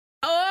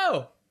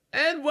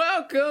and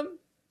welcome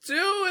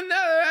to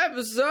another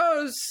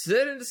episode of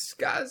Sit and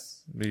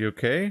Discuss. Are you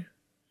okay?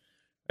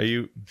 Are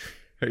you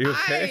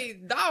okay?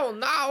 I don't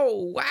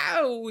know.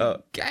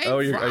 Wow.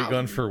 Are you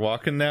going for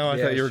walking now? I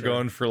Yeah, thought you were sure.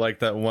 going for like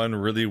that one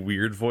really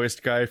weird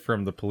voiced guy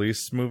from the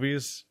police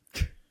movies.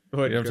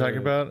 What, You know what I'm talking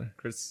about?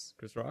 Chris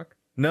Rock?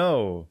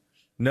 No,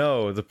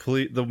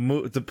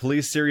 the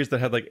police series that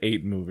had like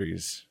 8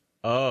 movies.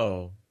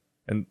 Oh.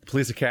 And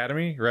Police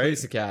Academy, right?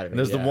 Police Academy. And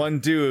there's yeah. the one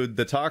dude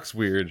that talks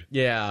weird.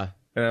 Yeah.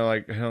 And I'm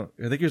like, I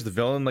think he was the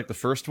villain, like the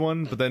first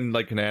one, but then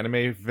like an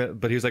anime,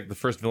 but he was like the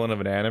first villain of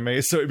an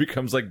anime, so he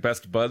becomes like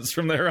best buds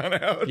from there on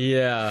out.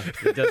 Yeah.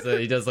 He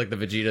does like the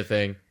Vegeta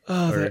thing.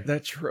 Oh, Or-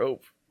 that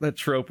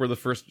trope where the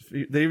first,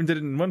 they even did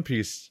it in One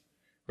Piece.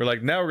 We're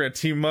like, now we're gonna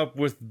team up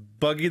with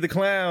Buggy the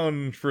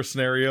Clown for a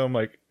scenario. I'm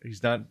like,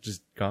 he's not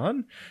just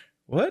gone?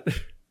 What?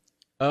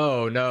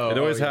 Oh, no. It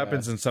always yeah.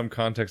 happens in some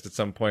context at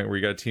some point where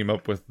you gotta team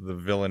up with the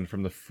villain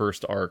from the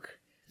first arc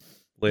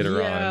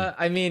later on.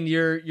 I mean,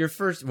 your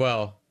first,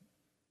 well,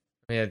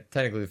 I mean,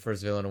 technically the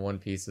first villain of One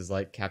Piece is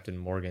like Captain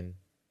Morgan.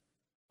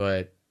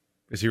 But,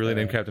 Is he really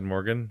named Captain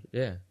Morgan?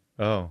 yeah.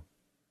 Oh.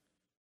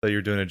 So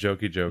you're doing a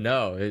jokey joke.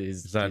 No,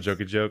 It's not a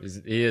jokey joke.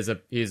 He is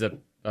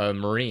a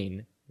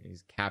Marine.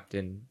 He's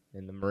captain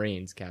in the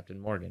Marines, Captain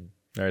Morgan.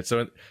 All right,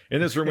 so in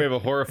this room we have a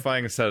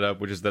horrifying setup,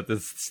 which is that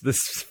this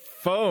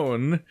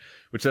phone,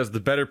 which has the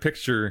better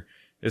picture,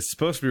 is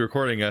supposed to be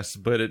recording us,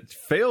 but it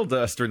failed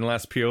us during the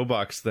last PO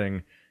box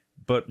thing.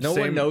 But No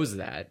one knows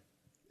that.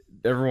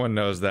 Everyone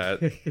knows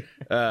that.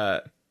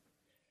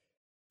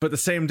 But the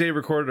same day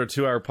recorded our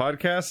 2-hour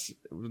podcast,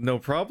 no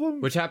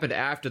problem. Which happened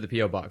after the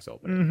P.O. box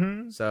opened.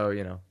 Mm-hmm. So,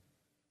 you know.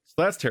 So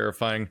that's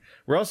terrifying.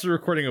 We're also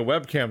recording a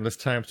webcam this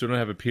time, so we don't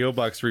have a PO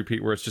box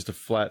repeat where it's just a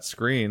flat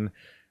screen.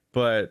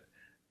 But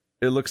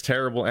it looks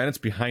terrible, and it's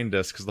behind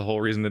us, because the whole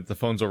reason that the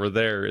phone's over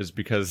there is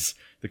because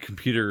the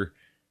computer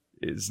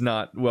is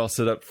not well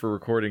set up for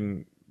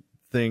recording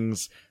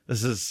things.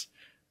 This is...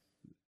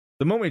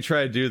 The moment you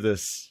try to do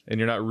this, and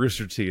you're not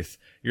Rooster Teeth,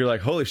 you're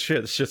like, holy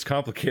shit, this shit's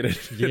complicated.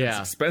 Yeah.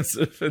 It's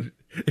expensive. And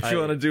if you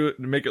want to do it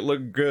and make it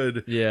look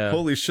good, Yeah.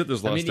 holy shit,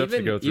 there's a lot of steps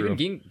to go through.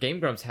 Even Game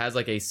Grumps has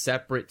like a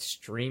separate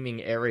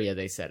streaming area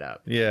they set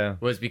up. Yeah.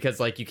 Was because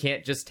like you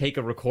can't just take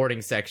a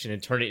recording section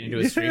and turn it into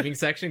a streaming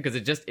section because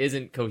it just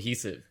isn't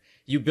cohesive.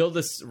 You build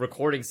this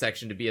recording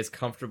section to be as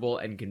comfortable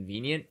and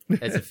convenient,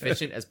 as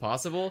efficient as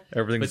possible.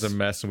 Everything's But a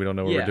mess and we don't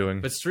know what we're doing.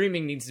 But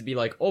streaming needs to be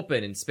like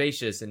open and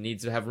spacious and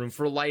needs to have room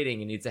for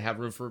lighting and needs to have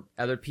room for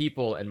other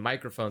people and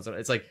microphones.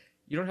 It's like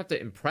you don't have to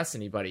impress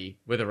anybody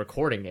with a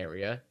recording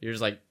area. You're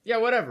just like, yeah,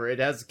 whatever. It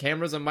has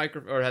cameras and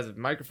or it has a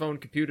microphone,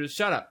 computers.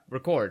 Shut up,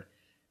 record.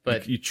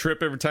 But you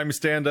trip every time you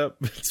stand up.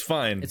 It's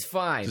fine. it's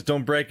fine. Just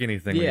don't break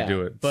anything when you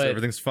do it. but-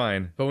 Everything's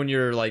fine. But when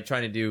you're like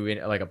trying to do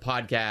like a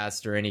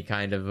podcast or any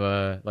kind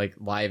of like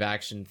live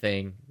action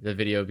thing, the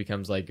video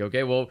becomes like,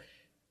 okay, well,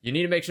 you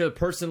need to make sure the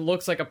person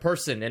looks like a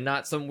person and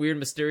not some weird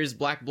mysterious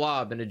black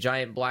blob and a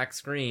giant black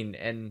screen.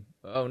 And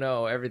oh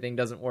no, everything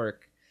doesn't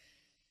work.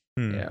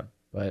 Yeah,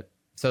 but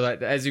so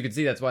that, as you can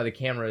see, that's why the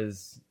camera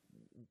is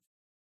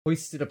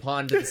hoisted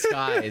upon to the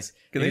skies.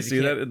 Can they Because see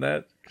you that can't- in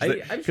that? I'm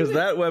Because sure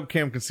that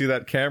webcam can see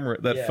that camera,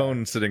 that Yeah.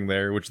 phone sitting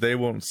there, which they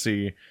won't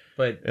see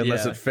But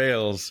unless yeah. it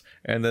fails.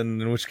 And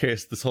then in which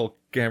case this whole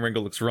camera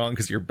angle looks wrong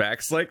because your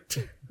back's like...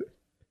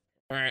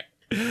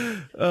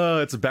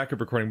 it's a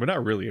backup recording, but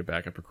not really a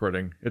backup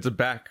recording. It's a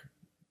back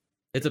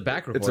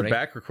recording. It's a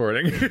back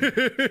recording.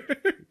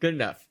 Good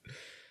enough.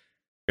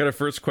 Got a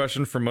first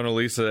question from Mona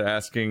Lisa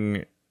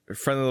asking, a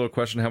friendly little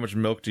question, how much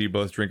milk do you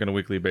both drink on a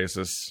weekly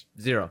basis?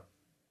 0.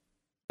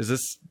 Is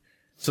this...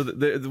 So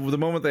the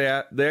moment they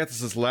asked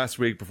this last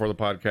week before the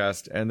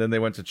podcast, and then they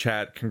went to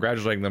chat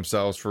congratulating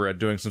themselves for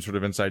doing some sort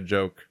of inside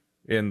joke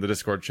in the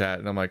Discord chat,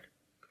 and I'm like...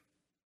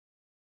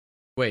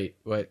 Wait,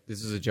 what?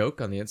 This is a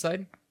joke on the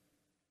inside?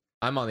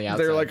 I'm on the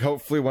outside. They're like,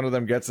 hopefully one of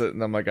them gets it,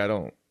 and I'm like, I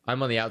don't...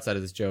 I'm on the outside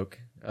of this joke.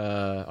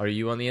 Are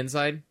you on the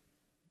inside?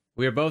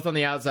 We are both on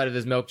the outside of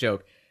this milk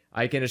joke.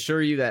 I can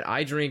assure you that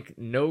I drink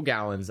no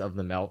gallons of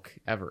the milk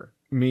ever.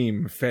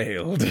 Meme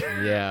failed.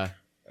 Yeah.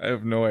 I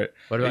have no idea.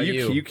 What about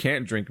you? You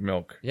can't drink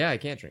milk. Yeah, I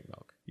can't drink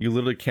milk. You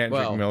literally can't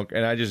Well, drink milk,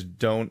 and I just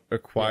don't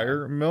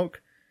acquire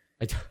milk.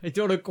 I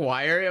don't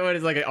acquire it. What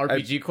is like an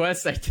RPG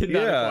quest? I did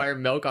not Yeah. acquire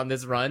milk on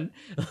this run.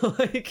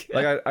 like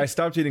I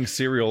stopped eating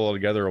cereal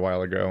altogether a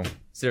while ago.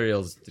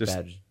 cereal's Just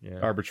bad. Yeah.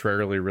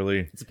 Arbitrarily,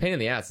 really. It's a pain in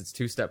the ass. It's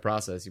a 2-step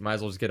process. You might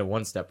as well just get a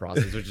 1-step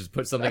process, which is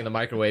put something in the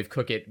microwave,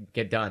 cook it,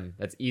 get done.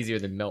 That's easier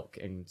than milk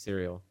and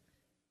cereal.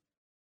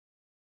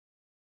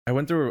 I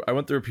went through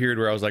a period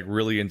where I was like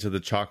really into the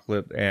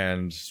chocolate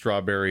and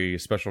strawberry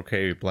Special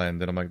K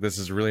blend, and I'm like, this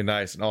is really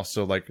nice, and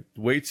also like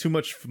way too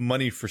much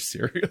money for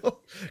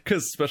cereal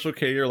because Special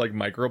K are like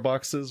micro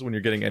boxes when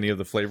you're getting any of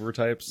the flavor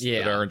types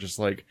that aren't just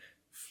like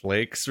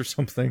flakes or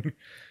something.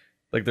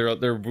 Like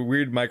they're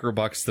weird micro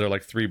boxes that are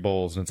like 3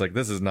 bowls, and it's like,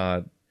 this is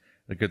not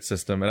a good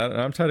system, and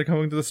I'm tired of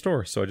going to the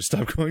store, so I just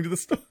stopped going to the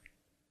store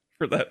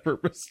for that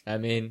purpose. I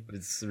mean,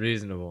 it's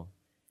reasonable.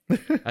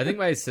 I think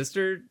my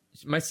sister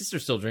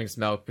still drinks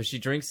milk, but she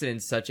drinks it in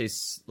such a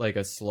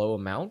slow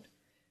amount.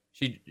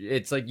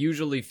 It's like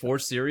usually for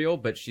cereal,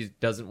 but she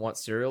doesn't want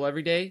cereal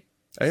every day.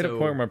 I hit a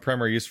point where my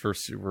primary use for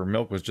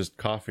milk was just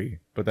coffee,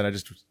 but then I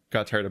just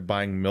got tired of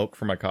buying milk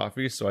for my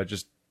coffee, so I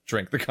just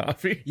drank the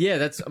coffee.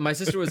 Yeah, my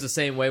sister was the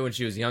same way when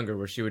she was younger,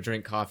 where she would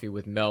drink coffee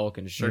with milk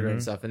and sugar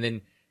and stuff, and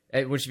then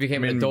when she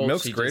became an adult,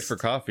 milk's great for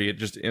coffee. It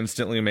just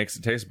instantly makes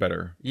it taste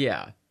better.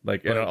 Yeah.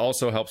 And it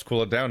also helps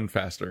cool it down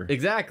faster.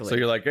 Exactly. So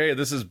you're like, hey,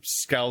 this is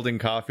scalding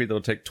coffee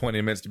that'll take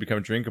 20 minutes to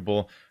become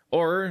drinkable.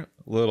 Or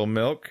little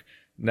milk.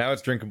 Now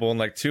it's drinkable in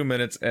like 2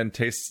 minutes and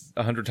tastes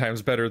 100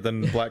 times better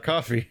than black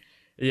coffee.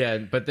 Yeah,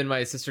 but then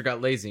my sister got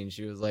lazy and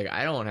she was like,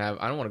 I don't want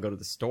to go to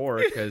the store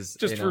because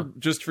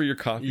just for your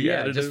coffee.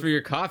 Yeah, additive. just for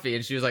your coffee.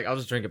 And she was like, I'll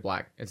just drink it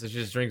black. And so she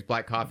just drinks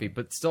black coffee,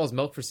 but still has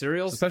milk for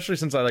cereals. Especially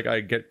since I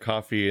get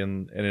coffee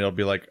and it'll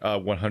be like a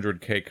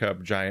 100K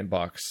cup giant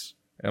box.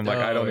 And I'm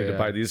like, I don't need to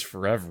buy these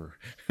forever.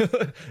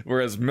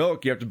 Whereas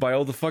milk, you have to buy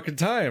all the fucking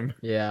time.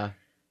 Yeah.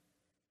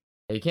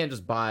 You can't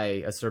just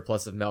buy a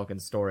surplus of milk and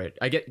store it.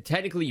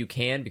 Technically you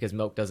can because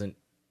milk doesn't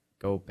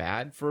go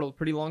bad for a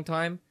pretty long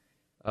time.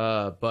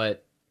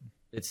 But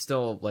it's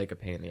still like a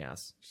pain in the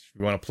ass.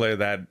 You want to play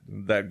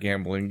that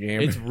gambling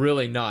game? It's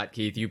really not,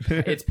 Keith.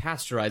 It's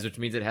pasteurized, which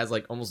means it has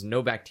like almost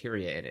no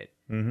bacteria in it.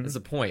 Mm-hmm. That's the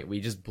point.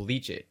 We just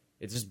bleach it.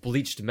 It's just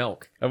bleached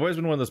milk. I've always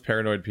been one of those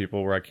paranoid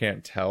people where I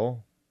can't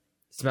tell.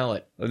 Smell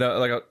it.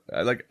 No,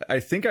 I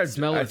think I've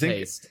smell or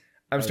taste.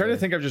 I'm starting to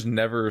think I've just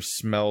never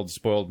smelled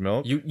spoiled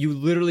milk. You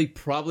literally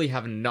probably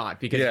have not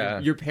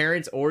because your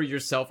parents or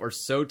yourself are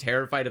so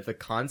terrified of the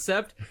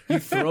concept. You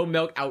throw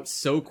milk out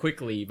so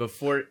quickly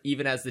before it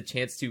even has the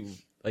chance to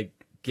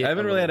get. I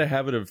haven't really had a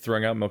habit of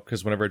throwing out milk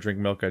because whenever I drink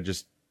milk, I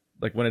just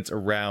when it's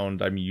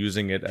around, I'm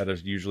using it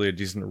at usually a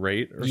decent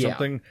rate or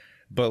something.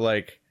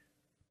 But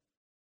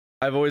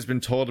I've always been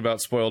told about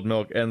spoiled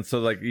milk, and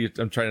so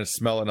I'm trying to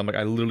smell it, and I'm like,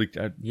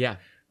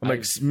 I'm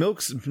like,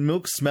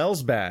 milk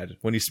smells bad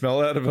when you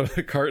smell it out of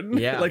a carton.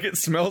 Yeah, it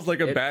smells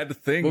like a bad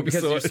thing. Well,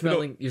 because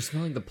you're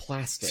smelling the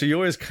plastic. So you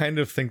always kind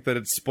of think that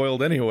it's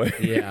spoiled anyway.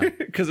 Yeah,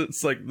 because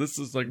it's this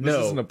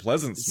isn't a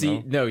pleasant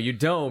smell. See, no, you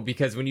don't,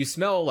 because when you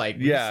smell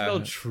you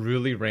smell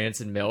truly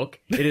rancid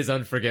milk, it is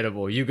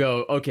unforgettable. You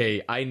go,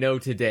 okay, I know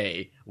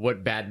today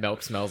what bad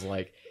milk smells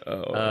like.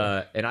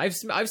 And I've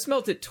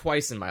smelt it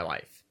twice in my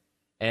life.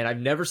 And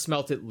I've never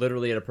smelt it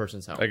literally at a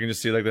person's home. I can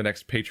just see the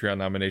next Patreon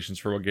nominations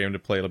for what game to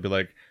play. It'll be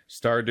like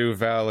Stardew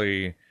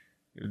Valley,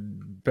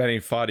 Benny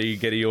Foddy,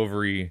 Getty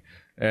Ovary,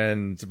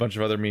 and a bunch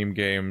of other meme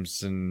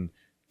games, and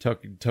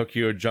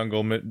Tokyo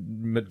Jungle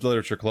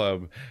Literature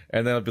Club.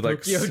 And then it'll be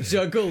like Tokyo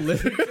Jungle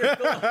Literature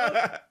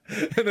Club.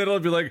 And then it'll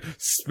be like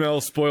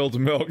smell spoiled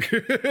milk.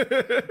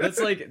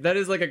 That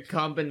is like a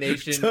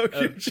combination of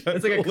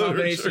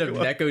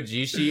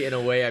Nekojishi in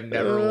a way I've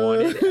never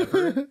wanted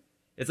ever.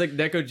 It's like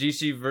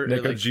Nekojishi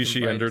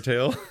Nekojishi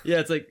Undertale. Yeah,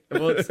 it's like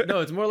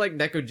it's more like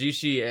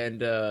Nekojishi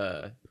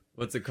and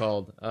what's it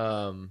called?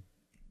 And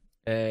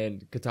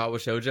Katawa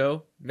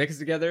Shoujo mixed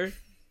together.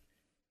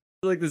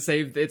 It's like the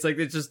same. It's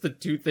just the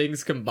two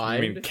things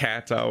combined. I mean,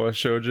 Katawa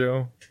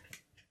Shoujo.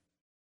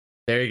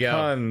 There you go.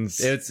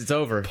 Puns. It's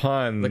over.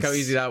 Puns. Look how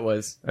easy that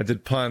was. I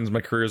did puns. My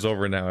career's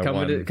over now.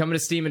 Coming to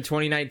Steam in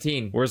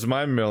 2019. Where's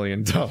my $1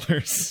 million? Katawa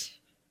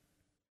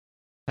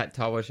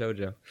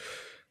Shoujo.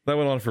 That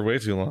went on for way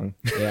too long.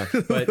 Yeah,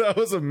 but that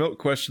was a milk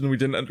question we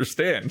didn't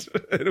understand.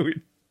 And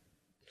we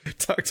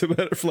talked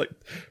about it for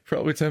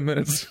probably 10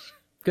 minutes.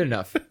 Good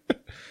enough.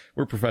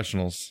 We're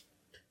professionals.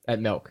 At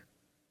milk.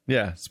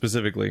 Yeah,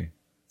 specifically.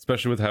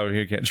 Especially with how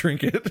you can't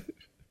drink it.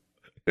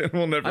 And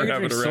we'll never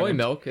have it around. Soy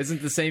milk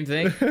isn't the same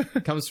thing.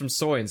 It comes from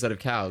soy instead of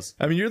cows.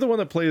 I mean, you're the one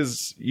that play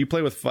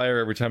with fire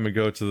every time we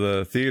go to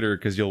the theater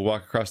because you'll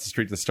walk across the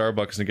street to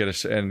Starbucks and get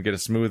a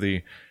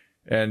smoothie.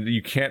 And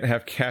you can't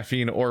have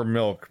caffeine or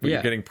milk, but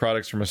you're getting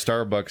products from a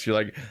Starbucks. You're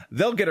like,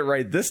 they'll get it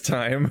right this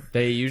time.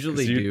 They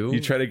usually do. You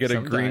try to get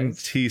a green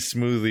tea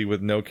smoothie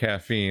with no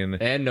caffeine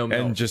and no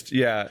milk,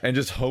 and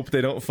just hope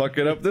they don't fuck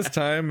it up this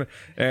time.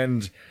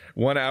 And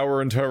 1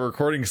 hour into our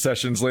recording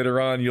sessions later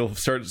on, you'll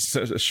start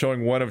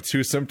showing one of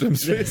two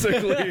symptoms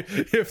basically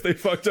if they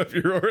fucked up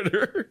your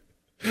order.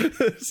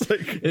 It's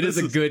it is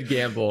a good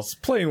gamble. It's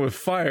playing with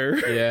fire.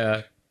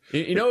 Yeah.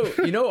 You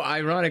know,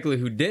 ironically,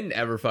 who didn't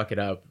ever fuck it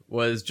up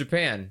was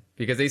Japan,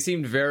 because they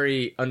seemed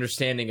very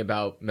understanding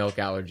about milk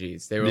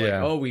allergies. They were like,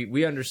 oh,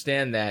 we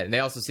understand that. And they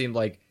also seemed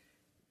like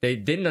they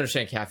didn't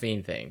understand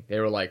caffeine thing. They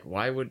were like,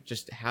 why would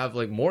just have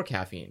more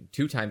caffeine,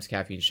 2 times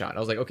caffeine shot? And I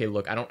was like, okay,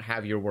 look, I don't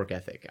have your work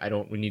ethic.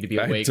 We need to be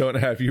awake. I don't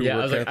have your work I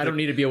was like, ethic. I don't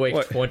need to be awake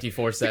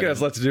 24/7. I think it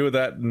has a lot to do with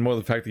that, and more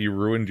the fact that you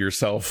ruined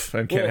yourself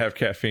and can't have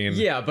caffeine.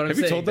 Yeah, but have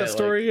you told that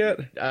story yet?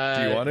 Do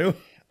you want to?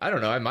 I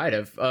don't know. I might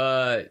have.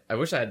 I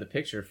wish I had the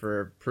picture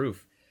for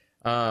proof.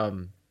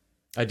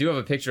 I do have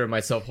a picture of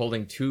myself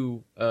holding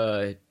two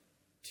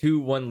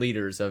 1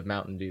 liters of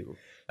Mountain Dew.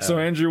 So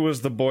Andrew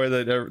was the boy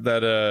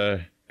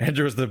that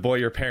Andrew was the boy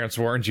your parents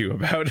warned you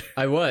about.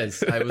 I was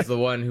the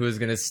one who was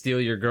going to steal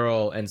your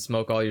girl and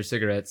smoke all your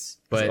cigarettes.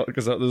 But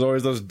Because there's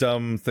always those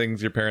dumb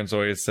things your parents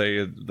always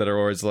say that are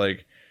always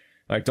like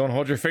don't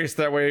hold your face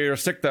that way or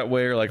sick that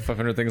way, or like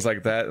 500 things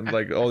like that, and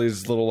like all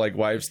these little like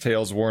wives'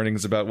 tales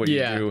warnings about what you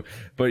do.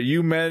 But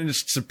you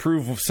managed to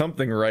prove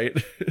something right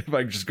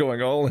by just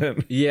going all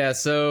in. Yeah,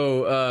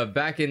 so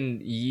back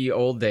in ye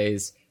old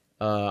days,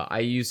 I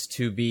used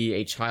to be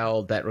a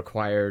child that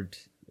required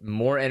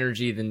more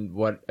energy than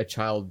what a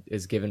child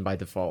is given by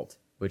default,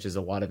 which is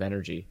a lot of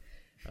energy,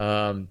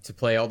 to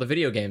play all the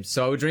video games.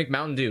 So I would drink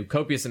Mountain Dew,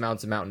 copious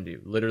amounts of Mountain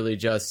Dew, literally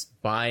just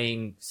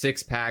buying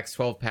 6-packs,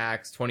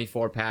 12-packs,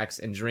 24-packs,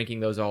 and drinking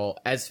those all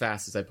as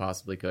fast as I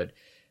possibly could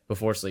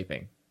before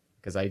sleeping,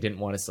 because I didn't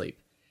want to sleep.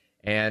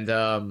 And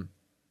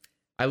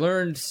I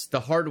learned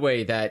the hard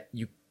way that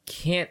you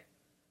can't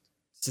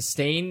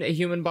sustain a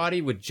human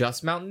body with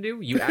just Mountain Dew.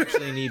 You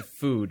actually need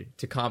food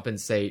to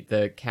compensate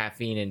the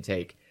caffeine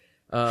intake.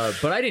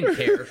 But I didn't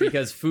care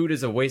because food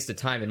is a waste of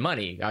time and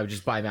money. I would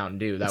just buy Mountain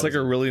Dew. It's like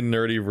a really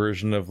nerdy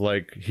version of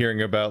like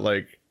hearing about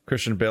like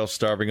Christian Bale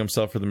starving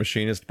himself for The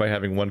Machinist by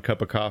having 1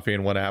 cup of coffee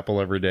and 1 apple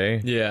every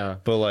day. Yeah.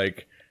 But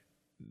like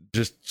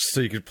just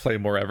so you could play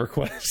more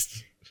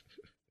EverQuest.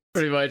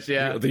 Pretty much,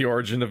 yeah. The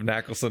origin of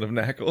Knackle, son of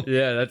Knackle.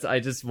 Yeah,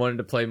 I just wanted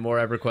to play more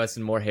EverQuest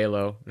and more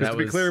Halo. Just to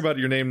be clear about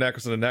your name, Knackle,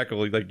 son of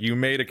Knackle, like you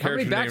made a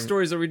character name. How many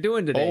backstories are we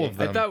doing today? All of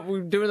them. I thought we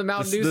were doing the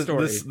Mountain Dew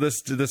story.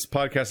 This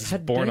podcast is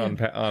born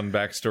on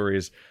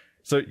backstories.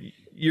 So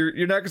your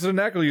Knackle, son of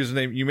Knackle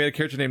username, you made a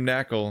character named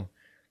Knackle.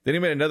 Then you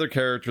made another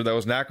character that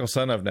was Knackle,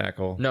 son of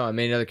Knackle. No, I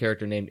made another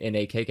character named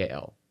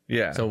NAKKL.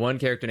 Yeah. So one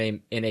character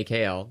named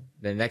NAKL,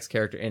 the next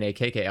character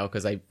NAKKL,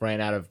 because I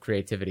ran out of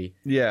creativity.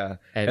 Yeah.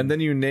 And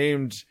then you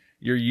named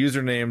your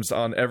usernames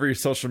on every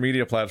social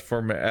media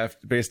platform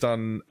based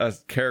on a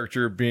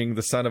character being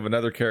the son of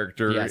another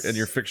character in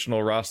your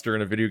fictional roster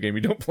in a video game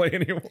you don't play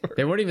anymore.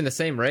 They weren't even the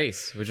same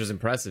race, which was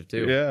impressive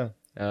too. Yeah.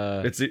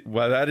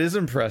 Well, that is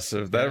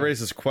impressive. That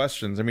raises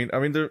questions. I mean,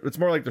 it's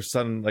more like their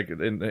son, like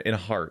in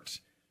heart.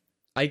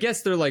 I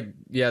guess they're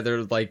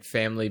like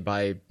family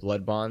by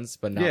blood bonds,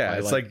 but not. Yeah, by,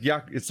 it's like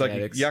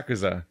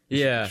Yakuza.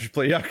 Yeah, you should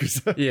play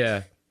Yakuza.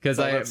 Yeah. Because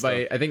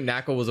I think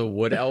Knackle was a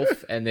wood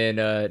elf, and then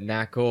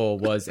Knackle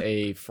was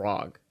a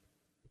frog.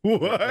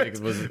 What?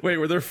 Wait,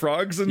 were there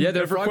frogs in they're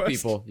EverQuest? frog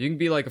people. You can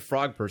be like a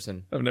frog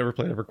person. I've never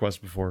played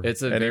EverQuest before.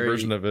 It's any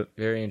version of it.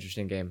 Very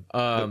interesting game.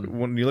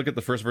 When you look at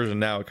the first version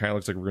now, it kind of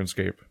looks like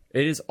RuneScape.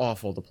 It is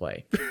awful to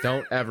play.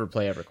 Don't ever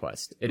play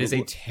EverQuest. It is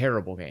a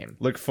terrible game.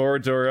 Look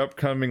forward to our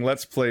upcoming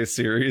Let's Play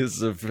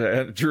series of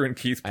Andrew and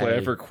Keith play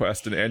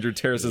EverQuest, and Andrew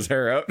tears his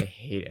hair out. I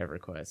hate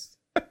EverQuest.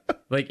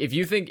 Like if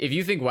you think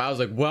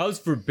WoW's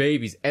for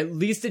babies, at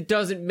least it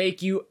doesn't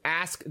make you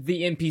ask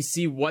the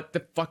NPC what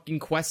the fucking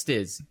quest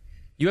is.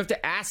 You have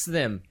to ask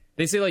them.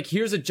 They say like,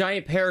 here's a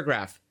giant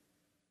paragraph.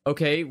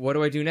 Okay, what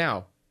do I do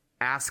now?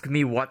 Ask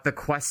me what the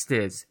quest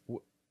is.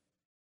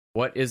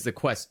 What is the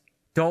quest?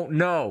 Don't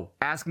know.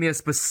 Ask me a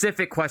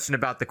specific question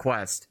about the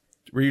quest.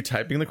 Were you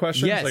typing the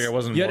questions? Yes. Like it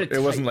wasn't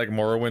like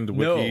Morrowind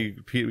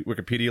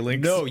Wikipedia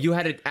links? No, you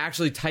had to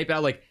actually type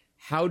out like,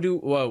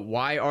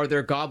 why are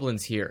there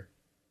goblins here?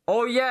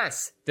 Oh,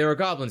 yes, there are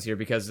goblins here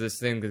because this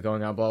thing is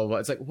going on, blah, blah, blah.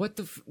 It's like, what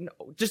the...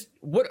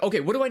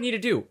 Okay, what do I need to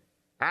do?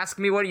 Ask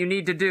me what you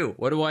need to do.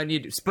 What do I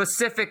need to do?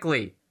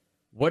 Specifically.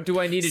 What do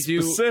I need to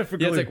do?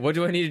 Specifically. Yeah, it's like, what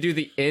do I need to do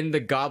to end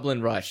the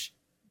goblin rush?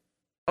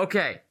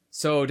 Okay,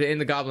 so to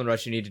end the goblin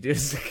rush, you need to do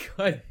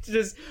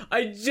this.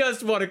 I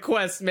just want a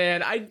quest,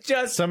 man. I'm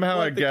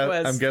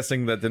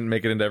guessing that didn't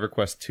make it into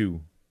EverQuest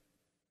 2.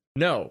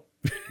 No.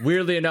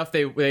 Weirdly enough,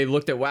 they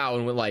looked at WoW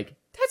and went like,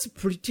 that's a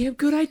pretty damn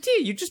good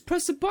idea. You just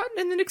press a button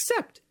and then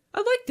accept. I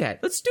like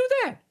that. Let's do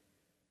that.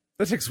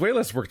 That takes way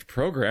less work to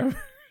program.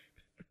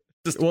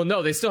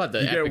 No, they still have the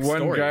epic get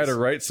one stories. guy to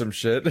write some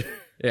shit.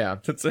 Yeah.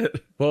 That's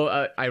it.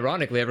 Well,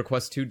 ironically,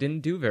 EverQuest 2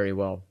 didn't do very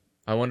well.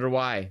 I wonder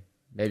why.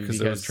 Maybe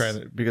because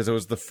it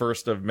was the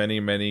first of many,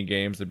 many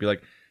games that'd be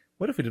like,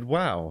 what if we did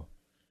WoW?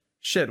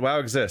 Shit, WoW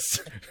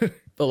exists.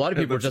 A lot of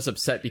people were just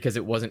upset because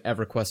it wasn't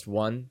EverQuest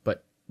 1,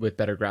 but with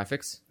better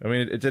graphics. I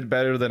mean, it did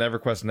better than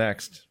EverQuest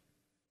Next.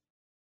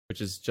 Which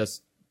is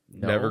just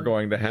never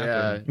going to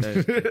happen.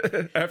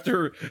 Yeah,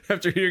 after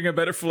hearing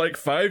about it for like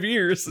 5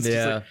 years, it's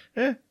just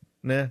like,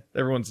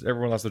 everyone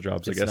lost their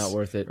jobs. It's I guess not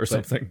worth it or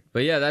something.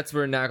 But yeah, that's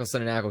where Knackle,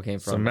 son of Knackle came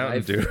from. Some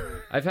Mountain Dew.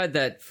 I've had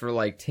that for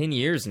like 10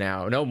 years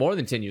now. No, more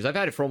than 10 years. I've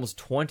had it for almost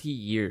 20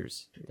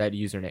 years. That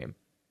username.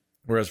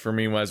 Whereas for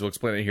me, might as well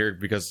explain it here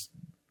because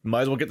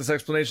might as well get this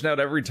explanation out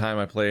every time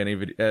I play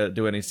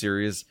do any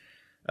series.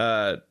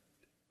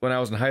 When I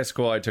was in high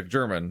school, I took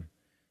German.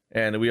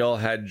 And we all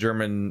had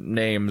German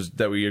names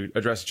that we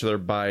addressed each other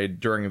by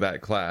during that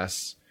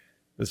class.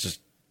 It's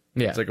just,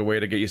 it's like a way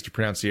to get used to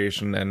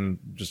pronunciation and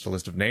just a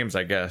list of names,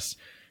 I guess.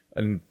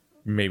 And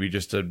maybe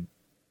just to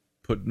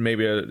put,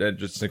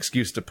 just an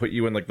excuse to put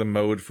you in like the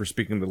mode for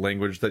speaking the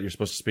language that you're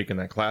supposed to speak in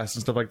that class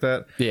and stuff like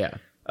that. Yeah.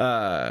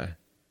 I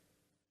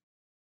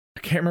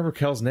can't remember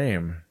Kel's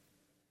name.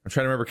 I'm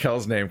trying to remember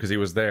Kel's name because he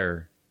was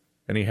there.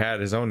 And he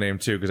had his own name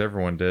too, because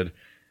everyone did.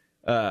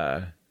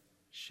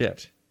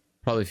 Shit.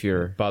 Probably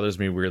Fuhrer. Bothers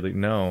me weirdly.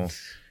 No.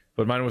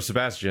 But mine was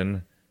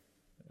Sebastian.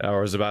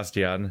 Or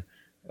Sebastian.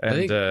 And I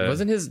think,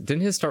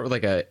 didn't his start with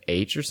like a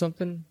H or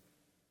something?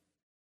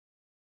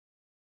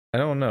 I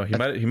don't know. He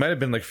might have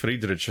been like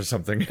Friedrich or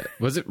something.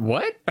 Was it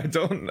what? I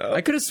don't know. I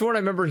could have sworn I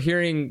remember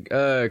hearing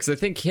because I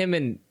think him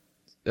and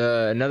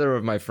another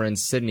of my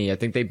friends, Sydney, I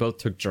think they both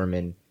took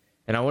German,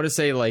 and I want to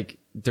say like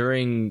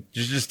during.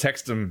 Just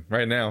text him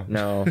right now.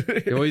 No,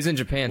 well, he's in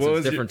Japan, so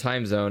it's a different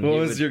time zone. What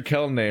was your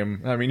Kel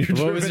name? I mean,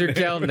 what was your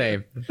Kel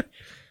name?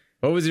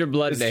 What was your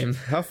blood name?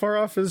 How far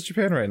off is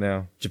Japan right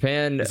now?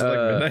 Japan. Is it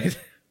like midnight?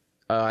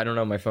 I don't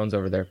know. My phone's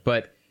over there,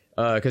 but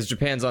because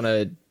Japan's on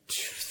a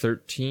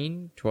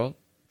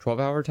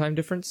 12-hour time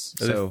difference,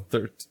 so I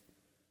think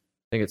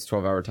it's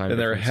 12-hour time. And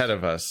they're difference. ahead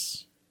of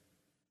us.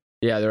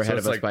 Yeah, they're ahead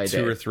of us like by a 2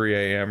 day. or 3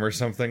 a.m. or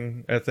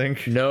something, I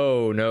think.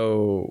 No,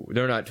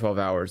 they're not 12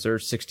 hours. They're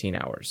 16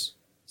 hours.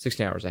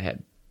 16 hours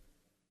ahead.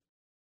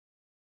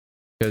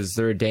 Because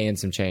they're a day and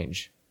some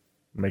change.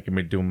 Making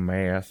me do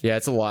math. Yeah,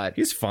 it's a lot.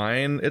 He's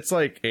fine. It's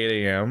like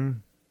 8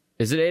 a.m.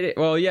 Is it 8?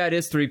 Well, yeah, it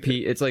is 3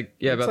 p. It's like,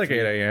 yeah, it's about like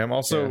 8 a.m.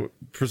 Also,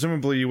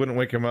 presumably you wouldn't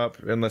wake him up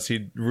unless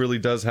he really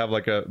does have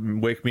like a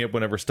wake me up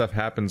whenever stuff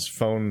happens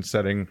phone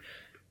setting.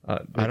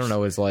 I don't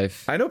know his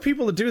life. I know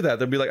people that do that.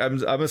 They'll be like,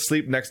 I'm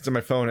asleep next to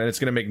my phone and it's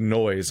going to make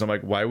noise. I'm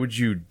like, why would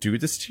you do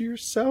this to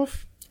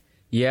yourself?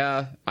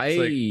 Yeah,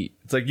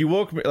 It's like you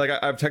woke me. Like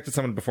I've texted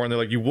someone before and they're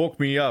like, you woke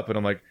me up. And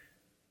I'm like,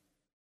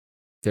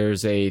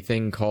 there's a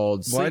thing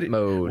called sleep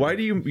mode. Why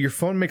do your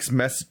phone makes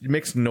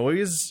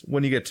noise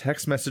when you get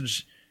text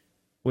message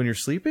when you're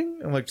sleeping?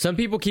 I'm like, some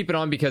people keep it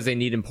on because they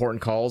need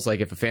important calls. Like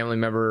if a family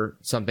member,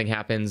 something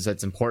happens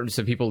that's important,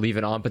 some people leave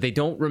it on, but they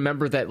don't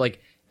remember that like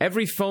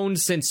every phone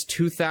since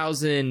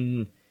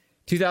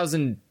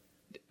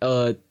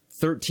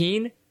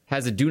 2013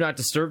 has a do not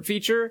disturb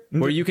feature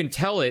where you can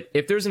tell it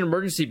if there's an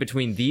emergency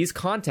between these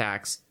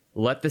contacts,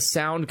 let the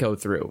sound go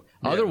through.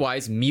 Yeah.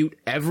 Otherwise, mute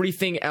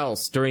everything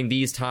else during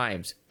these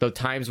times, the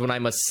times when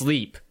I'm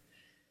asleep.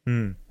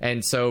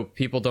 And so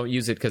people don't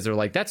use it because they're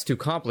like, that's too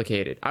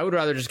complicated. I would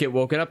rather just get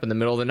woken up in the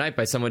middle of the night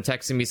by someone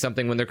texting me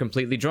something when they're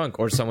completely drunk,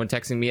 or someone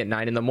texting me at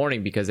 9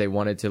 a.m. because they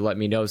wanted to let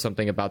me know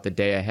something about the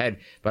day ahead,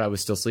 but I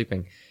was still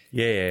sleeping.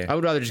 Yeah. I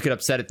would rather just get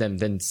upset at them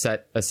than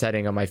set a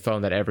setting on my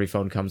phone that every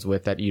phone comes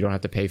with that you don't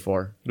have to pay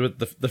for.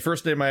 The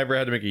first name I ever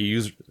had to make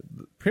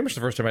pretty much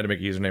the first time I had to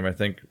make a username, I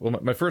think. Well,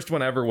 my first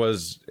one ever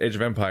was Age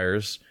of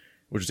Empires,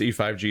 which is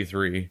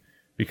E5G3,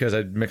 because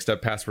I mixed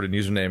up password and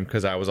username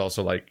because I was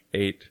also like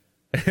 8.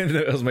 And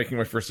I was making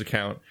my first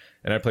account,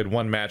 and I played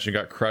one match and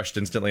got crushed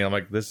instantly. I'm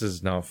like, this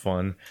is not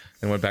fun.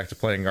 And went back to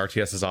playing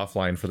RTSs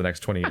offline for the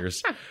next 20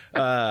 years.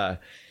 But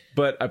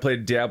I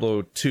played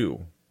Diablo 2,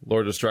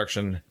 Lord of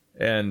Destruction,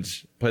 and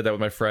played that with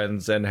my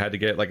friends, and had to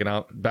get like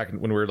back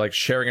when we were like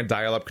sharing a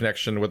dial-up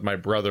connection with my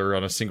brother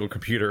on a single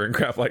computer and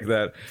crap like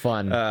that.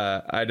 Fun.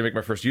 I had to make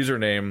my first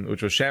username,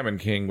 which was Shaman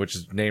King, which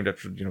is named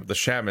after the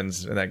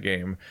shamans in that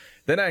game.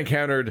 Then I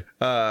encountered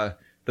that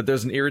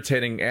there's an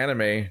irritating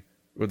anime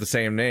with the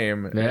same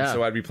name, and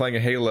so I'd be playing a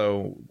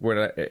Halo when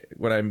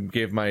I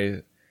gave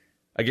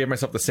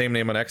myself the same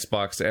name on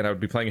Xbox, and I would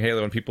be playing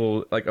Halo, and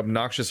people like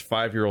obnoxious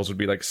 5-year-olds would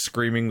be like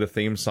screaming the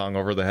theme song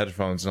over the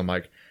headphones, and I'm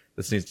like,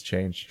 this needs to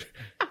change.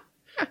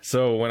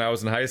 So when I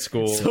was in high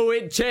school, so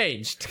it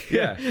changed.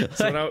 Yeah.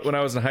 So when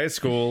I was in high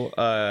school,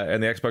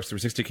 and the Xbox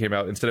 360 came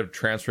out, instead of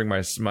transferring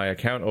my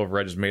account over,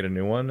 I just made a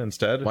new one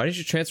instead. Why did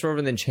you transfer over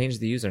and then change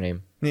the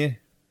username? Yeah.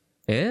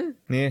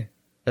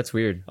 That's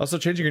weird. Also,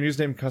 changing your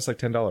username costs like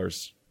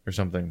 $10 or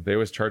something. They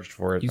always charged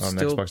for it on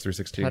Xbox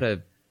 360. You had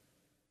to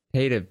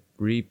pay to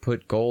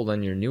re-put gold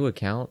on your new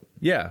account.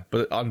 Yeah,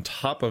 but on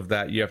top of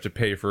that, you have to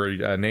pay for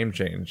a name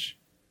change.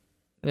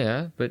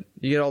 Yeah, but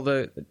you get all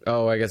the...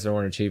 Oh, I guess there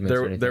weren't achievements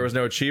or anything. There was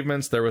no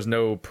achievements. There was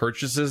no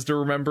purchases to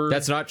remember.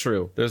 That's not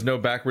true. There's no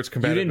backwards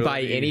compatibility. You didn't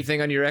buy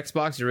anything on your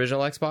Xbox, your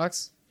original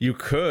Xbox? You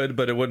could,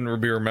 but it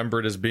wouldn't be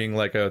remembered as being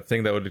like a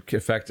thing that would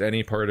affect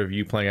any part of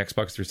you playing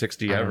Xbox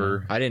 360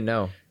 ever. I didn't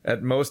know.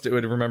 At most, it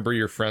would remember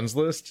your friends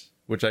list,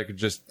 which I could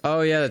just... Oh,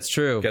 yeah, that's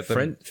true. Get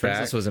them Friends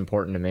list was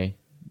important to me.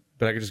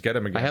 But I could just get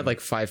them again. I had like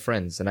 5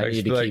 friends, and I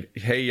needed to keep... Like,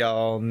 hey,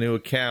 y'all, new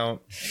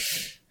account.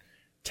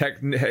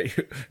 Hey,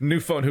 new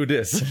phone, who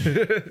dis?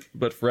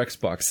 But for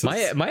Xbox.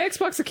 My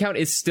Xbox account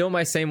is still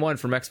my same one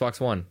from Xbox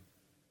One.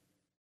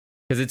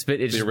 Because it's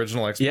the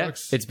original Xbox? Yeah,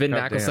 it's been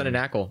Knuckle, Son, and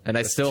Knackle. And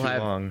I still have...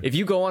 Long. If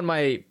you go on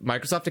my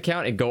Microsoft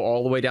account and go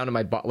all the way down to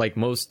my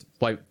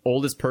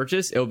oldest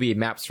purchase, it'll be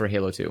maps for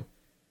Halo 2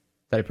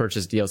 that I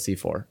purchased DLC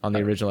for on the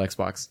original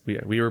Xbox.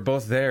 We were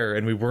both there,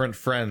 and we weren't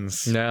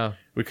friends. No.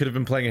 We could have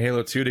been playing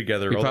Halo 2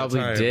 together all the time. We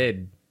probably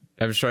did.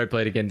 I'm sure I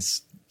played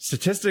against...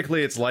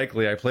 Statistically, it's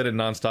likely. I played it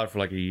nonstop for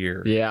like a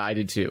year. Yeah, I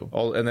did too.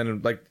 And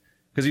then, like...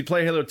 Because you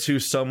play Halo 2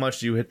 so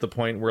much, you hit the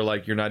point where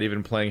like you're not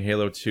even playing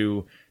Halo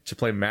 2 to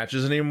play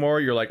matches anymore.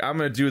 You're like, I'm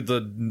going to do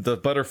the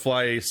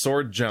butterfly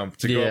sword jump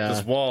to go up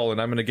this wall, and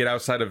I'm going to get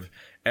outside of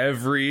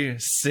every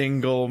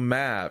single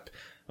map.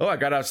 oh, I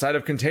got outside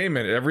of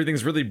containment.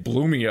 Everything's really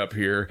bloomy up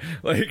here.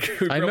 Like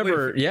I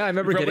remember probably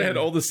had getting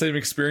all the same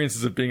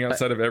experiences of being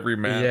outside of every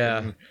map. yeah.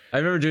 and, I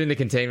remember doing the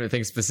containment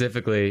thing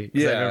specifically.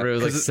 'Cause I remember it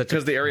was like such a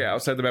because the area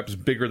outside the map is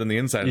bigger than the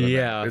inside of the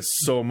Yeah. map.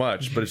 It's so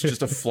much, but it's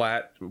just a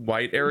flat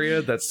white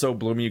area that's so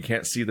bloomy you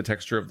can't see the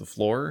texture of the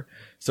floor.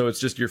 So it's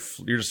just you're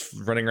just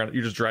running around,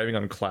 you're just driving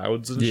on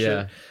clouds and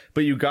Yeah. shit.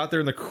 But you got there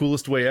in the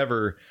coolest way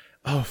ever.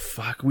 Oh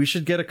fuck, we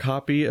should get a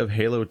copy of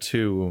Halo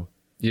 2.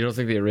 You don't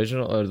think the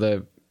original or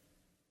the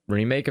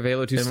remake of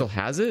Halo 2 still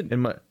has it? It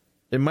might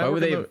it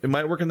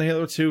might work in the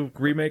Halo 2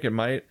 remake. It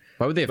might.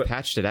 Why would they have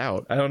patched it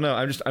out? I don't know.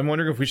 I'm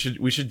wondering if we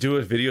should do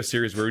a video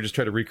series where we just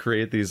try to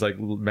recreate these like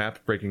map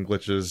breaking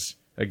glitches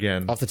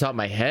again. Off the top of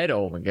my head,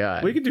 oh my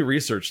god. We could do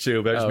research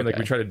too, but I just mean like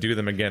Okay. we try to do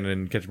them again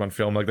and catch them on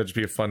film. Like that'd just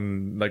be a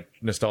fun like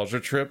nostalgia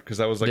trip because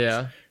that was like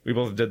Yeah. we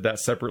both did that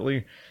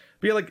separately.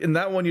 But yeah, like in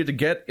that one you had to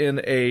get in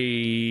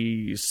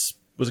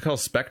was it called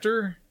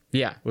Spectre?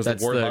 Yeah. Was the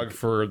Warthog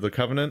for the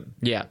Covenant?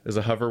 Yeah. As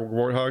a hover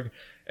Warthog.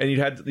 And you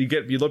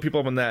load people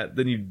up on that.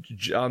 Then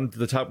you on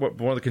the top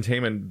one of the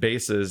containment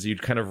bases,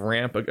 you'd kind of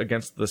ramp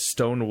against the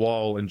stone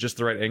wall in just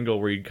the right angle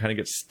where you'd kind of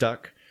get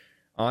stuck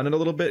on it a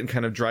little bit and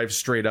kind of drive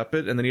straight up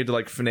it. And then you had to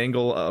like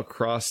finagle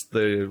across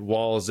the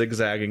wall,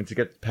 zigzagging to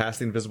get past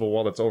the invisible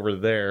wall that's over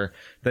there.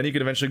 Then you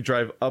could eventually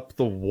drive up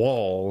the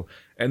wall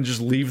and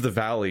just leave the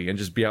valley and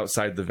just be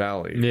outside the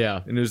valley.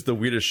 Yeah. And it was the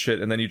weirdest shit.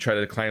 And then you try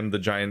to climb the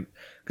giant,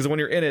 because when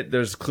you're in it,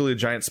 there's clearly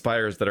giant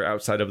spires that are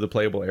outside of the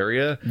playable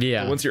area.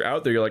 Yeah. But once you're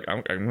out there, you're like,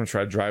 I'm going to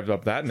try to drive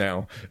up that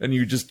now. And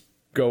you just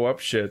go up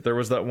shit. There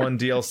was that one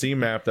DLC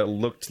map that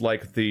looked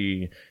like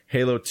the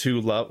Halo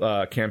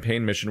 2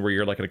 campaign mission where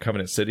you're like in a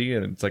Covenant City,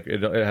 and it's like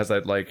it has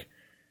that like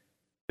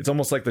it's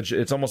almost like the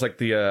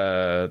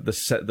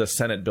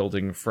Senate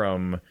building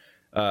from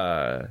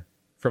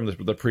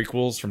the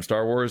prequels from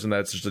Star Wars, and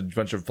that's just a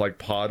bunch of like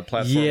pod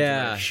platforms,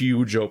 Yeah. and a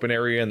huge open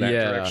area in that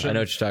direction. I know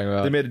what you're talking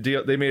about.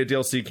 They made a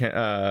DLC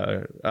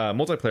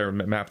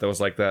multiplayer map that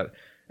was like that.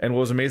 And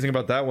what was amazing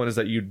about that one is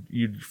that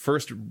you'd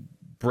first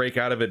break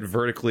out of it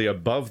vertically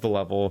above the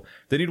level,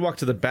 then you'd walk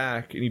to the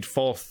back and you'd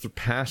fall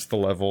past the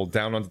level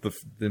down onto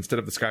instead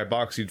of the sky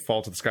box, you'd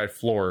fall to the sky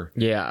floor.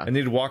 Yeah. And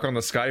you'd walk on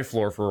the sky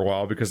floor for a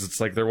while because it's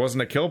like there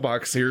wasn't a kill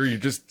box here. You're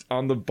just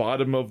on the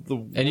bottom of the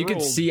And you world.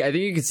 could see, I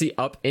think you could see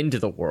up into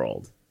the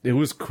world. It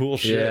was cool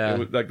shit. Yeah. It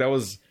was, like that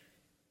was.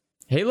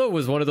 Halo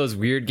was one of those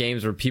weird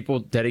games where people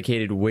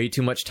dedicated way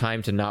too much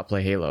time to not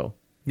play Halo.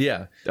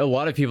 Yeah. A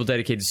lot of people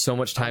dedicated so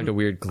much time to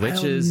weird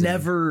glitches. I'll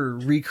never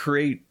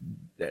recreate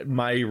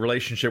my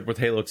relationship with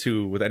Halo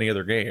 2 with any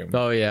other game.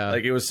 Oh yeah.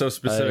 Like it was so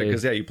specific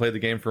because you play the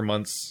game for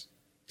months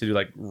to do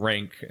like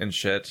rank and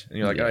shit, and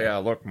you're like, oh yeah,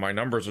 look, my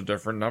number's a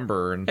different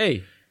number, and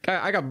hey,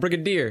 I got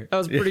Brigadier. That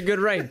was a pretty good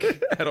rank.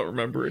 I don't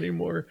remember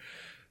anymore.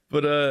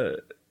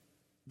 But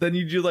then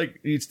you do like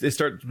they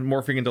start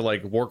morphing into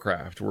like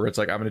Warcraft, where it's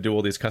like I'm gonna do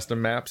all these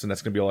custom maps, and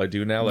that's gonna be all I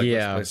do now. Like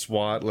Yeah. let's play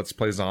SWAT, let's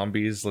play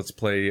zombies, let's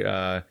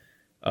play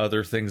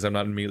other things I'm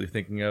not immediately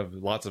thinking of.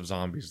 Lots of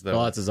zombies though.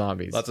 Lots of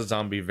zombies. Lots of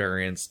zombie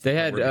variants. They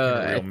had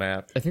a real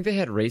map. I think they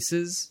had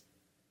races.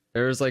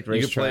 There was like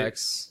You could play-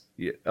 racetracks.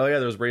 Yeah. Oh yeah,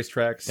 there was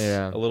racetracks.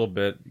 Yeah. A little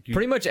bit.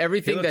 Pretty much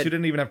everything Halo that 2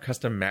 didn't even have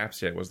custom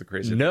maps yet. Was the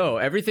crazy no,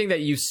 everything that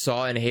you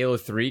saw in Halo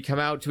 3 come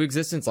out to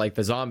existence, like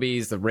the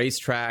zombies, the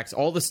racetracks,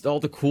 all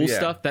the cool Yeah.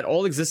 stuff that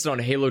all existed on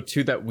Halo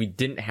 2 that we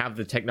didn't have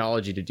the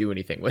technology to do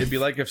anything with. It'd be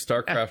like if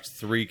StarCraft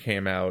 3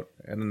 came out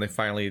and then they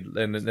finally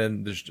and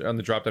then on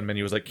the drop down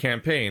menu was like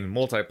campaign,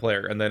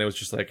 multiplayer, and then it was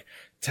just like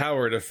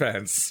tower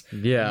defense,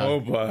 Yeah.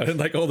 MOBA, and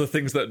like all the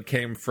things that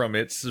came from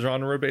its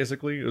genre.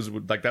 Basically, it was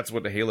like that's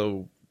what the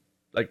Halo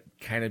like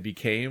kind of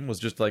became, was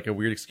just like a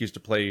weird excuse to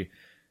play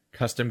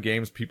custom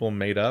games people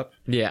made up.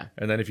 Yeah.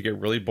 And then if you get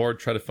really bored,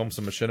 try to film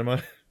some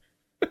machinima.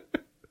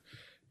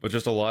 But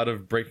just a lot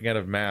of breaking out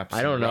of maps.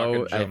 I don't and know.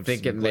 rocket I jumps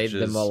think it and made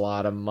them glitches. a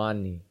lot of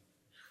money.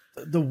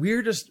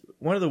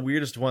 One of the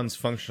weirdest ones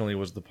functionally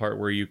was the part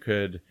where you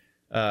could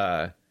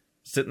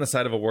sit in the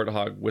side of a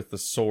warthog with the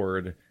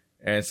sword,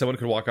 and someone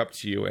could walk up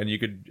to you, and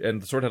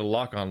the sword had a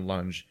lock-on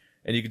lunge,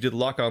 and you could do the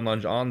lock-on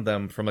lunge on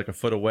them from like a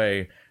foot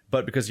away.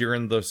 But because you're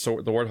in the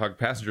warthog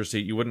passenger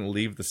seat, you wouldn't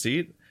leave the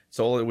seat.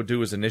 So all it would do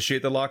was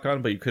initiate the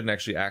lock-on, but you couldn't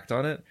actually act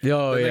on it.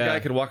 Oh, then the yeah. guy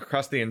could walk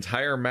across the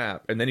entire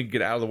map, and then you'd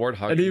get out of the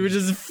warthog, And he would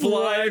just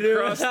fly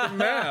across the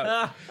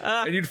map,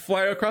 and you'd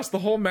fly across the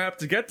whole map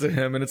to get to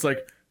him, and it's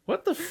like,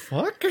 what the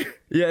fuck?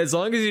 Yeah, as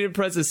long as you didn't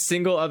press a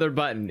single other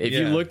button. If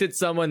you Yeah. looked at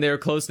someone, they were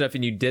close enough,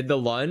 and you did the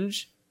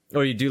lunge,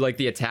 or you do like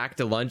the attack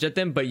to lunge at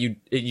them, but you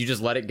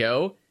just let it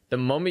go. The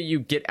moment you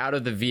get out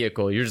of the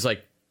vehicle, you're just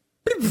like,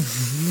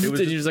 you're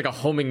just like a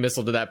homing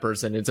missile to that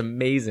person. It's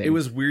amazing. It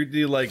was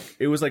weirdly like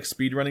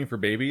speedrunning for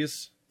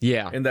babies.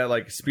 yeah, In that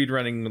like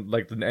speedrunning,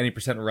 like the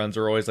 90% runs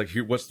are always like,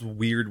 here, what's the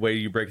weird way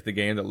you break the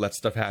game that lets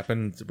stuff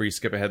happen where you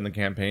skip ahead in the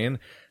campaign?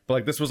 But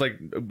like this was like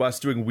us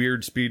doing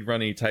weird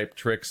speedrunny type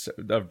tricks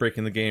of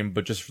breaking the game,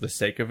 but just for the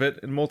sake of it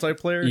in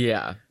multiplayer.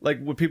 yeah,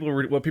 Like what people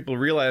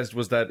realized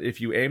was that if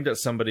you aimed at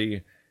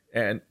somebody,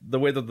 and the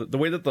way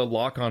that the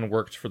lock on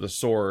worked for the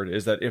sword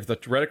is that if the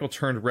reticle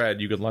turned red,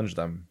 you could lunge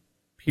them.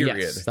 period.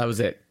 Yes, that was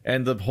it.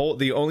 And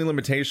the only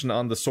limitation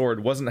on the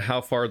sword wasn't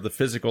how far the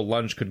physical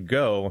lunge could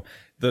go.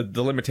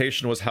 The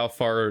limitation was how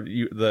far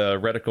the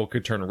reticle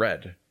could turn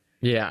red.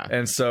 Yeah.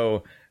 And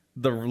so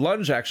the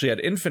lunge actually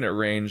had infinite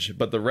range,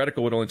 but the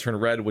reticle would only turn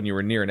red when you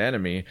were near an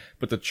enemy.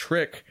 But the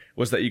trick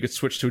was that you could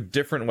switch to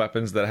different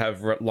weapons that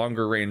have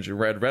longer range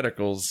red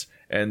reticles,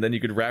 and then you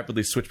could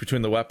rapidly switch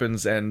between the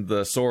weapons and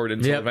the sword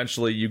until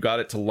eventually you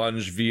got it to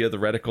lunge via the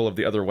reticle of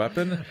the other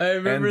weapon. I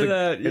remember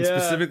that, yeah. And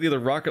specifically the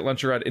rocket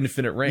launcher had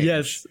infinite range.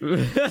 Yes.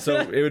 So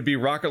it would be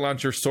rocket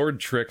launcher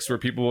sword tricks where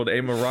people would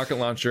aim a rocket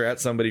launcher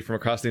at somebody from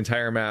across the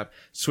entire map,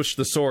 switch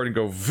the sword, and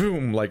go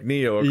voom like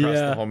Neo across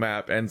the whole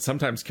map, and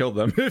sometimes kill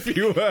them if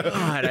you.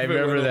 God, I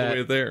remember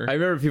that. I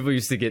remember people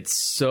used to get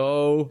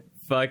so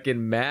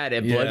fucking mad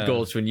at Blood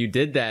Gulch when you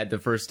did that the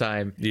first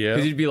time. Yeah.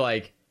 Because you'd be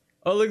like,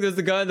 oh, look, there's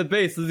the guy in the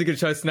base. Is he going to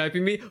try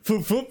sniping me?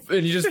 Foop, foop.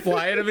 And you just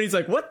fly at him, and he's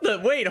like, what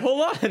the? Wait,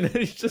 hold on. And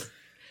he's just...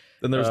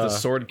 Then there's the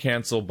sword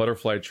cancel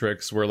butterfly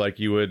tricks where, like,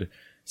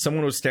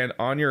 someone would stand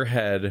on your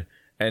head,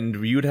 and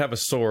you'd have a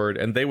sword,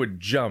 and they would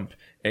jump,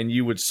 and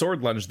you would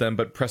sword lunge them,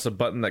 but press a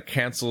button that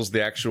cancels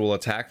the actual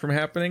attack from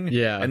happening.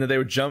 Yeah. And then they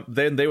would jump.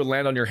 Then they would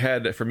land on your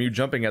head from you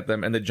jumping at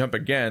them, and they'd jump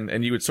again,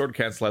 and you would sword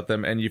cancel at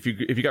them. And if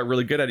you got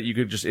really good at it, you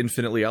could just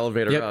infinitely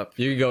elevator up.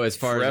 You could go as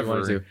far as you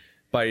want to.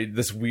 By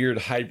this weird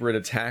hybrid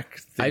attack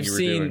thing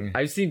doing.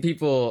 I've seen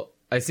people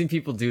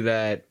do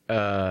that.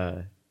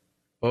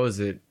 What was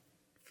it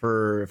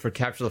for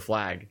Capture the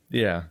Flag?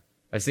 Yeah.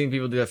 I've seen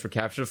people do that for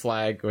Capture the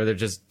Flag, where they're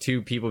just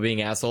two people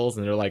being assholes,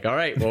 and they're like, all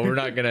right, well, we're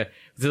not gonna...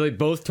 So they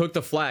both took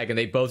the flag, and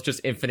they both just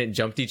infinite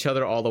jumped each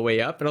other all the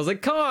way up. And I was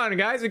like, come on,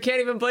 guys, we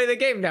can't even play the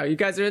game now. You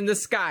guys are in the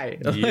sky.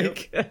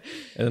 Like... And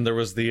then there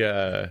was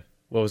the...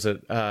 what was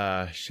it?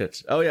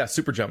 Shit. Oh, yeah,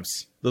 super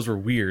jumps. Those were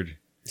weird.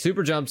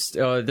 Super jumps,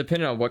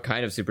 depending on what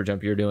kind of super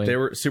jump you're doing.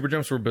 Super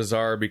jumps were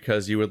bizarre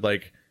because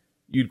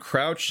you'd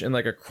crouch in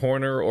like a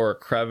corner or a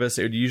crevice.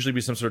 It would usually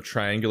be some sort of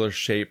triangular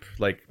shape,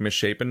 like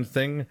misshapen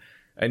thing,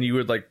 and you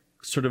would like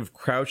sort of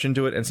crouch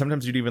into it, and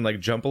sometimes you'd even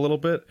like jump a little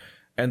bit,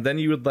 and then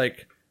you would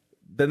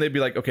then they'd be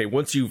like, okay,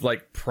 once you've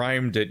like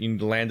primed it, you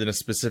land in a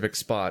specific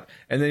spot,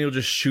 and then you'll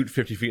just shoot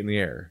 50 feet in the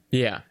air.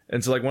 Yeah.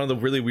 And so like one of the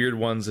really weird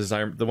ones is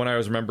the one I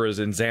always remember is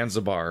in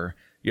Zanzibar.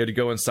 You had to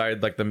go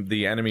inside like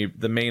the enemy,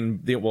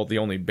 the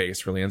only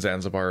base really in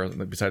Zanzibar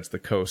besides the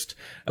coast.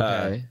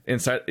 Okay.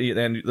 Inside,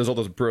 and there's all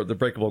the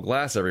breakable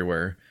glass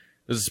everywhere.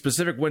 There's a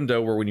specific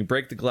window where when you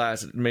break the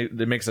glass, it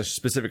makes a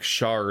specific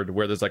shard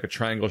where there's like a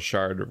triangle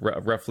shard,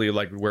 roughly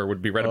like where it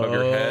would be right above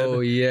your head.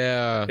 Oh,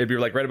 yeah. It'd be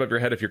like right above your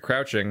head if you're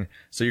crouching.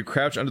 So you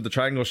crouch under the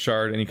triangle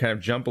shard and you kind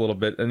of jump a little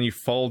bit, and you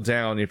fall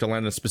down. You have to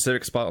land in a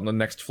specific spot on the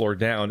next floor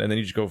down, and then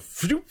you just go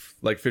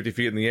like 50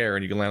 feet in the air,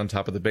 and you can land on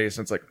top of the base.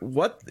 And it's like,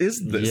 what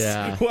is this?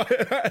 Yeah.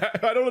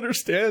 I don't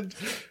understand.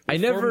 I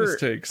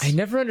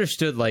never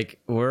understood, like,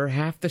 were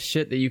half the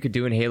shit that you could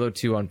do in Halo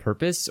 2 on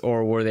purpose,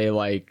 or were they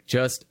like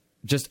just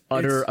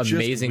utter it's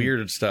amazing just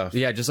weird stuff.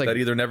 Yeah, just like that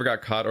either never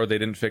got caught or they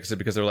didn't fix it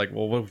because they're like,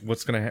 well,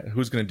 who's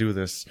gonna do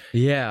this?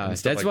 Yeah,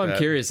 that's what I'm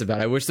curious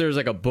about. I wish there was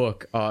like a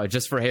book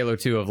just for Halo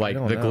 2 of like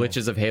the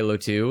glitches of Halo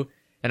 2,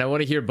 and I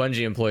want to hear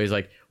Bungie employees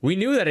like, we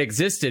knew that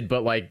existed,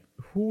 but like,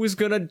 who's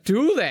gonna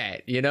do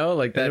that? You know,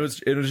 like that. And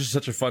it was just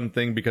such a fun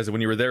thing because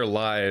when you were there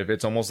live,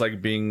 it's almost like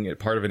being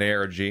part of an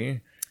ARG.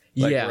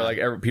 Like, yeah, where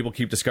like people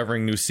keep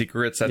discovering new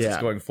secrets as it's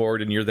going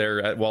forward, and you're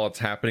there while it's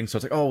happening. So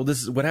it's like, oh,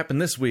 this is what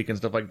happened this week and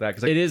stuff like that.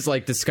 'Cause it is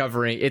like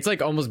discovering. It's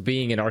like almost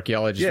being an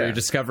archaeologist where you're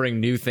discovering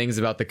new things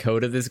about the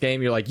code of this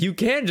game. You're like, you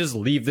can just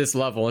leave this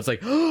level. It's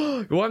like,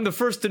 oh, well, I'm the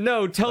first to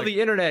know. Tell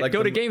the internet.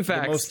 Go to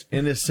GameFAQs. The most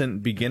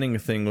innocent beginning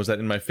thing was that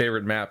in my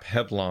favorite map,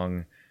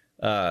 Headlong,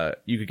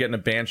 you could get in a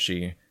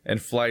Banshee and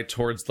fly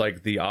towards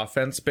like the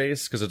offense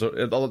base, because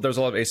there's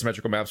a lot of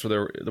asymmetrical maps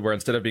where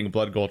instead of being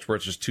Blood Gulch where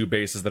it's just two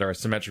bases that are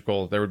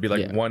symmetrical, there would be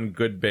like one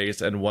good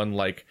base and one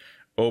like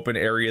open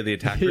area the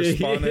attackers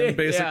spawn in,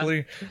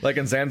 basically. Like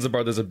in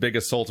Zanzibar, there's a big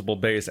assaultable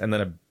base and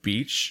then a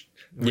beach,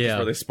 which is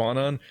where they spawn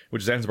on,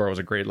 which Zanzibar was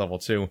a great level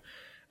too.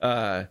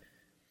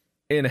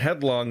 In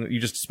Headlong, you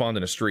just spawned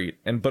in a street,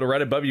 but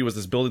right above you was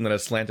this building that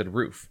has slanted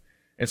roof.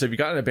 And so if you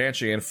got in a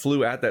Banshee and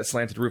flew at that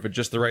slanted roof at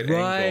just the right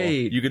angle,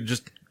 you could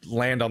just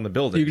land on the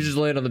building. You could just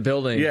land on the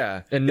building.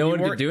 Yeah. And no one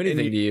could do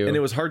anything to you. And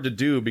it was hard to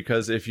do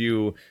because if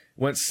you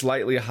went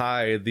slightly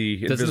high,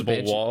 the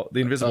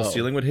invisible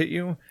ceiling would hit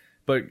you.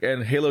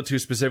 And Halo 2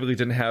 specifically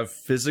didn't have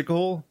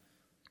physical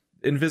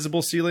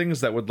invisible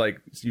ceilings that would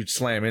like you'd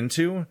slam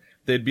into.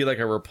 They'd be like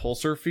a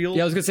repulsor field.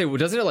 Yeah, I was gonna say, well,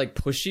 doesn't it like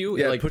push you?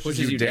 Yeah, it like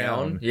pushes you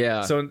down.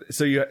 Yeah.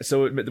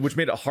 Which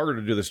made it harder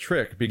to do this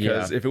trick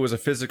because if it was a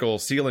physical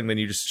ceiling, then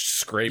you just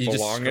scrape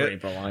along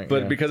it.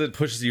 But because it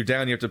pushes you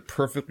down, you have to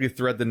perfectly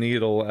thread the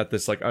needle at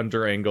this like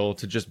under angle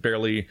to just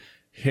barely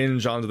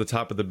hinge onto the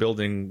top of the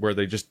building where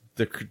they just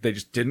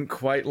didn't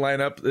quite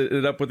line up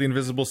with the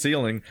invisible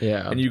ceiling.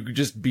 Yeah. And you could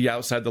just be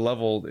outside the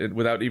level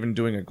without even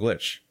doing a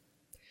glitch.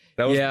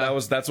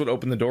 That's what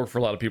opened the door for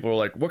a lot of people. Who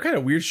were like, what kind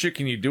of weird shit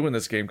can you do in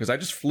this game? Because I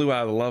just flew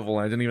out of the level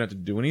and I didn't even have to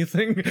do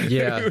anything.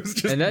 Yeah. It was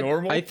just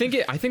normal. I think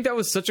that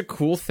was such a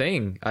cool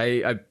thing.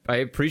 I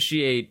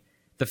appreciate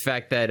the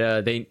fact that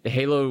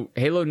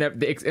Halo never,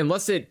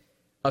 unless it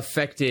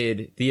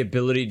affected the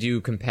ability to do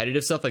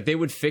competitive stuff, like they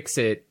would fix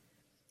it.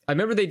 I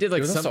remember they did like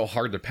it was so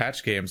hard to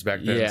patch games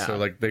back then. Yeah. So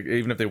like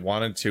even if they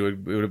wanted to, it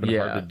would have been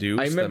hard to do.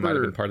 So that might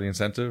have been part of the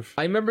incentive.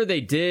 I remember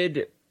they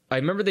did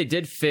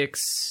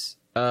fix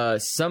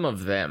some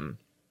of them.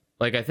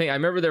 Like I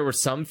remember there were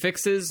some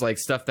fixes, like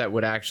stuff that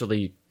would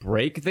actually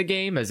break the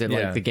game, as in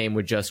like the game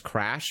would just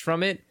crash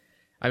from it.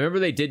 I remember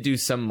they did do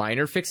some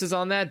minor fixes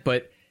on that,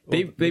 but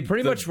they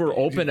pretty much were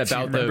open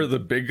about remember the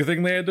big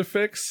thing they had to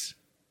fix?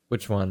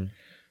 Which one?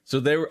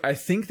 So I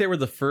think they were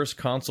the first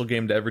console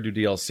game to ever do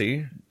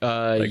DLC.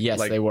 Yes,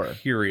 they were.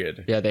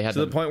 Period. Yeah, they had to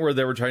the point where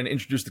they were trying to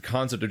introduce the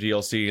concept of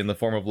DLC in the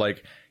form of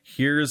like,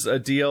 here's a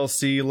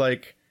DLC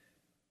like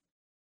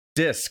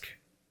disc.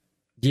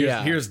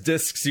 Here's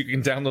discs you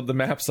can download the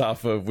maps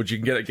off of, which you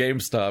can get at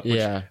GameStop. Which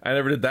I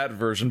never did that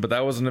version, but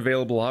that was an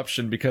available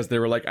option because they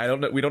were like,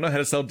 we don't know how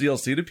to sell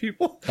DLC to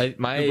people. We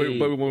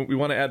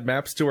want to add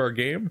maps to our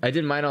game. I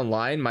did mine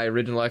online, my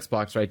original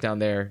Xbox right down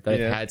there that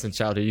I've had since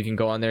childhood. You can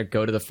go on there,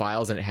 go to the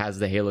files, and it has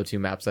the Halo 2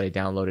 maps that I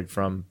downloaded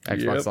from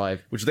Xbox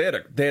Live. Which they had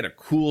a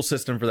cool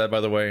system for that, by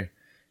the way.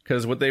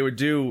 Because what they would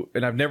do,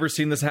 and I've never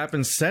seen this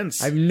happen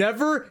since. I've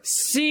never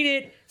seen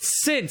it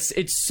since.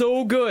 It's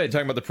so good. You're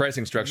talking about the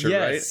pricing structure,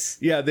 yes.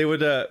 Right? Yeah, they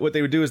would. What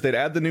they would do is they'd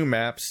add the new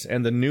maps,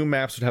 and the new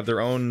maps would have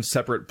their own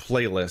separate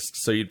playlists.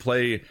 So you'd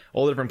play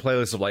all the different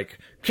playlists of like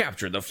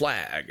Capture the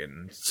Flag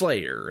and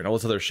Slayer and all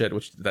this other shit.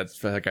 Which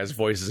that guy's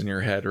voice is in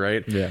your head,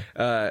 right? Yeah.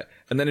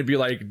 And then it'd be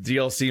like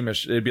DLC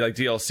mission. It'd be like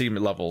DLC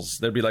levels.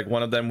 There'd be like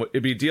one of them.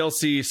 It'd be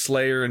DLC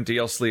Slayer and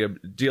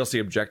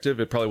DLC Objective.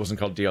 It probably wasn't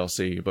called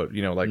DLC, but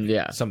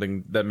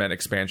something that meant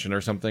expansion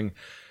or something.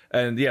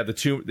 And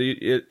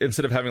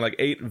instead of having like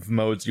 8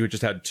 modes, you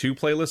just had 2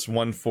 playlists,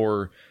 one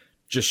for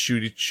just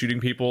shooting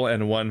people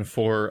and one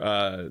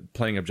for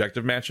playing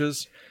objective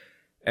matches.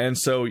 And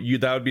so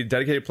that would be a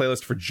dedicated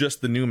playlist for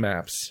just the new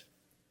maps.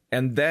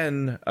 And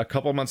then a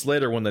couple months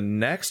later, when the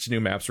next new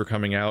maps were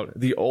coming out,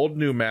 the old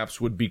new maps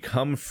would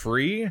become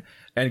free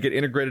and get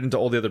integrated into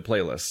all the other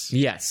playlists.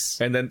 Yes.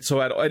 And then,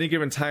 so at any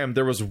given time,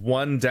 there was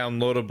one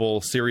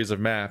downloadable series of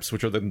maps,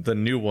 which are the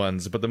new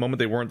ones. But the moment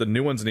they weren't the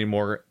new ones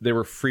anymore, they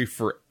were free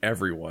for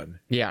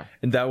everyone. Yeah.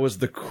 And that was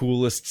the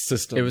coolest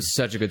system. It was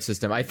such a good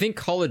system. I think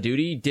Call of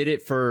Duty did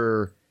it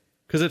for...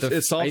 Because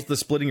it solves the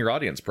splitting your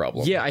audience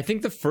problem. Yeah, I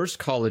think the first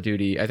Call of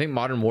Duty, I think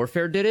Modern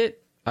Warfare did it.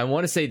 I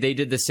want to say they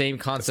did the same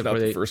concept. That's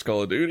not the first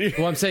Call of Duty.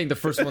 Well, I'm saying the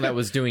first one that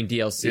was doing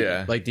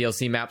DLC, like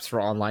DLC maps for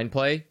online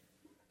play.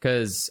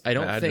 Because I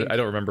don't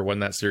remember when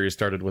that series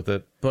started with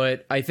it.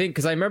 But I think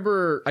because I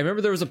remember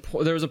there was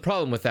a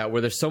problem with that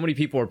where there's so many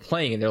people were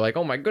playing and they're like,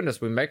 oh my goodness,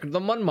 we make the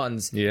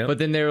Mun-Muns. Yeah. But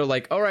then they were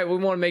like, all right, we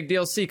want to make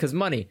DLC because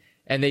money.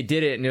 And they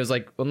did it, and it was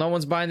like, well, no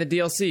one's buying the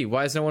DLC.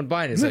 Why is no one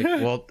buying it? It's like,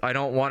 well, I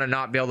don't want to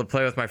not be able to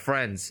play with my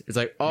friends. It's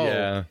like,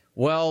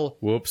 well,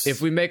 whoops.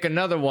 If we make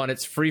another one,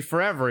 it's free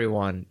for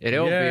everyone.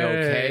 It'll be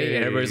okay.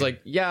 And everybody's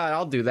like, yeah,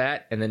 I'll do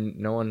that. And then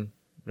no one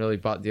really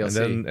bought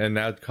DLC. And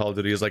now Call of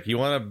Duty is like, you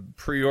want to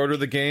pre-order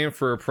the game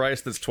for a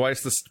price that's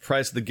twice the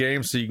price of the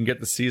game so you can get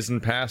the season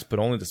pass, but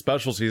only the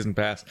special season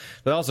pass.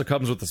 That also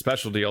comes with the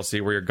special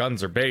DLC where your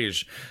guns are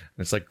beige.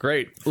 And it's like,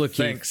 great, look,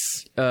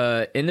 thanks.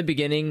 In the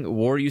beginning,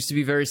 war used to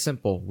be very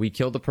simple. We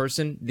killed the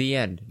person, the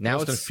end. Now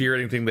the most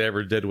infuriating thing they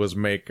ever did was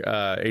make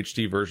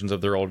HD versions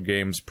of their old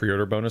games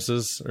pre-order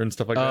bonuses and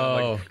stuff like that.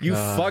 Oh, like, you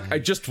fuck! I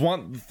just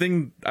want the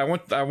thing. I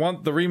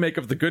want the remake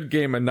of the good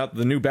game and not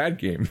the new bad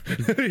game.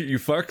 You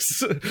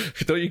fucks!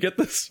 Don't you get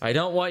this? I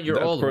don't want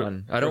your old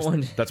one. I don't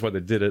want. That's why they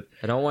did it.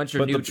 I don't want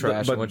your new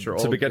trash. I want your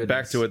old. To get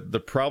back to it, the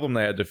problem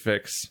they had to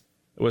fix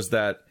was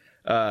that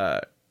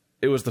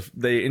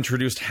they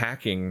introduced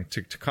hacking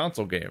to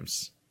console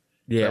games.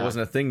 Yeah, that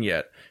wasn't a thing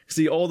yet.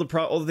 See, all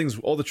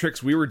the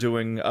tricks we were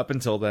doing up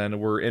until then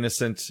were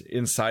innocent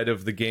inside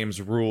of the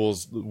game's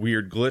rules,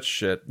 weird glitch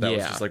shit. That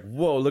was just like,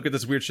 whoa, look at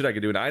this weird shit I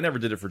could do. And I never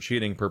did it for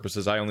cheating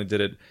purposes. I only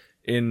did it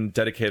in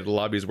dedicated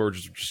lobbies where we're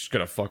just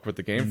gonna fuck with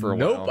the game for a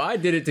while. Nope, I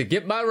did it to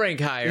get my rank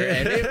higher,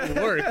 and it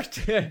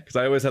worked. Because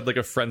I always had like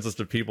a friends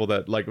list of people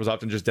that like was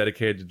often just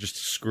dedicated to just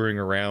screwing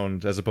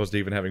around as opposed to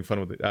even having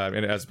fun with it,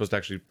 and as opposed to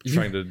actually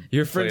trying to.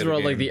 Your friends were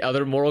on like the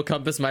other moral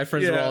compass. My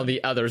friends were all on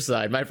the other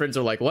side. My friends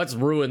are like, let's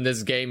ruin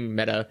this game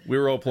meta. We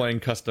were all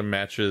playing custom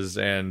matches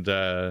and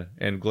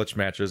glitch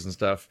matches and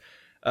stuff.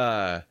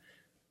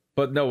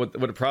 But no, what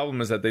the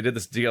problem is that they did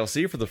this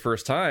DLC for the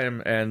first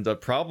time, and the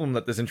problem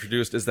that this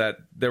introduced is that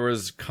there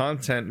was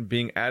content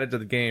being added to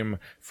the game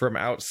from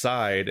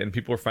outside, and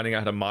people were finding out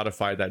how to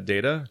modify that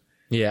data.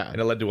 Yeah,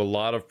 and it led to a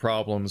lot of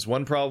problems.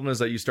 One problem is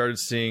that you started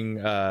seeing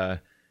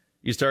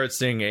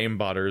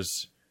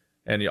aimbotters,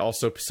 and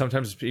also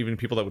sometimes even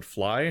people that would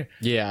fly.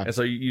 Yeah, and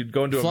so you'd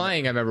go into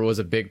flying. I remember was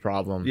a big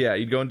problem. Yeah,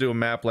 you'd go into a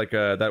map like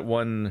that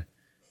one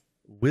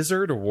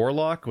wizard or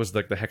warlock was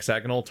like the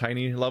hexagonal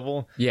tiny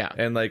level. Yeah,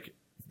 and like.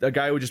 A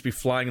guy would just be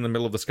flying in the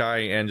middle of the sky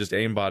and just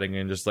aimbotting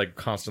and just like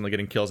constantly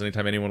getting kills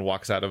anytime anyone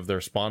walks out of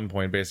their spawn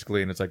point,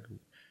 basically. And it's like,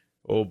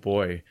 oh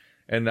boy.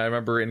 And I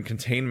remember in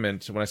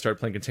Containment, when I started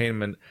playing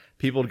Containment,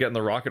 people would get in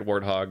the Rocket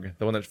Warthog,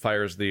 the one that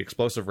fires the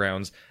explosive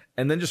rounds,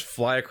 and then just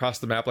fly across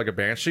the map like a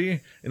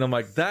banshee. And I'm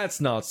like, that's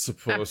not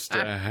supposed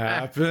to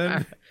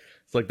happen.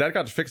 It's like that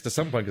got fixed at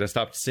some point because I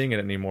stopped seeing it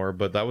anymore.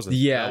 But that was a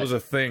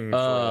thing for a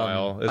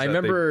while. I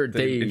remember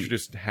they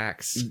introduced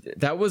hacks.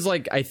 That was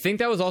like, I think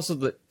that was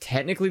also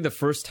technically the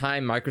first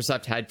time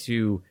Microsoft had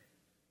to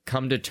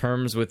come to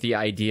terms with the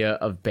idea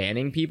of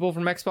banning people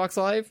from Xbox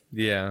Live.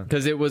 Yeah,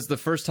 because it was the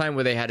first time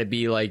where they had to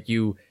be like,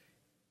 you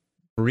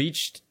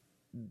breached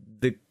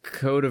the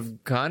code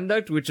of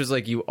conduct, which is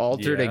like you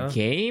altered a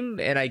game,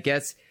 and I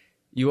guess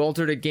you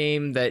altered a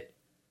game that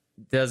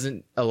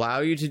doesn't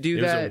allow you to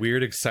do that. It was a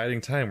weird, exciting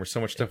time where so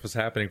much stuff was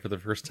happening for the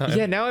first time.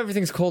 Yeah, now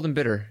everything's cold and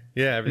bitter.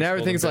 Yeah, now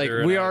everything's like,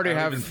 we already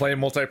have been playing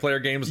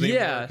multiplayer games anymore.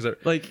 Yeah,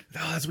 like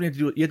that's what you had to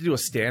do. You had to do a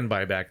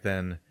standby back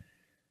then,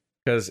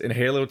 because in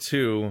Halo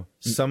 2,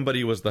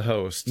 somebody was the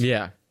host.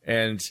 Yeah,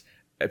 and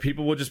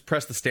people would just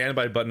press the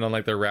standby button on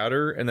like their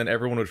router, and then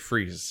everyone would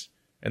freeze,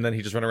 and then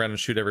he'd just run around and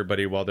shoot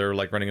everybody while they're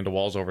like running into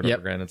walls over and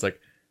over again. It's like,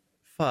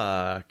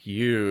 fuck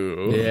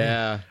you.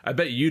 Yeah. I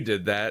bet you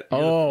did that.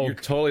 You're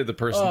totally the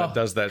person that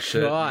does that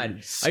shit.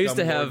 God. I used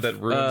to have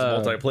that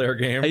ruins multiplayer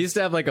games. I used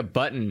to have like a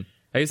button.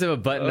 I used to have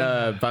a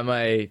button by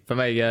my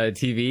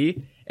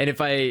TV, and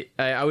if I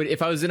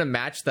was in a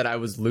match that I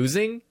was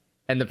losing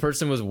and the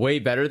person was way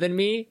better than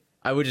me,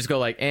 I would just go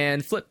like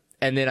and flip,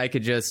 and then I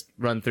could just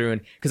run through,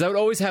 and because I would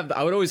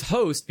always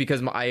host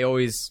because I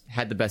always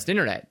had the best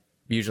internet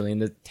usually in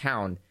the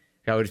town.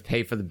 I would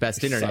pay for the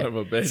best internet. Son of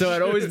a bitch. So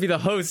I'd always be the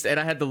host, and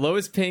I had the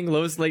lowest ping,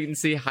 lowest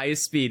latency,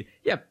 highest speed.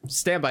 Yep,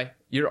 standby.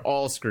 You're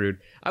all screwed.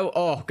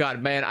 Oh,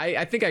 God, man.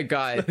 I think I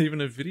got... It's not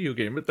even a video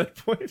game at that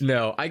point.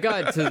 No, I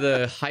got to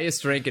the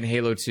highest rank in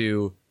Halo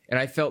 2, and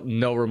I felt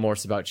no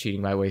remorse about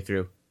cheating my way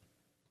through.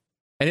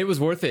 And it was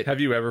worth it. Have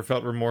you ever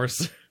felt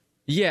remorse?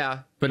 Yeah,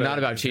 but not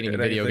about cheating in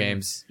video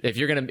games. If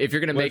you're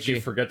gonna make you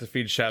forget to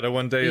feed Shadow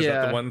one day? Is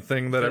that the one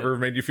thing that ever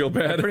made you feel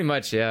bad? Pretty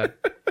much, yeah.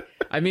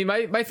 I mean,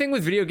 my thing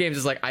with video games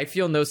is like I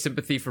feel no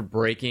sympathy for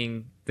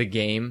breaking the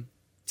game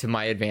to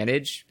my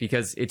advantage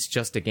because it's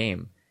just a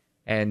game.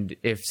 And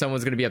if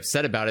someone's going to be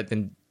upset about it,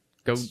 then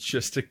go. It's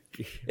just a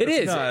game. It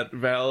is not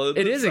valid.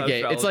 It is a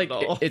game. It's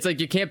like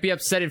you can't be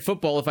upset in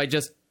football if I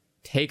just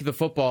take the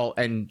football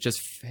and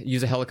just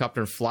use a helicopter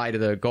and fly to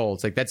the goal.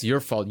 It's like, that's your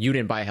fault. You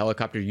didn't buy a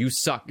helicopter. You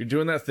suck. You're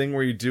doing that thing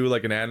where you do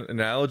like an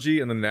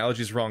analogy and the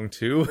analogy's wrong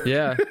too.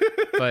 Yeah,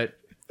 but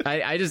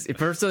I just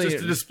personally just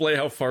to display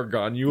how far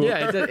gone you are.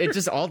 Yeah, it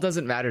just all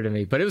doesn't matter to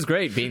me. But it was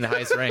great being the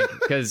highest rank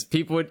because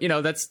people would,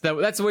 that's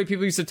the way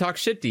people used to talk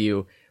shit to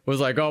you. Was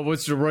like, oh,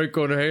 what's your rank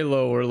on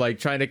Halo? Or like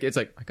trying to. It's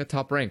like, I got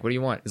top rank. What do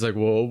you want? It's like,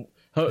 whoa.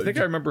 I think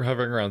I remember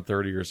hovering around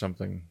 30 or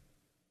something.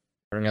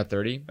 Hovering at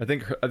 30? I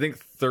think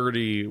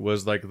 30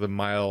 was like the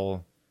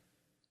mile.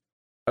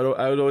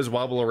 I would always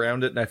wobble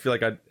around it, and I feel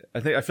like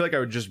I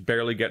would just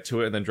barely get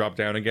to it and then drop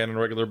down again on a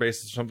regular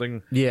basis or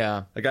something.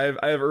 Yeah, like I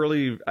have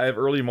early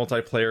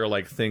multiplayer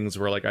like things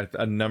where like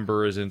a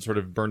number is sort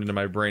of burned into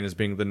my brain as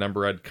being the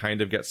number I'd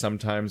kind of get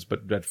sometimes,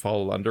 but I'd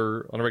fall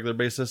under on a regular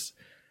basis.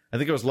 I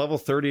think it was level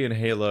 30 in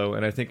Halo,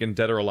 and I think in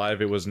Dead or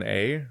Alive it was an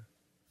A.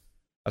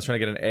 I was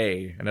trying to get an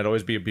A, and I'd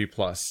always be a B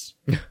plus,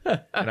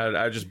 and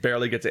I'd just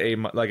barely get to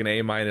an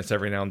A minus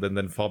every now and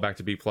then fall back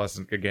to B plus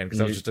again because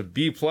I was just a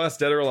B plus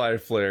Dead or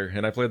Alive player,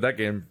 and I played that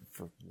game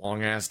for a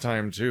long ass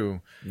time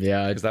too.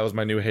 Yeah, because that was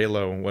my new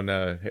Halo when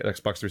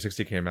Xbox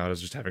 360 came out. I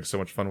was just having so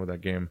much fun with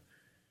that game.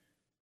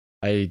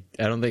 I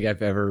don't think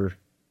I've ever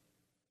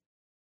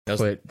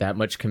put that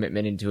much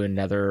commitment into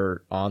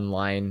another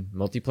online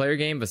multiplayer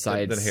game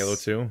besides than Halo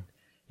 2.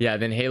 Yeah,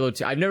 then Halo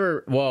 2. I've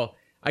never. Well,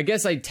 I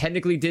guess I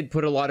technically did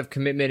put a lot of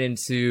commitment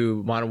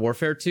into Modern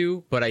Warfare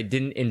 2, but I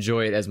didn't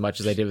enjoy it as much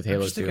as I did with Halo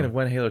 2. I'm just thinking of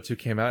when Halo 2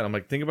 came out. I'm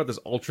like, think about this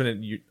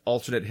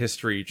alternate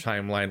history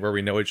timeline where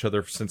we know each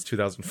other since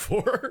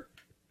 2004.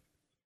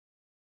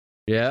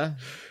 Yeah,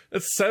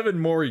 that's 7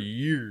 more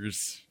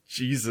years.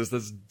 Jesus,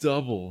 that's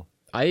double.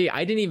 I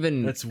didn't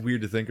even. That's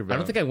weird to think about. I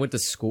don't think I went to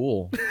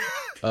school.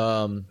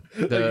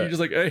 You're just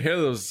like, hey,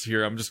 Halo's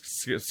here. I'm just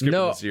skipping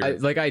this year.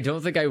 I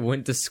don't think I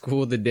went to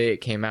school the day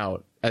it came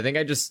out. I think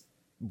I just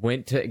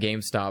went to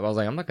GameStop. I was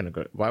like, I'm not gonna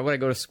go. Why would I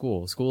go to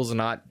school? School's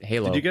not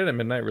Halo. Did you get it at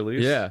midnight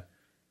release? Yeah.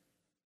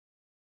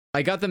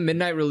 I got the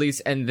midnight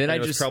release, and then I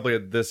was probably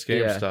at this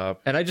GameStop,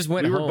 and I just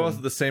went home. We were both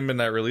at the same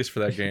midnight release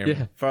for that game.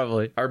 Yeah,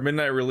 probably. Our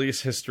midnight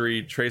release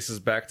history traces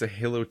back to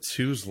Halo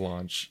 2's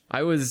launch.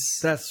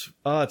 That's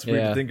weird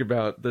to think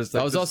about.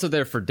 I was also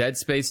there for Dead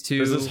Space 2.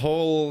 There's this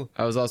whole.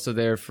 I was also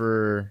there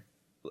for.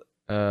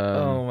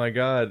 Oh my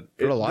god!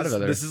 For a lot of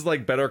others. This is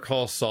like Better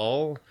Call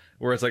Saul,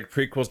 where it's like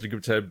prequels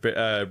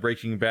to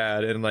Breaking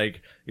Bad, and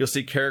like you'll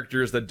see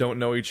characters that don't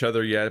know each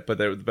other yet, but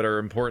are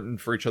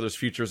important for each other's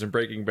futures in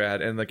Breaking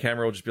Bad, and the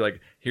camera will just be like,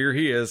 "Here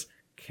he is."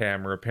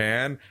 Camera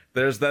pan.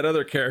 There's that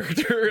other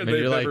character,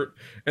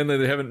 and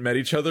they haven't met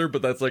each other,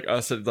 but that's like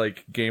us at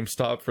like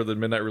GameStop for the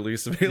midnight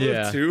release of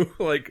Halo 2,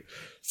 like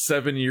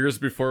 7 years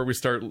before we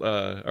start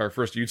our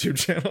first YouTube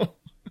channel.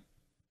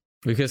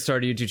 We could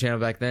start a YouTube channel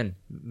back then.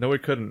 No, we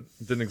couldn't.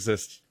 It didn't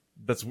exist.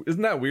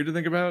 isn't that weird to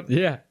think about?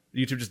 Yeah.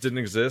 YouTube just didn't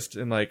exist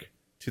in like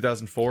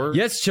 2004.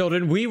 Yes,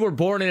 children, we were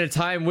born in a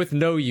time with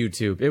no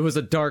YouTube. It was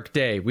a dark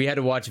day. We had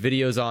to watch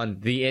videos on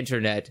the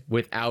internet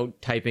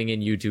without typing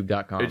in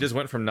youtube.com. It just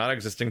went from not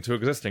existing to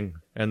existing,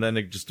 and then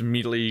it just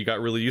immediately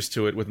got really used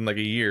to it within like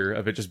a year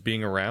of it just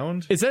being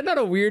around. Is that not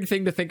a weird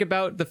thing to think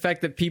about? The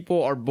fact that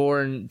people are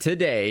born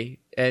today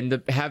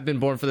and have been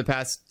born for the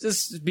past,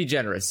 just be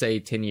generous, say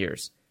 10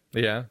 years.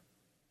 Yeah.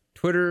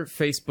 Twitter,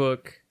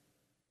 Facebook,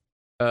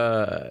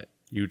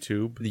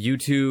 YouTube,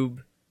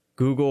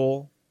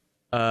 Google.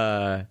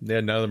 Yeah,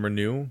 none of them are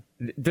new.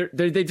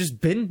 They've just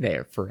been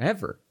there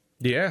forever.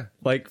 Yeah.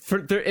 Like,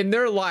 in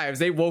their lives,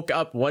 they woke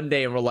up one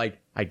day and were like,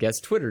 I guess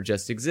Twitter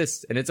just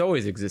exists. And it's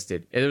always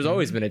existed. And there's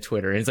always been a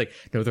Twitter. And it's like,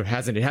 no, there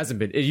hasn't. It hasn't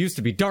been. It used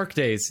to be dark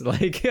days.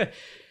 Like,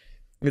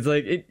 it's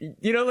like,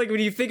 like when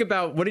you think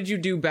about what did you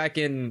do back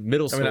in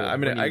middle school?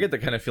 I get the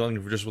kind of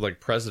feeling just with like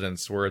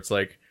presidents where it's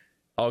like,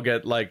 I'll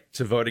get like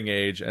to voting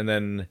age and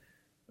then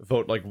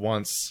vote like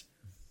once.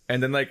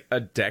 And then like a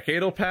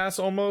decade will pass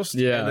almost.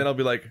 Yeah. And then I'll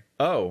be like,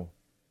 oh,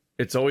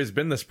 it's always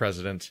been this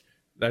president.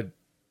 That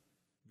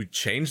we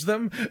changed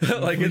them?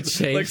 Like it's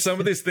like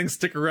some of these things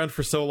stick around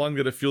for so long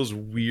that it feels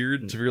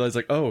weird to realize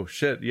like, oh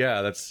shit,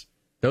 yeah,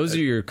 those are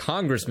your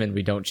congressmen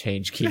we don't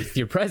change, Keith.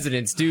 Your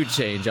presidents do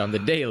change on the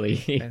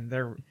daily. and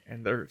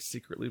they're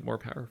secretly more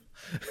powerful.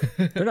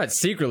 They're not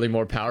secretly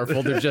more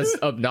powerful, they're just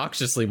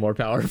obnoxiously more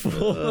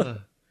powerful.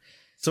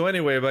 So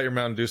anyway, about your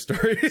Mountain Dew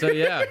story. So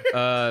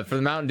yeah, for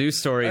the Mountain Dew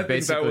story, I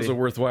think that was a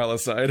worthwhile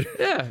aside.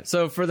 Yeah,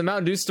 so for the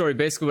Mountain Dew story,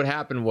 basically what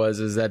happened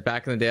is that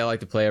back in the day I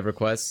liked to play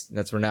EverQuest.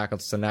 That's where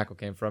Knuckle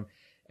came from.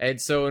 And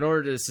so in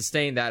order to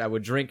sustain that, I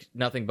would drink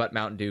nothing but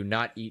Mountain Dew,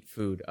 not eat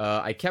food.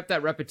 I kept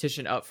that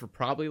repetition up for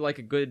probably like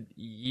a good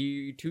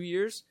 2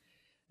 years.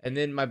 And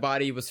then my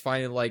body was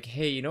finally like,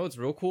 hey, you know what's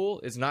real cool?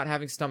 Is not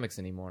having stomachs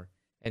anymore.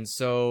 And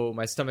so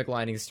my stomach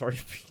lining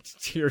started being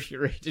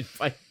deteriorated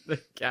by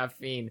the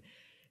caffeine.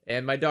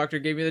 And my doctor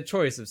gave me the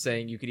choice of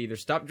saying you could either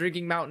stop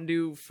drinking Mountain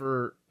Dew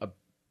for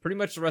pretty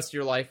much the rest of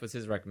your life was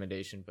his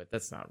recommendation, but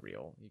that's not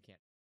real. You can't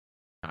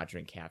not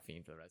drink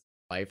caffeine for the rest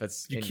of your life.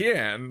 You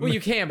can. Well,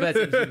 you can, but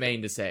that's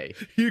inhumane to say.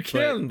 You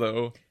can,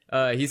 though.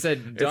 He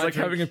said... It's like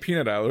having a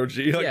peanut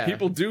allergy. Like,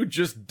 people do,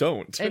 just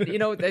don't. And,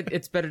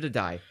 it's better to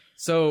die.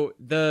 So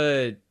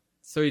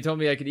he told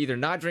me I could either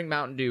not drink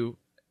Mountain Dew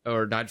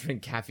or not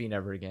drink caffeine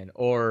ever again,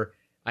 or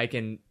I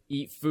can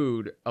eat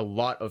food, a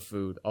lot of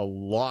food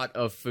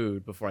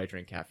before I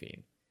drink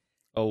caffeine.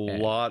 A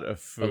lot of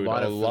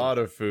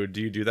food.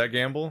 Do you do that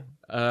gamble?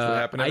 Does it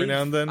happen every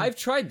now and then? I've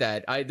tried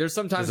that. There's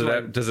sometimes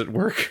does it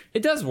work?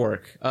 It does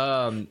work.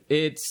 I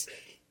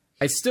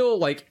still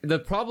like the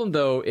problem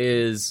though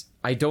is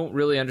I don't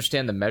really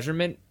understand the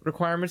measurement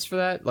requirements for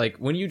that. Like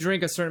when you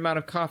drink a certain amount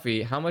of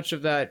coffee, how much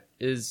of that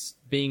is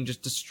being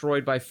just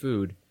destroyed by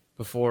food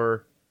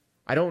before?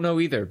 I don't know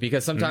either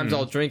because sometimes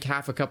I'll drink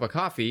half a cup of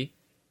coffee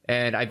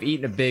and I've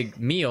eaten a big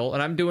meal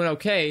and I'm doing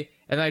okay.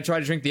 And then I try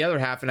to drink the other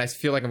half and I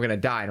feel like I'm going to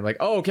die. And I'm like,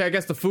 oh, okay, I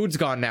guess the food's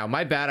gone now.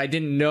 My bad. I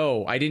didn't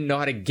know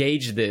how to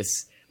gauge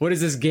this. What is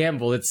this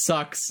gamble? It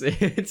sucks.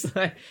 It's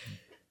like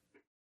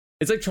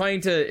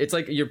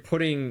you're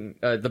putting,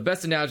 the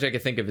best analogy I can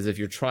think of is if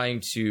you're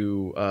trying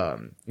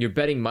to, you're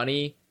betting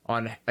money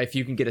on if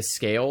you can get a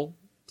scale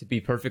to be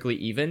perfectly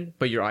even,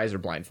 but your eyes are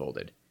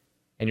blindfolded.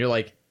 And you're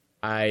like,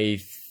 I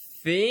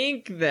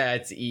think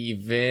that's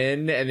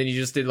even, and then you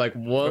just did like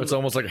one. It's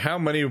almost like how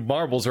many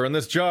marbles are in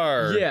this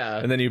jar? Yeah,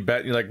 and then you bet,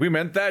 and you're like, we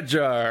meant that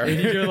jar,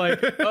 and you're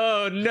like,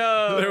 oh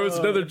no, there was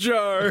another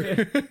jar.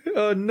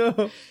 Oh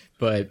no.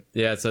 But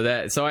yeah,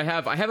 so I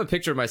have a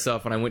picture of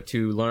myself when I went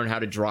to learn how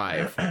to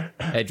drive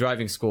at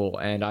driving school,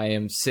 and I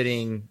am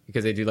sitting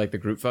because they do like the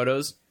group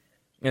photos.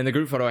 In the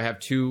group photo, I have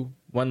 2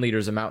 1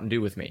 liters of Mountain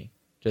Dew with me,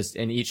 just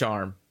in each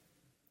arm.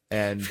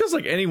 And it feels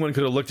like anyone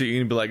could have looked at you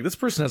and be like, this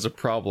person has a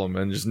problem,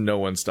 and just no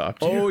one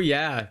stopped you. Oh,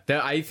 yeah.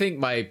 I think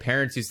my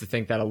parents used to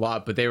think that a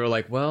lot, but they were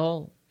like,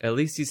 well, at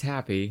least he's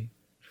happy.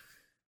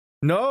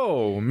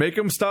 No, make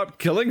him stop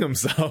killing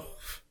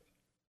himself.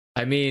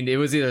 I mean, it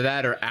was either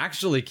that or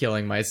actually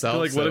killing myself.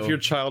 Like, what if your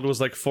child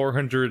was like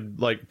 400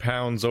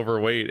 pounds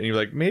overweight, and you're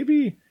like,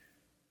 maybe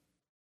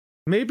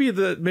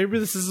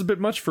this is a bit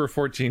much for a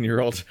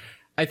 14-year-old.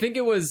 I think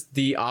it was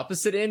the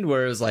opposite end,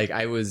 where it was like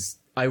I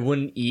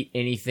wouldn't eat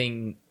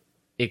anything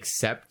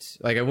except,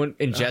 like, I wouldn't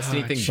ingest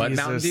anything but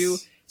Mountain Dew.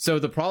 So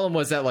the problem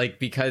was that, like,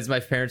 because my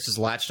parents just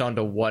latched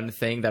onto one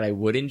thing that I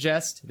would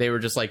ingest, they were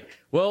just like,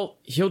 well,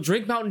 he'll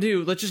drink Mountain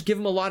Dew, let's just give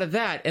him a lot of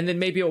that, and then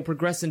maybe it'll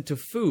progress into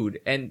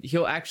food, and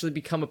he'll actually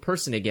become a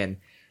person again.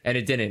 And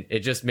it didn't.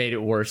 It just made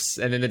it worse.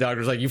 And then the doctor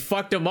was like, you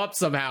fucked him up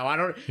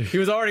somehow. He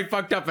was already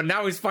fucked up, and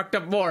now he's fucked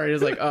up more. And he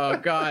was like, oh,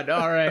 God,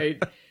 all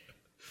right.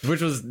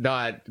 Which was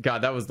not,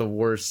 God, that was the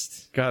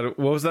worst. God,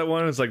 what was that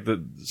one? It was like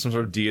some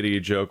sort of deity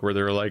joke where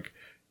they were like,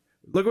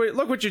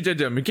 look what you did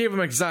to him. You gave him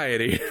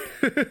anxiety.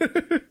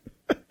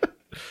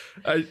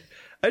 I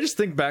just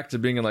think back to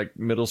being in like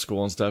middle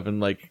school and stuff, and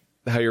like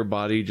how your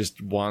body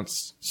just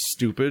wants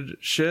stupid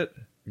shit.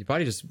 Your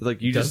body just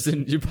Like you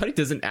doesn't. Your body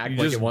doesn't act like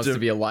just it wants to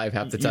be alive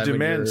half the time. You when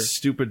demand you're-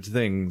 stupid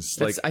things.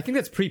 Like I think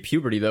that's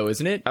pre-puberty though,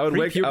 isn't it? I would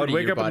wake Pre-puberty, up your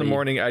in the body-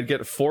 morning. I'd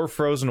get 4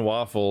 frozen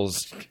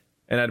waffles,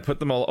 and I'd put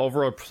them all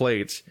over a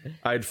plate.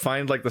 I'd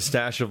find like the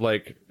stash of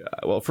like,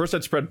 well, first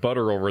I'd spread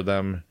butter over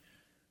them.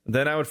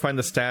 Then I would find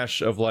the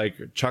stash of like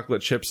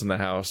chocolate chips in the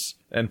house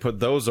and put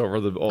those over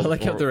the. I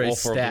like how they're a all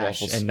 4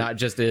 stash waffles. and not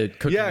just a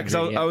cooking. Yeah, because I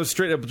ingredient. was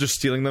straight up just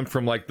stealing them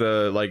from like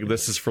the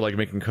this is for like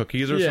making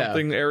cookies or Yeah.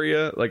 something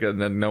area. Like, and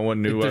then no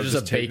one knew. They're I was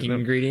just a taking baking them.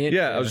 ingredient?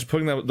 Yeah, I Yeah. was just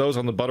putting those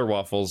on the butter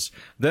waffles.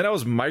 Then I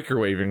was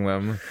microwaving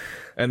them,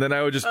 and then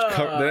I would just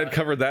then I'd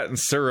cover that in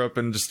syrup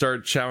and just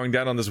start chowing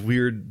down on this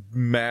weird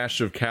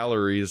mash of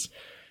calories.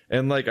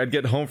 And like I'd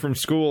get home from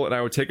school and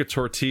I would take a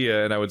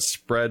tortilla and I would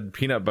spread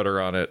peanut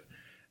butter on it.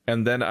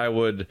 And then I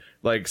would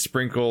like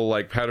sprinkle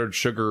like powdered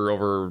sugar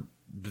over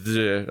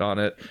on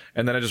it,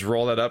 and then I just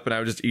roll that up, and I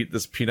would just eat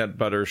this peanut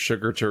butter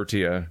sugar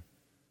tortilla,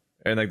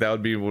 and like that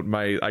would be what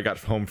I got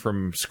home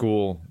from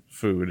school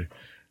food,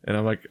 and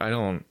I'm like I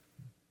don't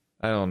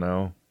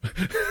know.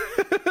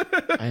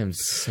 I am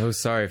so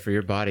sorry for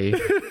your body.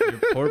 Your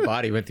poor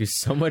body went through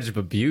so much of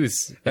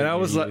abuse. And I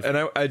was like, and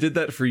I did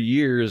that for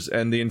years,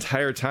 and the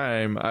entire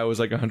time I was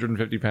like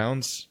 150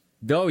 pounds.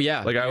 oh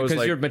yeah, like, I was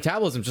because like- your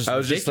metabolism just I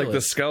was just like the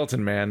ridiculous.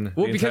 skeleton man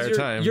Well, the because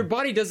entire time. your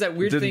body does that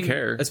weird Didn't thing,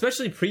 care.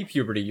 especially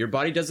pre-puberty. Your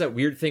body does that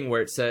weird thing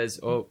where it says,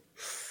 "Oh,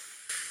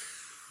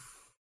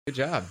 good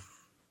job."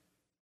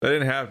 That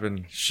didn't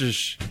happen.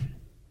 Shush.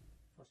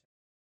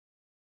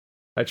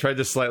 I tried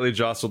to slightly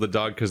jostle the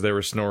dog because they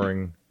were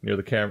snoring near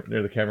the camera.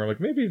 I'm like,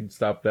 maybe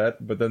stop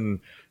that. But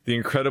then the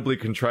incredibly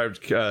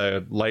contrived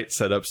light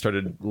setup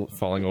started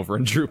falling over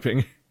and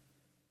drooping.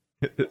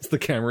 Is the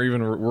camera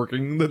even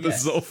working that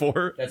this is all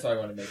for? That's why I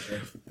want to make sure.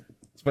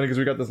 It's funny because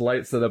we got this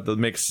light set up that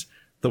makes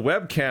the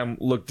webcam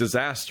look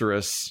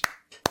disastrous.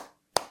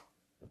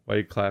 Why are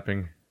you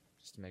clapping?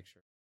 Just to make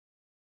sure.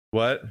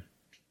 What?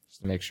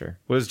 Just to make sure.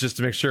 What does just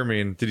to make sure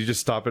mean? Did you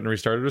just stop it and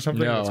restart it or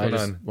something? No, What's I going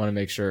just on? want to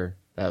make sure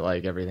that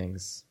like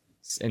everything's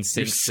in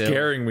sync. You're still.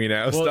 scaring me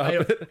now. Well,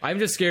 Stop it. I'm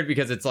just scared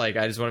because it's like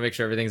I just want to make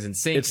sure everything's in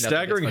sync. It's nothing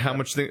staggering gets how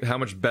fucked up. how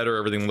much better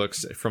everything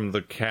looks from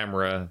the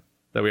camera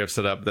that we have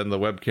set up than the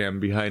webcam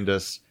behind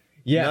us.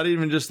 Yeah. Not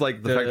even just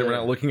like the fact that we're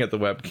not looking at the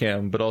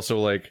webcam, but also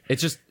like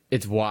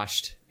It's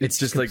washed. it's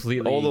just like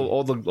completely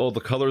all the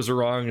colors are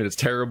wrong and it's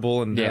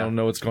terrible and I Yeah. don't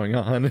know what's going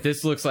on.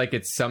 This looks like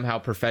it's somehow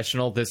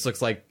professional. This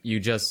looks like you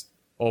just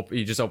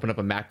open up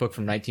a MacBook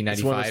from 1995.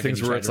 It's one of those things and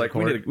you where try it's to like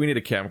record. we need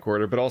a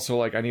camcorder, but also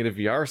like I need a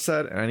VR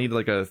set and I need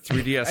like a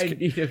 3DS I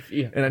need a,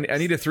 yeah, and I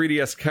need a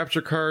 3DS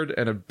capture card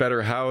and a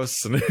better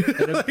house and,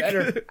 a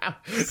better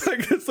house.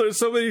 like there's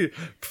so many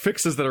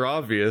fixes that are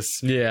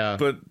obvious. Yeah,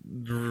 But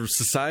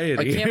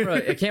society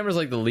a camera's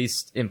like the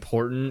least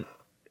important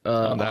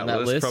on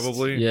that list.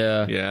 probably.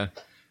 Yeah.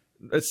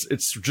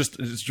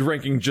 It's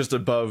ranking just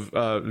above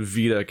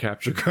Vita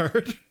capture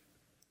card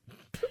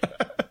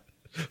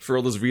for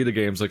all those Vita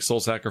games like Soul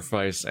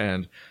Sacrifice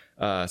and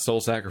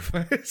Soul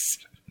Sacrifice.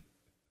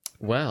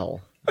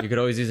 Well, you could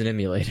always use an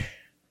emulator.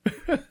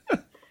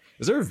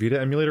 Is there a Vita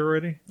emulator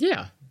already?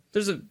 Yeah,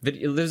 there's an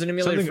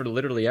emulator Something- for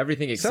literally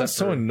everything It except sounds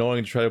so for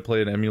annoying to try to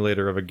play an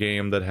emulator of a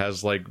game that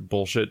has like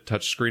bullshit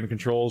touchscreen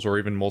controls or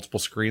even multiple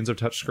screens of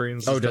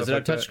touchscreens. Oh, and does it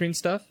stuff have like touchscreen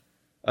stuff?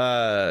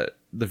 that.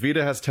 The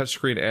Vita has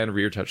touchscreen and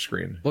rear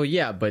touchscreen. Well,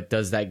 yeah, but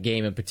does that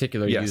game in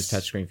particular Yes. use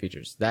touchscreen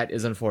features? That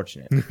is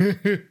unfortunate.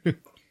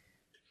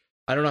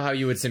 I don't know how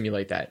you would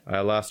simulate that.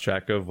 I lost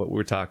track of what we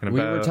were talking We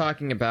about. were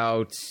talking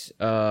about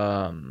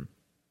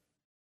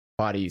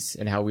bodies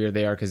and how weird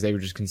they are because they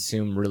would just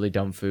consume really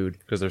dumb food.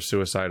 because they're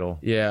suicidal.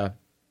 Yeah,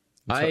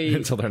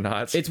 Until they're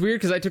not. It's weird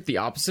because I took the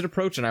opposite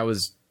approach and I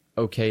was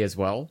okay as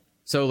well.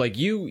 So like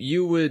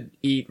you would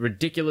eat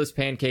ridiculous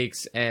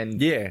pancakes and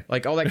Yeah.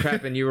 like all that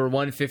crap, and you were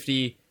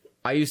 150.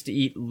 I used to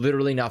eat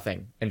literally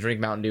nothing and drink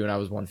Mountain Dew, and I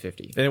was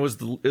 150. And it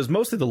was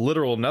mostly the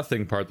literal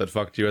nothing part that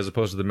fucked you as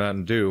opposed to the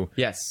Mountain Dew.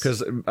 Yes,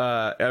 Because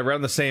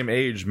around the same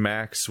age,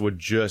 Max would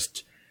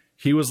just...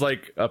 He was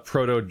like a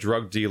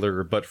proto-drug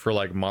dealer, but for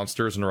like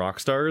monsters and rock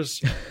stars.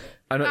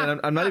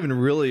 I'm not even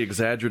really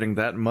exaggerating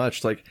that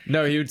much. Like,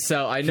 no, he would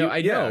sell. I know,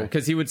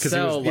 because he would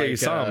sell. you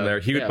saw him there.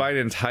 He would yeah. buy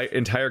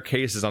entire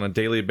cases on a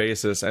daily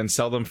basis and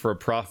sell them for a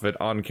profit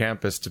on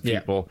campus to Yeah.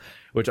 people,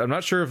 which I'm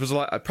not sure if it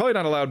was probably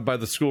not allowed by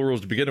the school rules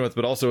to begin with,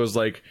 but also is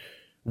like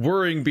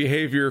worrying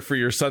behavior for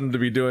your son to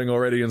be doing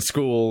already in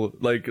school.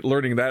 Like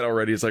learning that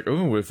already is like,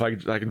 oh, if I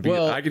can be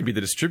I can be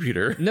the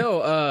distributor.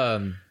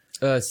 No,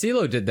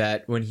 CeeLo did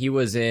that when he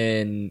was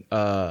in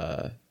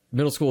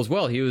middle school as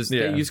well. They used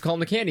to call him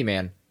the Candy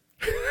Man.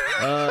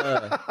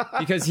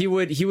 Because he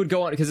would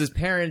go on because his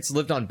parents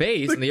lived on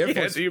base in the Air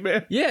Force. Candy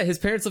Man. Yeah, his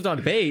parents lived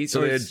on base.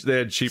 So they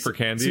had cheaper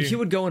candy. So he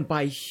would go and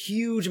buy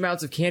huge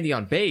amounts of candy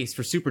on base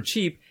for super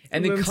cheap,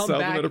 and then come sell them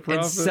back at a and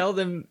profit? sell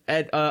them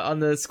at on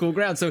the school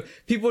ground. So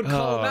people would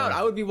call him out.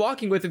 I would be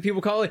walking with him. People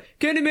would call it,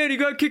 "Candy Man, you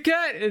got Kit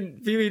Kat,"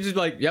 and people would just be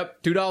like,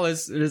 "Yep,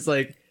 $2." And it's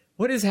like,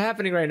 what is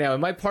happening right now?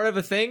 Am I part of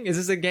a thing? Is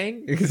this a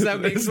gang? Is that how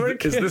gangs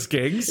work? Is this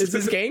gangs? Is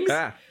this gangs?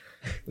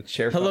 The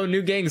chair. Hello,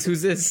 new gangs.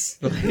 Who's this?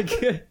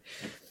 Like,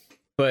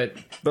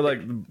 But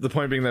like the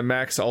point being that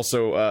Max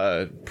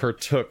also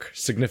partook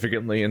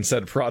significantly in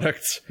said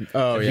product.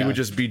 Oh, He yeah. would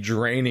just be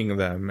draining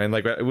them, and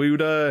like we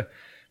would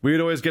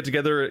always get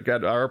together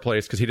at our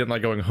place because he didn't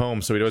like going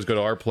home, so we'd always go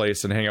to our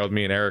place and hang out with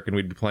me and Eric, and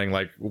we'd be playing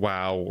like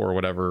WoW or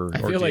whatever. I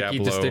or feel like Diablo,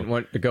 he just didn't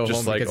want to go just,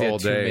 home like, because he had all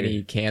too day.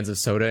 many cans of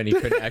soda and he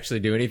couldn't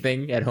actually do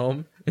anything at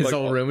home. His Like,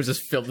 whole room was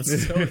just filled with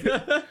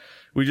soda.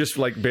 We just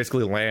like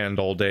basically land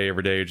all day,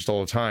 every day, just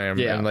all the time.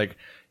 Yeah. And like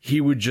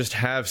he would just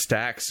have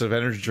stacks of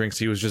energy drinks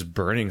he was just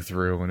burning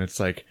through, and it's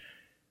like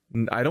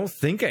I don't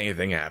think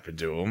anything happened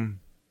to him,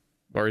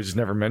 or he's just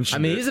never mentioned.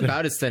 I mean, it. he's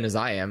about as thin as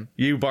I am.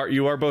 You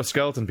are both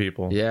skeleton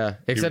people. Yeah,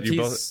 except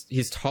you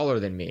he's taller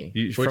than me,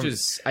 You- which from-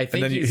 is I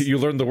think. And then he's, you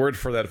learned the word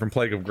for that from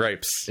Plague of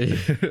Gripes,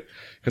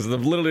 because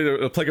literally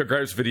the Plague of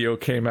Gripes video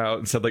came out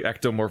and said like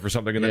ectomorph or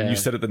something, and then Yeah. you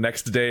said it the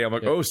next day. I'm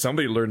like, oh,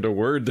 somebody learned a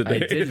word I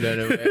today. did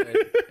learn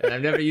it, and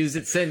I've never used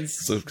it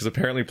since. Because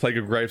apparently Plague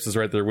of Gripes is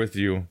right there with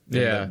you in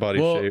that body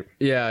shape.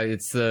 Yeah,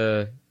 it's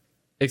the.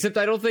 Except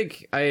I don't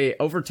think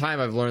over time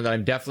I've learned that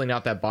I'm definitely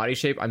not that body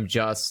shape. I'm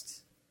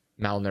just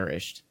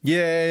malnourished.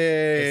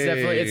 Yay!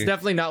 It's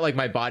definitely not like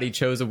my body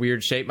chose a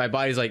weird shape. My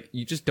body's like,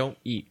 you just don't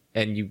eat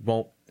and you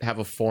won't have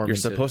a form. You're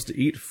supposed to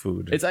eat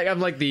food. It's like I'm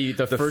like the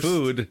the first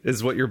food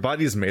is what your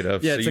body's made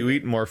of. Yeah, so it's you like-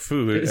 eat more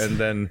food, and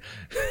then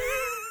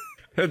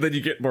and then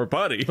you get more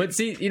body. But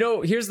see,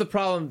 here's the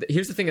problem.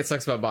 Here's the thing that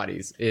sucks about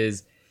bodies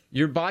is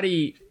your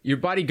body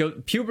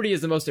puberty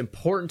is the most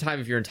important time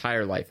of your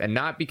entire life, and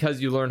not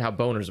because you learn how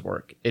boners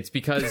work. It's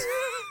because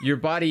your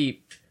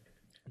body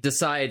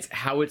decides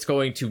how it's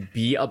going to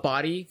be a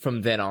body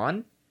from then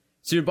on.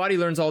 So your body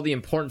learns all the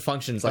important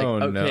functions like, Oh,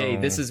 okay,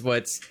 no. this is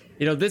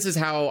this is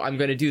how I'm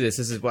going to do this.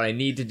 This is what I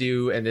need to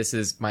do. And this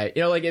is my,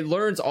 like it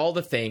learns all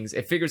the things.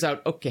 It figures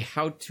out, okay,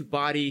 how to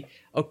body.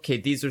 Okay,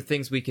 these are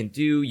things we can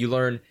do.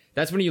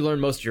 That's when you learn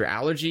most of your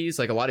allergies.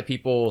 Like a lot of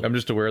people. I'm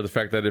just aware of the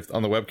fact that if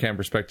on the webcam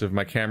perspective,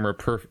 my camera,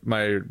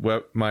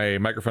 my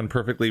microphone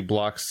perfectly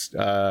blocks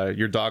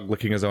your dog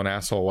licking his own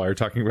asshole while you're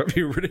talking about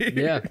puberty.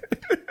 Yeah.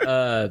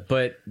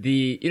 But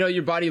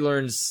your body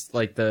learns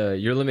like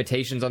your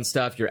limitations on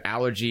stuff, your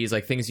allergies,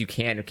 like things you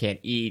can or can't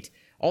eat.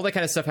 All that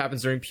kind of stuff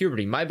happens during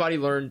puberty. My body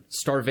learned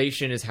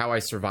starvation is how I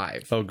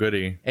survive. Oh,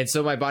 goody. And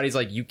so my body's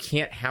like, you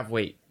can't have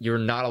weight. You're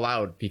not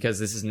allowed because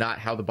this is not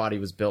how the body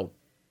was built.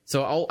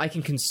 So I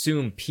can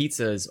consume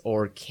pizzas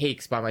or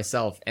cakes by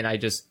myself and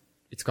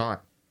it's gone.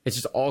 It's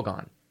just all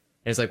gone.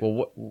 And it's like,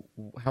 well,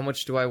 how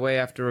much do I weigh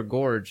after a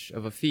gorge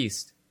of a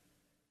feast?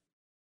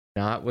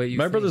 Not what you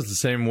My think. brother's the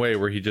same way,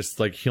 where he just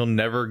like he'll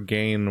never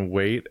gain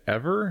weight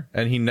ever,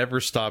 and he never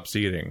stops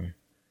eating.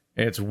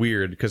 And it's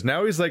weird because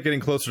now he's like getting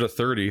closer to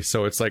 30,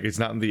 so it's like he's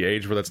not in the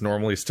age where that's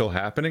normally still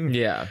happening.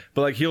 Yeah.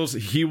 But like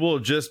he will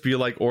just be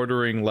like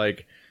ordering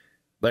like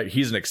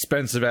he's an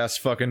expensive ass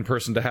fucking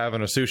person to have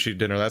on a sushi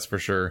dinner, that's for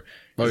sure.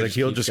 Oh, He's like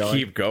he'll keep just going.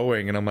 keep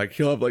going, and I'm like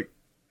he'll have like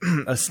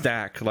a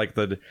stack like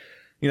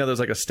there's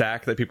like a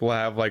stack that people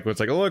have like it's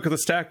like, oh, look at the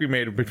stack we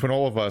made between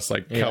all of us.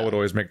 Like Yeah. Cal would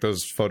always make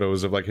those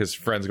photos of like his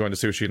friends going to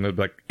sushi, and there'd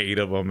be like 8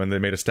 of them, and they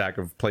made a stack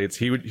of plates.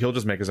 He'll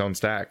just make his own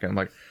stack, and I'm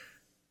like,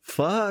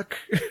 fuck.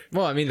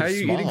 Well, I mean, How are they're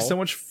you small. eating so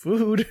much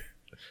food?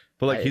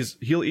 But like I- he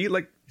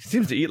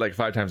seems to eat like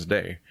 5 times a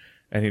day,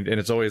 and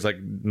it's always like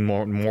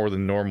more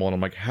than normal. And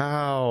I'm like,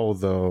 how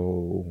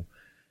though?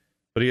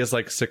 But he has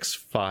like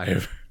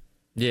 6'5".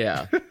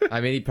 Yeah. I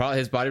mean,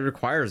 his body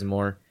requires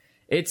more.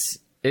 It's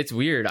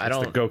weird. I It's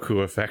don't. the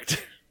Goku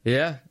effect.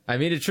 Yeah. I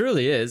mean, it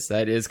truly is.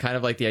 That is kind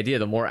of like the idea.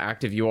 The more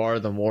active you are,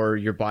 the more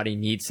your body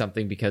needs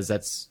something because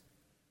that's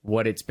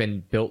what it's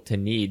been built to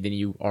need. Then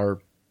you are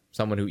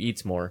someone who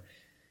eats more.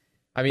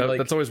 I mean,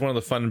 That's always one of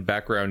the fun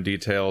background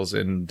details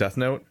in Death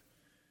Note,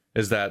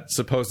 is that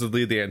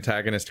supposedly the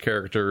antagonist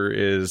character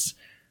is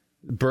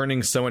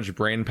burning so much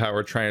brain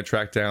power trying to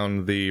track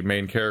down the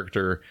main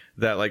character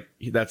that like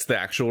that's the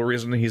actual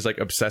reason he's like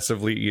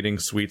obsessively eating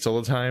sweets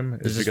all the time,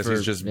 is Just because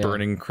he's just yeah.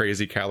 burning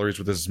crazy calories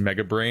with his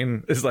mega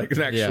brain, is like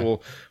an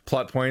actual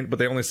plot point, but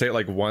they only say it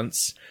like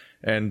once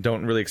and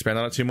don't really expand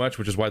on it too much,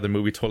 which is why the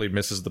movie totally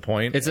misses the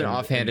point. it's an and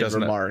offhanded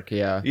doesn't- remark.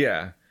 Yeah.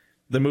 Yeah.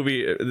 The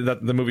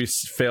movie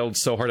failed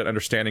so hard at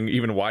understanding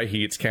even why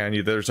he eats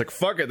candy. There's like,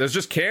 fuck it, there's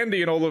just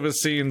candy in all of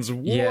his scenes.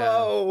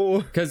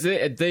 Whoa. Because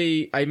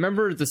I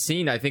remember the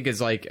scene, I think,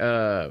 is like,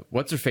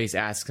 what's her face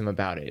asks him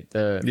about it.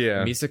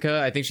 Yeah.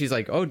 Misaka, I think she's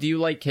like, oh, do you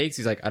like cakes?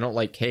 He's like, I don't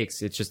like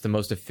cakes. It's just the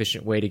most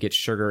efficient way to get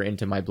sugar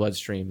into my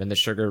bloodstream. And the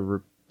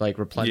sugar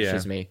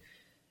replenishes me.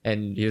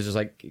 And he was just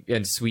like,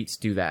 and sweets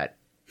do that.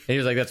 And he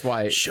was like, that's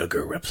why.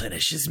 Sugar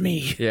replenishes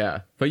me. Yeah.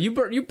 But you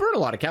burn a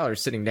lot of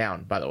calories sitting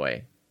down, by the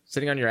way.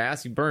 Sitting on your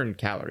ass, you burn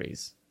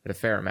calories at a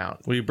fair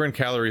amount. Well, you burn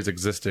calories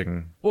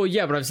existing. Well,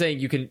 yeah, but I'm saying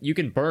you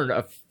can burn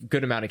a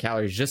good amount of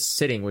calories just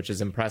sitting, which is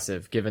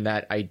impressive. Given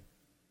that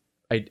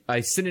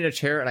I sit in a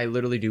chair and I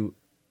literally do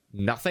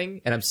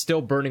nothing, and I'm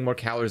still burning more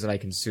calories than I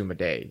consume a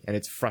day, and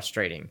it's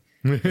frustrating.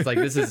 It's like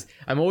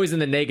I'm always in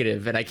the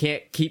negative, and I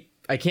can't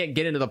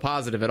get into the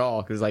positive at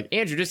all because like,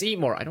 Andrew, just eat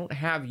more. I don't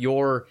have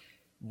your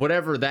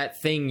whatever that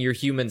thing your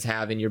humans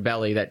have in your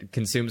belly that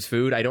consumes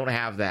food. I don't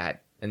have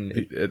that.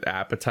 and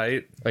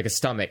Appetite. like a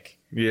stomach.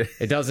 Yeah.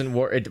 It doesn't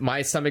work.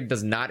 My stomach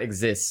does not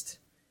exist.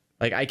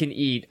 Like I can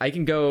eat. I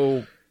can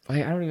go. I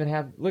don't even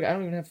have. Look, I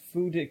don't even have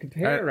food to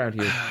compare around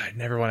here. I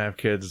never want to have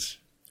kids.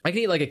 I can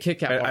eat like a Kit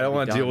Kat bar. I don't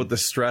want to deal with the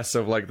stress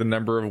of like the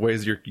number of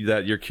ways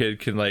that your kid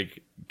can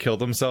like kill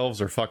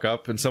themselves or fuck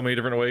up in so many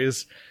different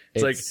ways.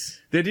 It's like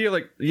the idea,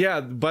 like,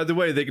 yeah, by the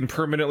way, they can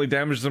permanently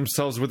damage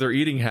themselves with their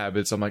eating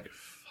habits. I'm like,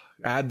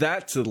 add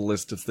that to the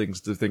list of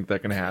things to think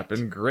that can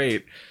happen.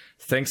 Great.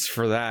 Thanks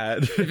for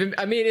that.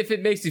 If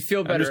it makes you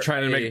feel better. I'm just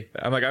trying to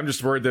I'm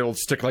just worried they'll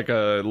stick like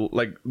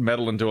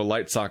metal into a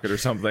light socket or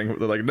something.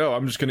 They're like, no,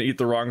 I'm just going to eat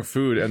the wrong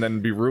food and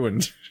then be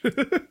ruined.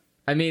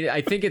 I mean,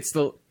 I think it's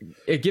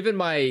given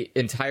my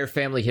entire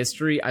family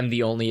history, I'm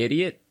the only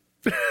idiot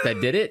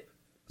that did it.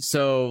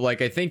 So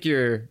like, I think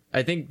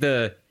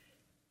the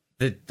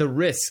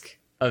risk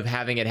of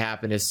having it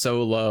happen is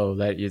so low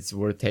that it's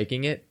worth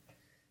taking it.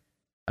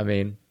 I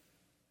mean,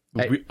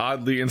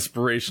 oddly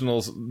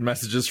inspirational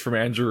messages from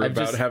Andrew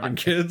about having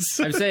kids.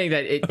 I'm saying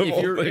that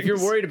if you're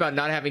worried about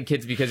not having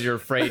kids because you're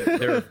afraid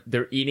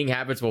their eating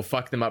habits will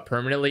fuck them up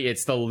permanently,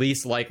 it's the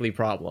least likely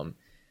problem.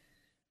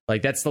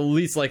 Like that's the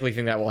least likely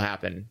thing that will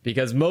happen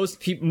because most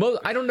people.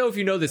 I don't know if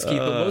you know this, Keith,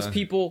 but most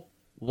people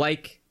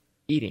like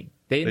eating.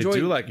 They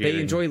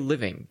enjoy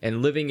living,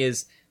 and living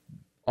is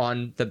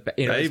on the.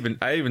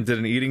 I even did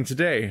an eating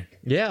today.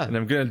 Yeah, and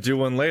I'm gonna do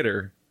one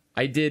later.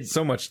 I did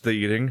so much the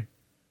eating.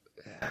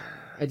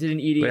 I did an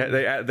eating.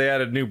 They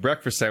added new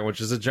breakfast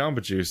sandwiches at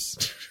Jamba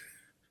Juice.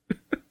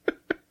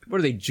 What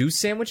are they? Juice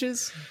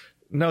sandwiches?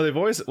 No, they've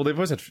always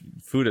had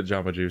food at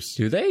Jamba Juice.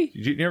 Do they?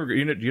 You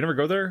never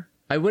go there?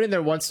 I went in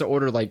there once to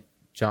order like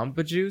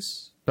Jamba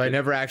Juice, but I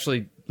never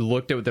actually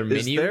looked at their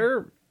menu.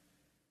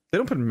 They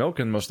don't put milk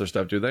in most of their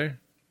stuff, do they?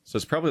 So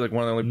it's probably like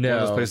one of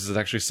those places that's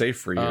actually safe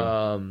for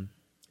you.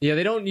 Yeah,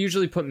 they don't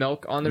usually put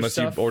milk on their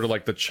stuff. Unless you order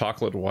like the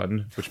chocolate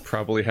one, which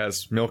probably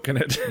has milk in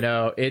it.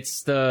 No,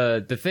 it's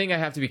the thing I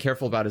have to be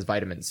careful about is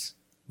vitamins.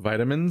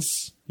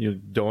 Vitamins? You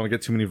don't want to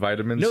get too many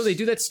vitamins? No, they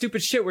do that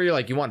stupid shit where you're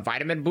like, you want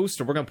vitamin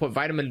boost, or we're gonna put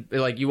vitamin I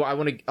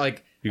want to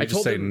like. You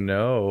just say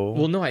no.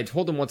 Well, no, I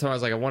told them one time I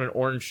was like, I want an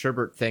orange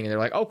sherbet thing, and they're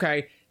like,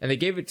 okay, and they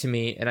gave it to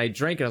me, and I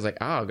drank it. I was like,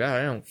 oh god,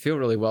 I don't feel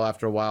really well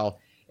after a while.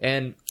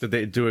 And did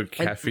they do a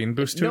caffeine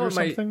boost to it or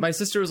something? My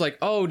sister was like,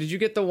 oh, did you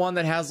get the one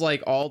that has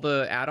like all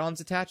the add-ons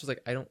attached? I was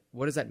like,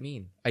 what does that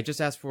mean? I just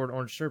asked for an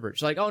orange sherbet.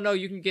 She's like, oh no,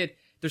 you can get.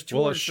 There's two.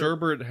 Well, a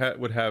sherbet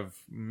would have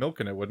milk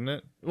in it, wouldn't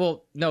it?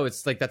 Well, no,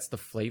 it's like that's the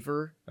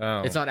flavor.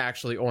 Oh. It's not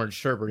actually orange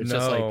sherbet. It's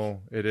just like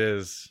it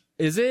is.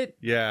 Is it?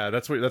 Yeah,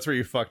 that's where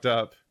you fucked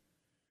up.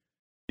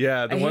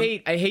 Yeah,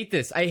 I hate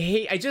this.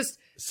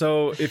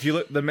 So if you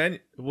look the menu,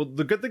 well,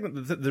 the good thing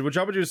that what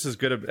Jamba Juice is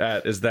good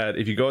at is that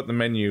if you go at the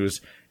menus,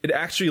 it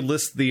actually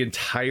lists the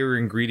entire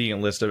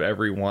ingredient list of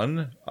every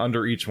one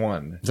under each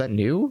one. Is that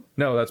new?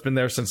 No, that's been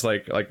there since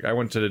like I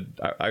went to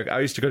I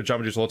used to go to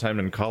Jamba Juice all the time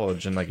in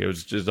college, and like it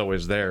was just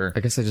always there.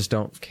 I guess I just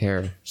don't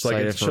care. So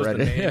like it shows the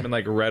name in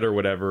like red or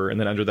whatever, and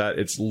then under that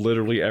it's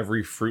literally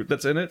every fruit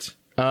that's in it.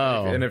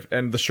 Oh,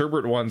 and the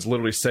sherbet ones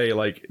literally say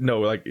like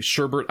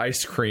sherbet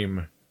ice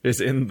cream is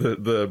in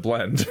the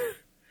blend.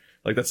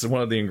 Like, that's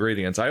one of the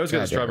ingredients. I always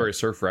get a strawberry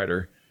Surf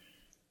Rider.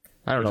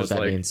 I don't know what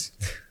that means.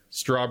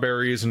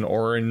 Strawberries and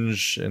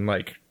orange and,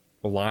 like,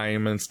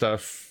 lime and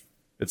stuff.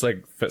 It's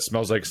like, it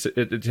smells like,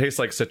 it tastes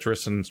like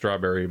citrus and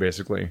strawberry,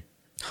 basically.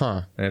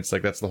 Huh. And it's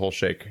like, that's the whole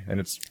shake.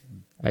 And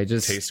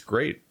tastes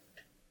great.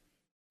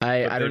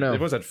 I don't know. It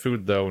was that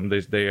food, though. And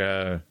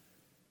they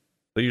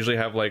usually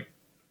have, like,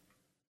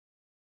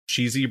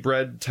 cheesy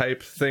bread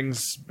type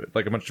things.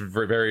 Like, a bunch of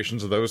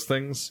variations of those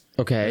things.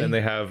 Okay. And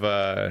they have,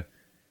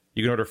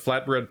 you can order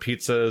flatbread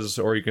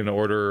pizzas, or you can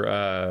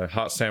order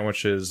hot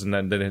sandwiches, and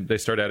then they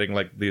start adding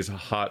like these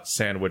hot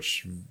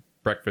sandwich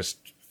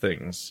breakfast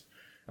things.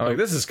 I'm like,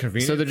 this is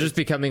convenient. So they're just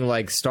becoming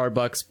like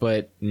Starbucks,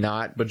 but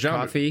not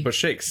coffee, but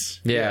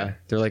shakes. Yeah,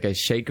 they're like a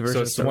shake version.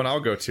 So it's the one I'll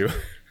go to.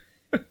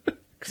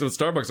 Because with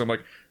Starbucks, I'm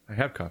like, I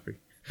have coffee.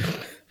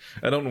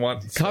 I don't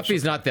want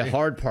coffee's not the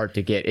hard part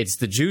to get. It's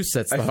the juice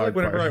that's the hard part. I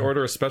feel like whenever I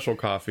order a special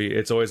coffee,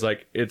 it's always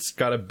like it's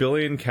got 1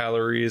 billion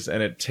calories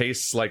and it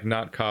tastes like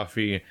not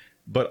coffee,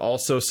 but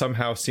also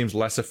somehow seems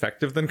less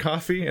effective than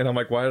coffee. And I'm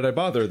like, why did I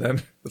bother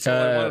then? That's all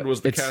I wanted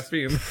was the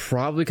caffeine.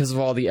 Probably because of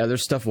all the other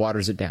stuff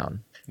waters it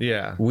down.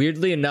 Yeah.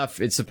 Weirdly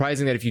enough, it's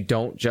surprising that if you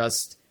don't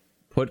just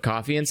put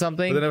coffee in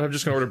something. But then if I'm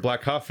just going to order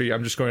black coffee,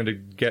 I'm just going to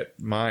get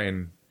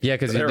mine. Yeah,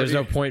 because there's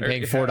no point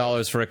paying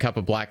 $4 for a cup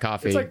of black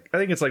coffee. I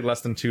think it's like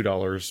less than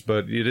 $2,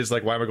 but it is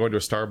like, why am I going to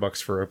a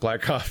Starbucks for a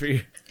black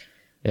coffee?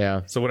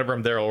 Yeah. So whenever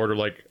I'm there, I'll order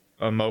like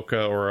a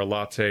mocha or a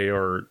latte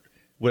or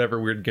whatever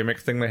weird gimmick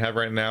thing they have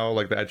right now.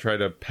 Like I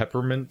tried a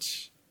peppermint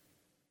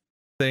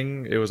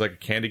thing. It was like a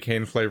candy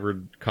cane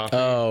flavored coffee.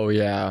 Oh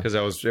yeah, because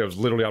I was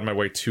literally on my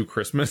way to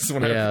Christmas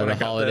when I got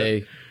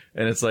holiday. That.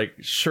 And it's like,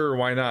 sure,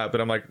 why not?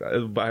 But I'm like,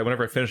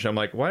 whenever I finish, I'm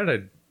like, why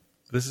did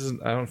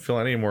I don't feel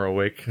any more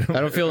awake.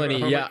 I don't feel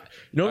any. Yeah,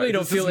 normally you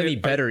don't feel any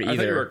better either. I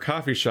thought you were a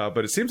coffee shop,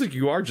 but it seems like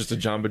you are just a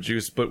Jamba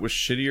Juice, but with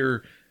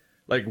shittier.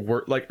 Like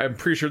I'm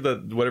pretty sure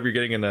that whatever you're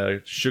getting in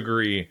a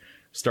sugary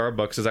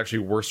Starbucks is actually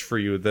worse for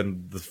you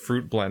than the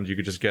fruit blend you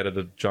could just get at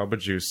a Jamba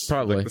Juice,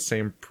 Probably. like the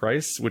same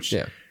price. Which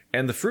Yeah.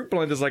 and the fruit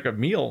blend is like a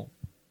meal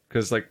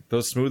because like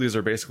those smoothies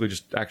are basically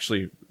just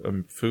actually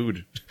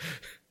food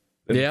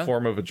in Yeah. the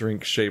form of a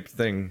drink shaped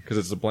thing because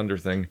it's a blender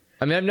thing.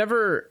 I mean,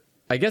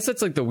 I guess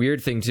that's like the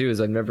weird thing too,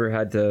 is I've never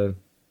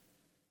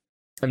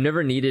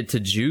needed to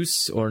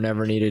juice or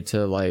never needed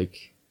to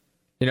like,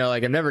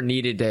 like I've never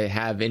needed to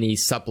have any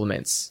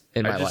supplements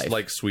in my I just life.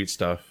 like sweet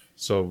stuff,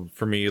 so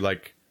for me,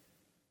 like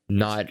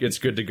Not, it's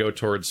good to go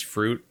towards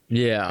fruit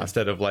yeah,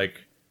 instead of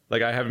like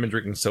I haven't been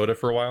drinking soda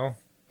for a while.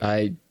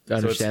 I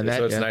understand that.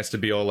 So it's yeah. nice to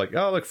be all like,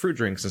 oh, like fruit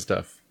drinks and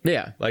stuff.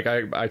 Yeah. Like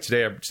I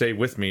today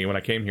with me when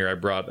I came here, I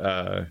brought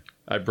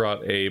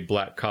a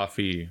black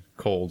coffee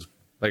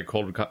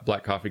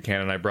black coffee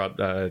can, and I brought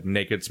a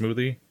naked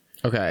smoothie,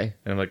 Okay.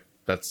 and I'm like,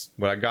 that's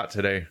what I got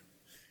today,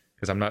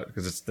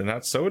 because they're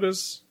not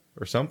sodas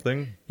or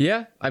something.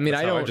 Yeah. I mean,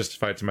 That's I how don't. I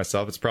justify it to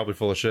myself. It's probably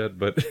full of shit,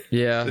 but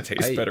Yeah. it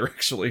tastes better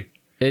actually.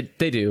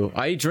 They do.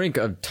 I drink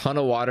a ton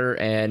of water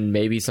and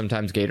maybe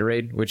sometimes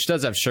Gatorade, which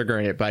does have sugar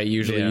in it, but I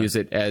usually Yeah. use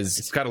it as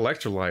It's got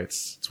electrolytes.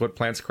 It's what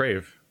plants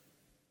crave.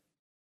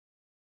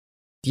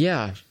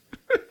 yeah.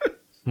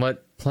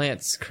 What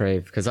plants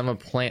crave, because I'm a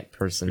plant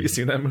person. Have you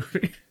seen that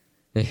movie?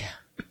 Yeah.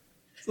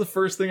 It's the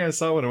first thing I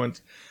saw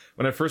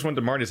when I first went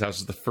to Marty's house.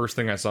 It's the first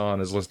thing I saw on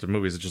his list of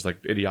movies. It's just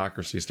like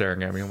Idiocracy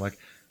staring at me. I'm like,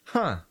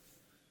 huh.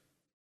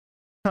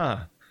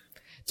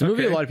 It's a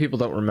movie a lot of people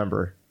don't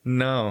remember.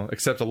 No,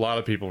 except a lot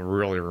of people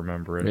really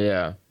remember it.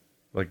 Yeah.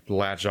 Like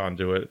latch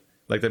onto it.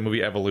 Like that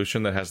movie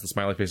Evolution that has the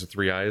smiley face with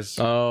 3 eyes.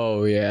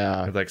 Oh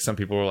yeah. Like some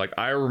people were like,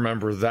 I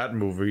remember that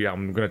movie.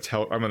 I'm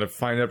gonna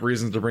find up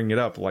reasons to bring it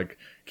up, like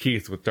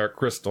Keith with Dark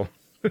Crystal.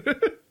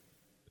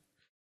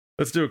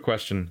 Let's do a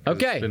question.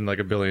 Okay. It's been like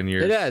a billion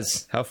years. It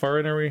has. How far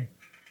in are we?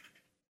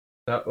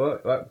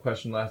 That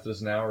question lasted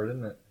us an hour,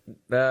 didn't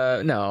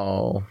it?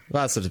 No.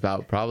 Lasted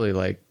about probably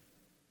like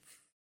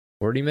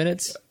 40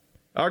 minutes.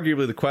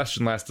 Arguably, the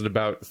question lasted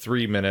about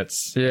 3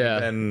 minutes.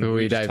 Yeah, and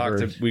we just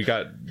diverged. we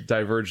got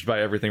diverged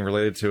by everything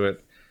related to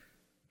it.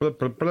 Blah,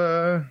 blah,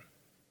 blah.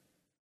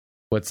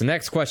 What's the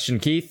next question,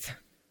 Keith?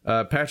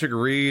 Patrick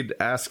Reed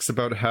asks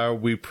about how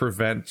we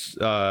prevent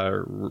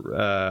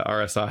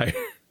RSI,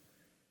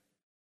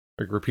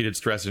 like repeated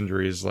stress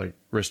injuries, like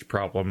wrist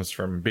problems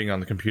from being on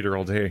the computer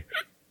all day.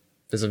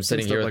 Because I'm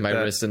sitting Stuff here with like my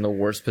that. wrist in the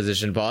worst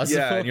position possible.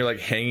 Yeah, and you're like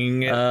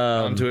hanging it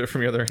onto it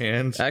from the other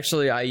hand.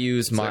 Actually, I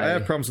use So I my.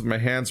 have problems with my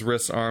hands,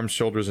 wrists, arms,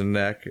 shoulders, and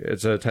neck.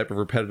 It's a type of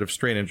repetitive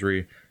strain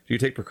injury. Do you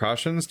take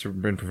precautions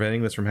in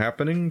preventing this from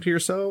happening to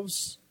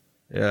yourselves?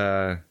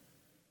 Do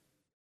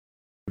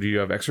you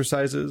have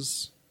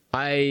exercises?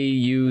 I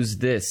use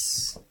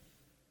this.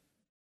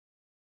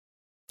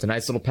 It's a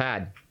nice little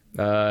pad.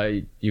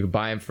 You can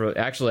buy them for.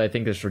 Actually, I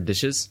think it's for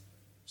dishes.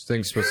 This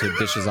thing's supposed to have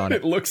dishes on it.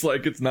 It looks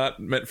like it's not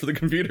meant for the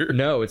computer.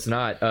 No, it's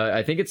not.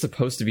 I think it's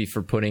supposed to be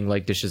for putting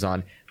like dishes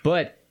on,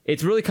 but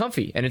it's really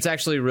comfy and it's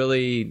actually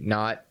really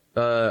not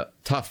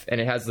tough,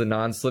 and it has the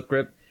non-slip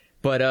grip.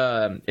 But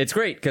it's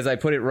great because I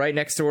put it right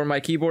next to where my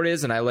keyboard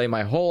is, and I lay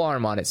my whole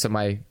arm on it, so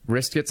my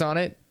wrist gets on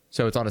it,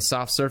 so it's on a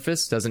soft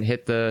surface, doesn't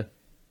hit the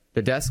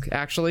desk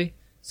actually.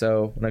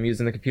 So when I'm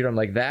using the computer, I'm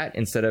like that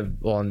instead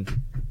of on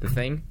the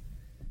thing.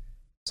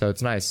 So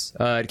it's nice.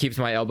 It keeps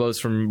my elbows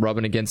from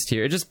rubbing against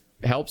here. It just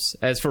helps.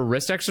 As for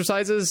wrist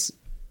exercises,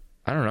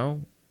 I don't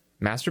know.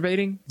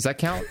 Masturbating? Does that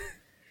count?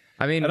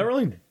 I mean, I don't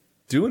really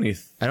do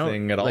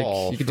anything at like,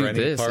 all you could for do any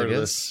this, part I of guess.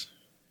 this.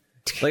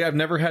 Like I've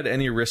never had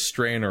any wrist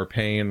strain or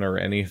pain or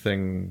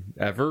anything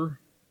ever.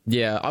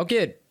 yeah, I'll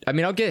get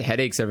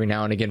headaches every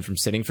now and again from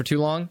sitting for too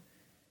long,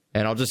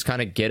 and I'll just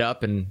kind of get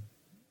up and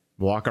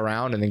walk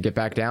around and then get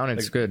back down, and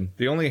it's good.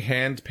 The only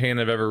hand pain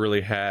I've ever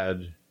really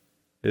had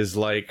is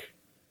like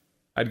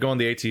I'd go on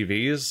the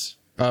ATVs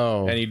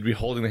Oh, and you'd be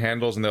holding the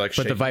handles and they're like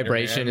but the shaking in your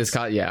vibration hands. is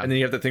caught. Yeah, And then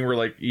you have that thing where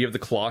like you have the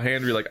claw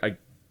hand where you're like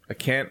I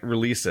can't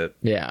release it.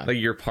 yeah, Like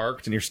you're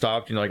parked and you're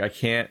stopped and you're like I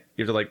can't.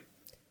 You have to like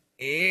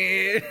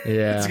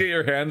yeah. to get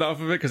your hand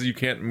off of it because you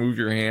can't move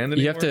your hand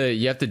anymore.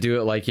 You have to do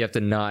it like you have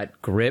to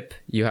not grip.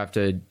 You have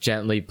to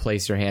gently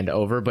place your hand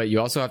over, but you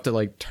also have to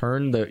like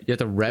you have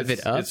to rev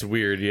it up. It's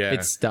weird, yeah.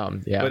 It's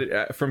dumb, yeah.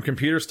 But from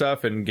computer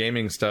stuff and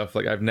gaming stuff,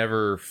 like I've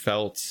never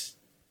felt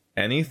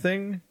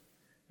anything.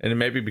 And it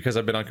may be because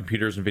I've been on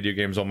computers and video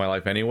games all my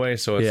life anyway.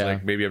 So it's Yeah.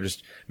 like maybe it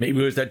was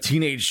that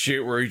teenage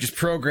shit where you just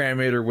program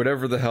it or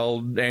whatever the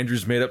hell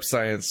Andrew's made up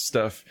science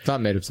stuff. It's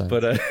not made of science.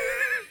 But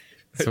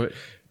So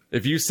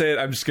if you say it,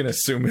 I'm just gonna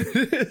assume it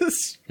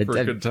is for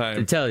a good time.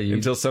 I tell you.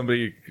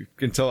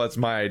 until that's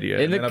my idea,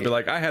 In and the- then I'll be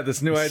like, I had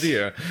this new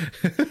idea.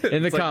 in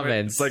the It's like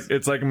comments,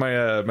 it's like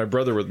my my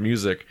brother with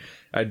music.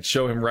 I'd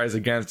show him Rise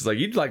Against. It's like,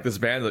 you'd like this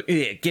band? Like,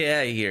 yeah, get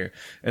out of here.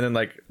 And then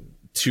like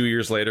 2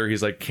 years later,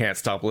 he's like, can't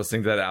stop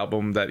listening to that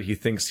album that he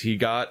thinks he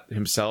got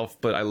himself,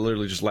 but I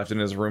literally just left it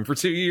in his room for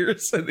 2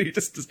 years, and he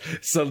just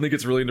suddenly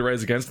gets really into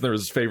Rise Against, and they're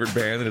his favorite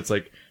band, and it's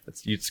like,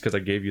 it's because I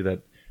gave you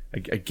that. I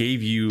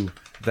gave you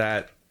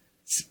that.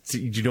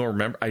 You don't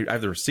remember? I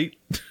have the receipt.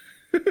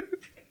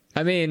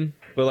 I mean,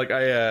 But like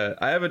I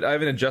have an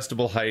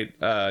adjustable height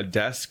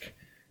desk,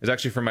 is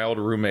actually from my old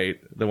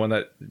roommate, the one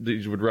that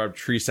would rub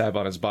tree sap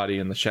on his body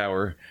in the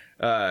shower.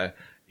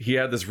 He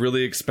had this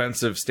really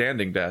expensive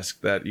standing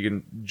desk that you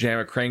can jam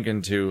a crank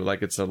into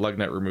like it's a lug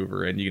nut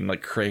remover, and you can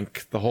like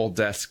crank the whole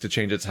desk to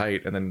change its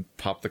height and then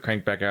pop the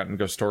crank back out and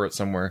go store it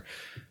somewhere.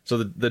 So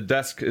the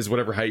desk is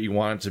whatever height you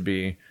want it to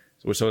be.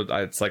 So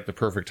it's like the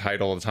perfect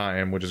height all the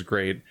time, which is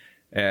great.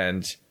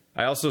 And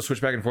I also switch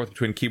back and forth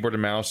between keyboard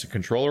and mouse and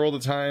controller all the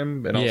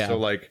time. And also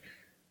like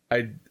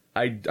I'm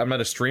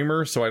not a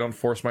streamer, so I don't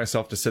force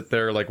myself to sit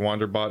there like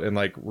Wanderbot and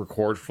like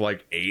record for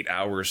like 8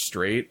 hours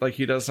straight like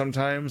he does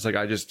sometimes. Like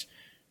I just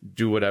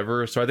do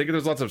whatever. So I think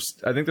there's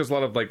a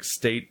lot of like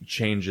state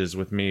changes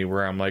with me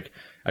where I'm like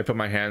I put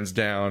my hands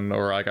down,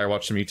 or like I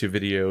watch some YouTube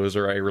videos,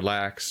 or I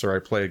relax, or I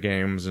play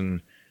games.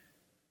 And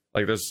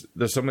like there's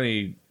so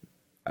many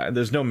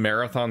there's no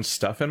marathon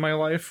stuff in my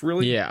life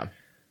really.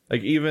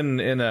 Like even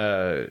when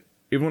I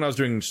was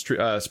doing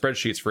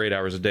spreadsheets for 8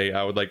 hours a day,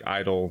 I would like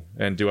idle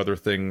and do other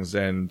things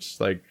and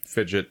like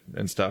fidget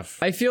and stuff.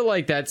 I feel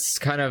like that's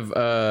kind of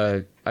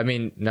I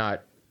mean,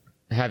 not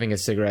having a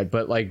cigarette,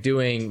 but like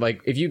doing,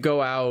 like if you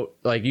go out,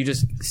 like you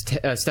just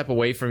step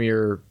away from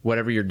your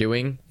whatever you're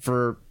doing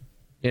for,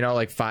 you know,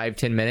 like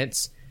 5-10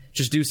 minutes,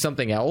 just do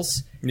something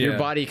else. Your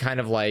body kind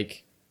of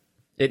like,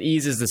 it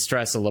eases the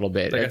stress a little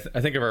bit. Like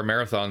I think of our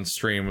marathon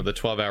stream with the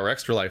 12-hour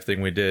Extra Life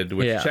thing we did,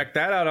 which check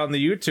that out on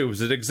the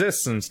YouTubes. It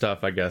exists and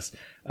stuff, I guess.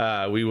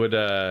 We would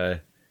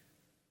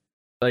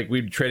like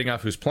we'd be trading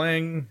off who's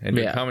playing and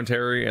doing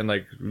commentary, and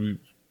like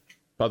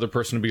other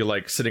person would be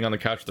like sitting on the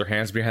couch with their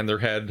hands behind their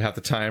head half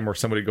the time, or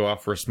somebody go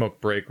off for a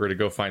smoke break or to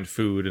go find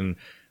food. And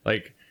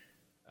like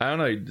I don't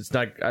know, it's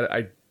not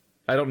I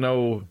don't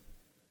know,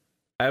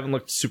 I haven't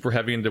looked super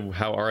heavy into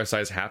how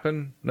RSIs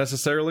happen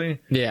necessarily.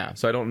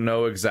 So I don't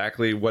know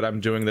exactly what I'm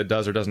doing that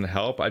does or doesn't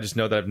help. I just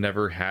know that I've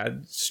never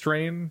had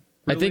strain,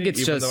 really, I think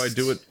it's even just, though I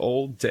do it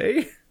all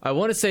day. I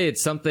want to say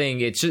it's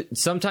something,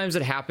 sometimes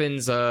it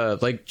happens,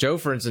 like Joe,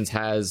 for instance,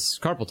 has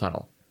carpal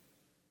tunnel.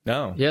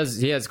 No. He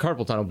has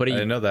carpal tunnel, but I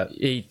didn't know that.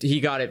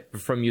 He got it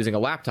from using a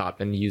laptop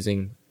and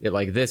using it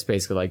like this,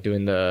 basically, like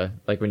doing the,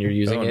 like when you're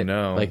using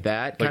like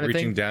that kind like of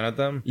reaching thing. down at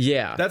them.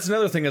 That's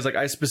another thing, is like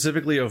I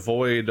specifically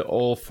avoid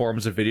all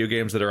forms of video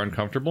games that are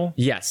uncomfortable.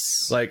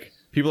 Like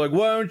people are like,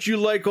 why don't you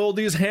like all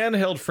these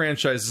handheld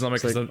franchises? I'm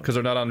like, because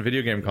they're not on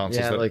video game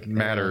consoles that like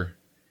matter.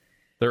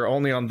 They're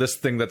only on this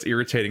thing that's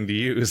irritating to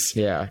use.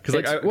 Because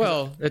like,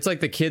 it's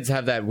like the kids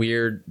have that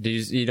weird.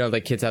 You know,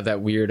 like kids have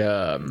that weird.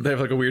 They have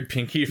like a weird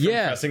pinky from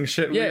pressing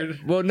shit. Weird.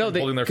 Well, no, they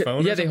holding their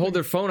phone. They hold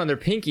their phone on their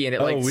pinky, and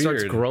it like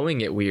starts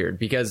growing it weird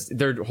because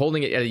they're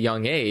holding it at a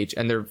young age,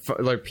 and their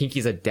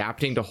pinky's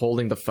adapting to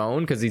holding the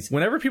phone. Because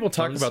whenever people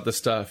talk about this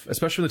stuff,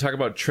 especially when they talk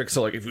about tricks,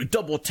 so like if you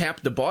double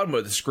tap the bottom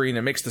of the screen,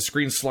 it makes the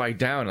screen slide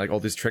down. Like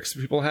all these tricks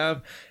people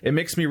have, it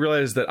makes me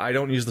realize that I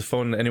don't use the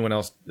phone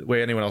the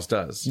way anyone else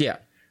does.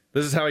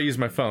 This is how I use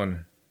my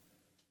phone.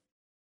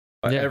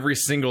 Every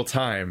single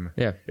time.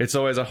 It's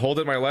always I hold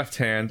it in my left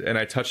hand and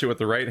I touch it with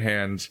the right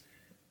hand.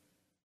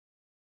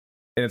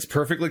 And it's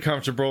perfectly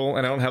comfortable,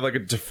 and I don't have like a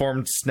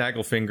deformed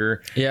snaggle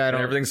finger. And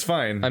everything's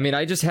fine. I mean,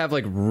 I just have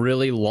like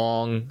really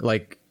long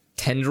like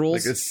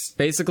tendrils, like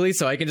basically,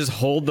 so I can just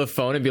hold the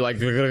phone and be like,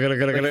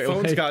 the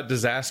phone's got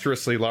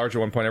disastrously large at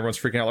one point. Everyone's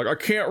freaking out like, I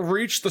can't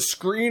reach the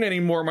screen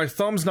anymore. My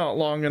thumb's not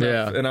long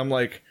enough. And I'm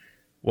like,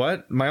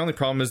 what? My only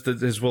problem is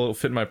that will it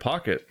fit in my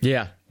pocket?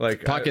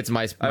 Like pocket's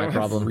my I don't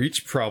problem. Have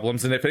reach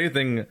problems, and if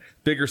anything,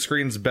 bigger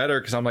screen's better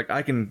because I'm like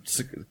I can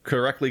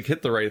correctly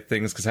hit the right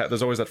things, because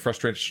there's always that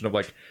frustration of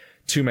like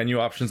two menu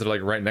options that are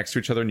like right next to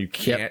each other, and you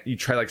can't. You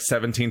try like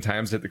 17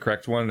 times to hit the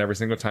correct one, and every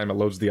single time it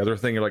loads the other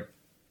thing. You're like,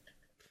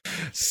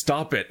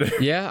 stop it.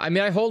 I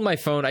mean, I hold my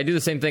phone. I do the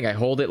same thing. I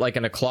hold it like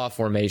in a claw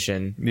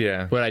formation.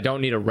 But I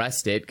don't need to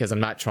rest it because I'm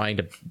not trying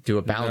to do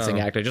a balancing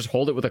act. I just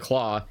hold it with a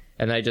claw,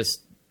 and I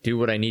just do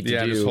what I need to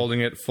do. Just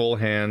holding it full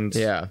hand.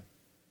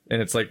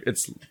 And it's like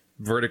it's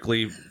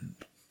vertically.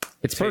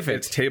 It's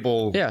perfect. It's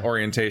table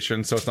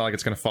orientation, so it's not like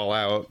it's going to fall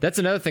out. That's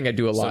another thing I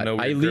do a lot.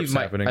 I leave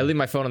my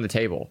phone on the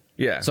table.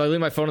 So I leave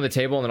my phone on the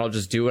table, and then I'll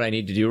just do what I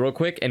need to do real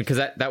quick, and because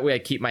that way I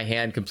keep my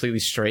hand completely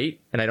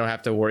straight, and I don't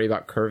have to worry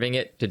about curving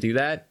it to do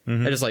that.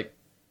 I just like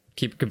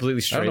keep it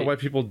completely straight. I don't know why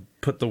people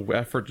put the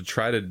effort to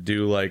try to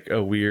do like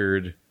a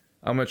weird.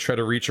 I'm gonna try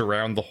to reach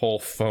around the whole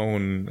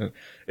phone.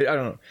 I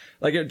don't know.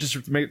 Like it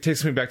just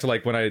takes me back to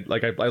like when I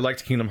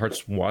liked Kingdom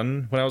Hearts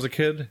 1 when I was a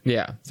kid.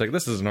 It's like,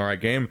 this is an alright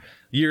game.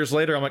 Years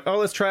later, I'm like, oh,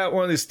 let's try out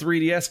one of these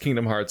 3DS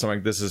Kingdom Hearts. I'm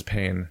like, this is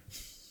pain.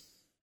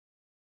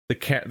 The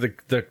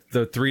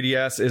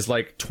 3DS is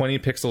like 20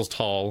 pixels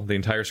tall, the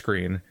entire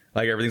screen.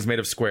 Like everything's made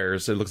of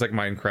squares. It looks like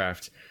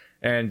Minecraft.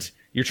 And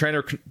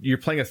you're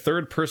playing a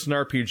third-person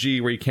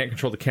RPG where you can't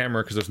control the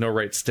camera because there's no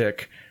right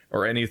stick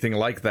or anything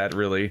like that,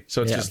 really.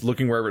 So it's just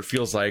looking wherever it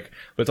feels like.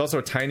 But it's also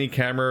a tiny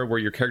camera where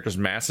your character's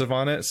massive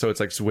on it, so it's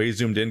like way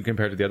zoomed in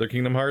compared to the other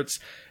Kingdom Hearts.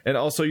 And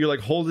also you're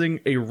like holding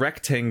a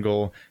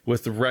rectangle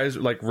with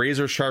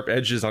razor sharp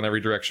edges on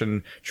every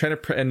direction, trying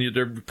to and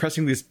they're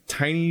pressing these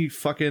tiny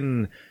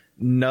fucking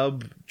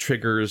nub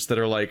triggers that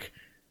are like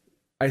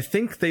I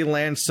think they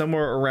land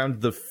somewhere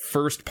around the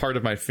first part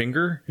of my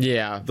finger.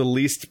 Yeah. The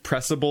least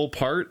pressable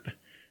part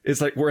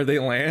is like where they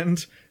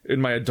land in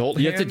my adult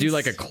hands. You have to do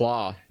like a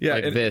claw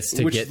like this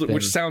to get them.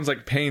 Which sounds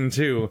like pain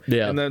too.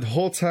 Yeah. And the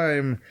whole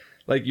time,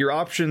 like, your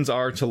options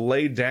are to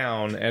lay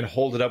down and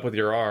hold it up with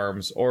your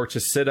arms, or to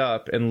sit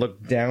up and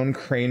look down,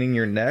 craning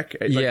your neck.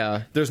 Like,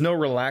 yeah. There's no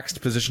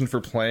relaxed position for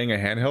playing a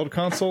handheld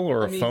console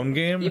or a phone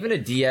game. Even a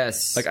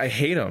DS. Like, I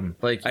hate them.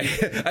 Like, I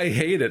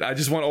hate it. I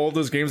just want all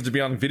those games to be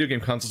on video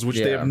game consoles, which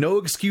they have no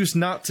excuse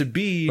not to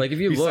be. Like, if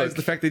you besides look,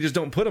 the fact they just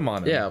don't put them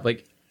on it. Yeah,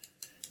 like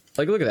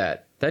look at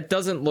that. That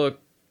doesn't look.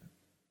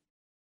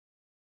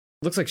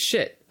 Looks like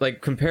shit. Like,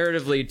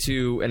 comparatively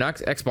to an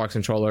Xbox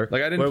controller.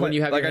 Like, I didn't play, when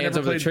you have like, your hands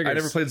over the triggers. I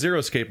never played Zero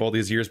Escape all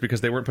these years because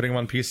they weren't putting them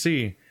on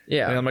PC.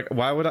 Yeah. And I'm like,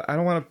 why would I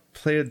don't want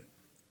to play a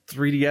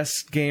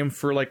 3DS game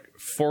for like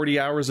 40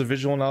 hours of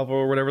visual novel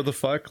or whatever the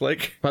fuck.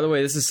 Like, by the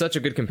way, this is such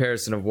a good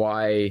comparison of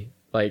why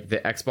like the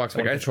Xbox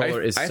One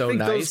controller is so nice. I think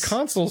those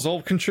consoles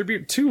all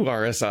contribute to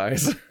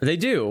RSIs. They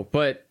do,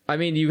 but I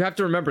mean, you have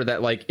to remember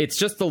that like it's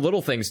just the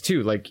little things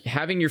too, like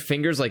having your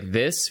fingers like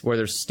this where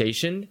they're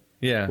stationed.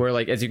 Yeah. Where,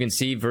 like, as you can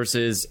see,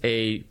 versus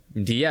a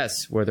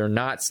DS where they're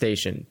not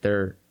stationed.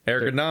 They're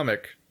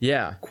ergonomic.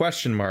 Yeah.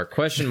 Question mark.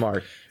 Same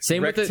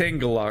with the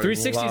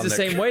 360 is the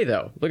same way,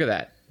 though. Look at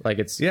that. Like,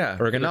 it's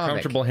ergonomic.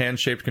 Comfortable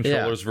hand-shaped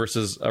controllers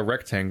versus a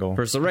rectangle.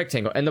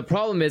 And the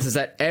problem is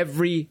that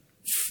every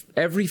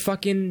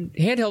fucking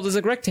handheld is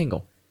a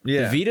rectangle.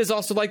 Yeah. The Vita's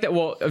also like that.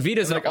 Well, a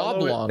Vita's like an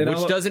oblong,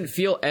 which doesn't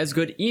feel as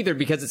good either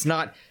because it's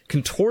not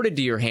contorted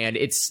to your hand.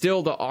 It's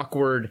still the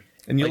awkward...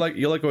 And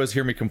you'll always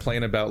hear me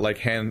complain about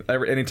like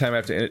anytime I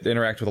have to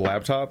interact with a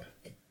laptop,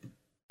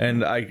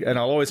 and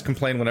I'll always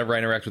complain whenever I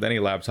interact with any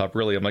laptop.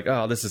 Really, I'm like,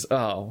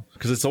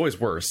 because it's always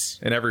worse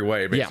in every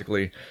way,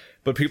 basically. Yeah.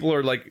 But people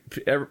are like,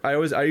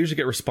 I usually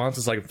get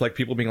responses like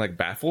people being like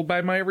baffled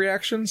by my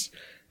reactions,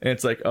 and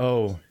it's like,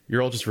 oh,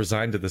 you're all just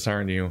resigned to this,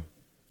 aren't you?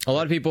 A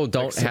lot of people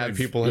don't have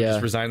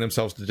just resigned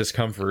themselves to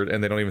discomfort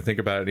and they don't even think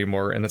about it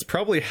anymore. And that's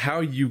probably how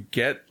you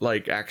get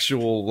like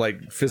actual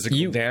like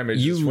physical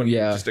damage when you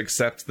just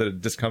accept the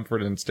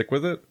discomfort and stick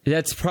with it.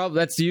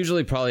 That's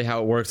usually probably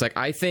how it works. Like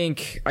I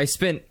think I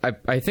spent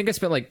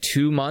like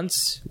 2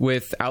 months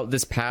without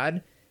this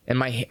pad, and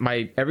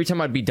my every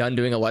time I'd be done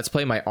doing a Let's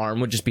Play, my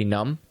arm would just be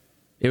numb.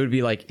 It would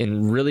be like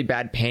in really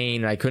bad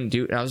pain and I couldn't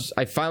do it. And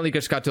I finally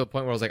just got to a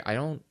point where I was like, I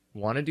don't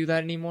want to do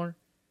that anymore.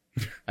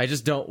 I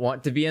just don't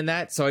want to be in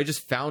that, so I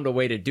just found a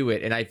way to do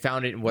it, and I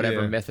found it in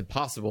whatever method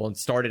possible, and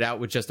started out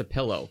with just a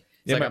pillow.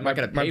 It's like, I'm not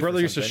gonna pay my brother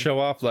for used to show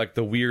off like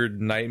the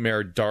weird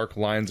nightmare dark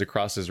lines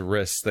across his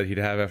wrists that he'd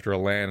have after a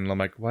LAN, and I'm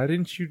like, why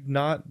didn't you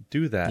not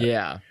do that?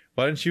 Yeah.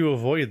 Why didn't you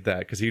avoid that?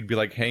 Because he'd be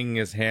like hanging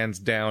his hands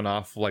down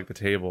off like the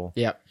table.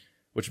 Yep.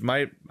 Which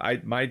my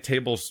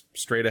table's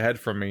straight ahead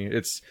from me.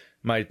 It's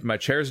my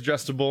chair's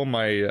adjustable,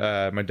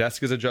 my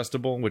desk is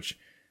adjustable, which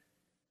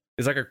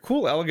is like a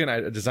cool,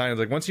 elegant design. It's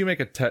like once you make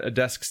a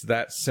desk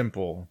that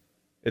simple,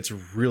 it's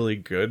really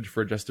good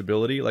for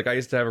adjustability. Like I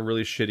used to have a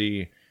really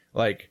shitty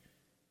like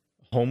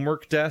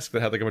homework desk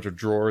that had like a bunch of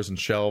drawers and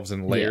shelves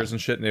and layers and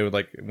shit, and it would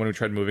like when we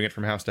tried moving it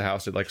from house to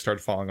house, it like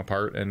started falling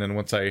apart. And then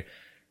once I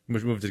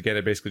moved it again,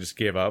 it basically just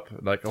gave up.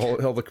 Like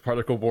all the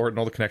particle board and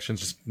all the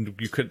connections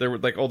there were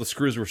like all the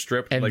screws were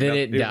stripped, and like, then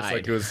it died. Was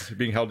like it was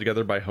being held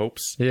together by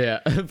hopes.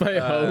 Yeah, by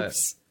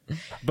hopes.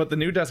 But the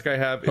new desk I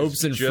have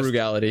hopes and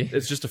frugality.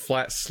 It's just a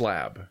flat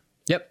slab.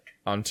 Yep.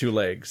 On 2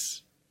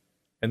 legs.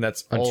 And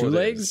that's on all 2 it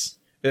legs? Is.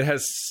 It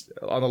has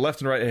on the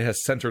left and right it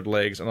has centered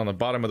legs, and on the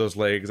bottom of those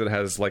legs it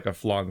has like a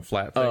long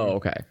flat thing. Oh,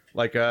 okay.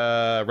 Like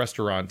a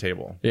restaurant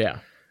table. Yeah.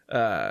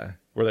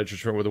 Where they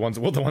just were the ones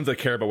that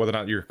care about whether or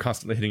not you're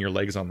constantly hitting your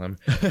legs on them.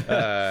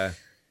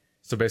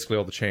 So basically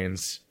all the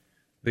chains.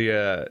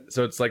 So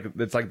it's like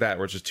that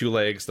where it's just 2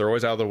 legs, they're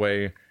always out of the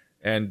way,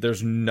 and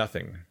there's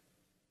nothing.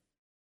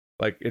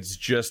 Like, it's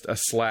just a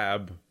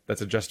slab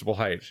that's adjustable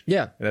height.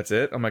 Yeah. And that's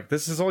it. I'm like,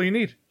 this is all you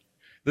need.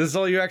 This is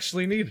all you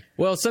actually need.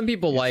 Well, some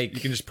people you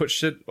can just put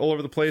shit all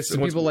over the place. Some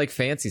people like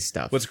fancy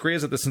stuff. What's great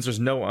is that since there's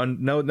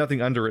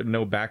nothing under it,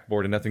 no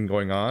backboard and nothing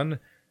going on,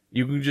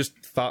 you can just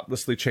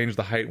thoughtlessly change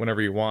the height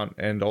whenever you want,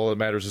 and all that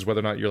matters is whether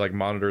or not your like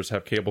monitors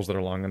have cables that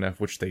are long enough,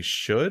 which they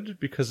should,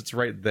 because it's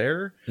right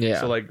there. Yeah.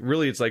 So like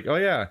really it's like, oh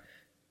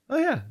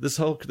yeah, this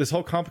whole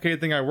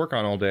complicated thing I work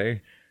on all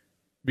day,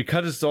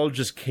 because it's all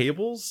just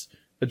cables,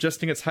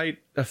 adjusting its height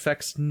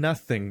affects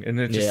nothing, and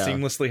it just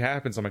seamlessly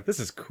happens. I'm like, this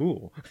is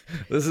cool.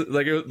 This is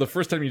like the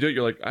first time you do it,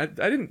 you're like,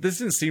 this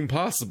didn't seem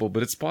possible,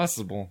 but it's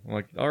possible. I'm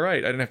like, all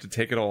right, I didn't have to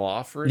take it all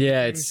off or anything.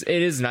 Yeah,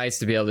 it is nice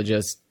to be able to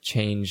just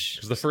change.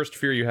 Because the first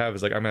fear you have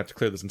is like, I'm gonna have to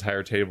clear this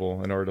entire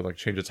table in order to like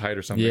change its height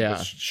or something. Yeah,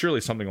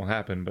 surely something will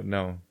happen, but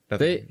no.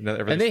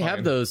 They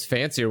have those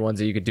fancier ones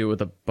that you could do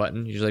with a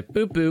button. You just like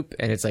boop boop,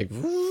 and it's like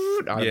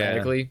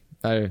automatically.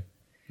 I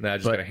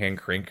just got a hand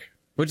crank.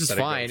 Which is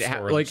fine.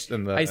 Like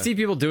I see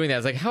people doing that.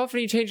 It's like, how often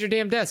do you change your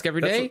damn desk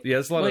every day?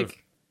 That's a lot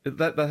of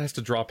that has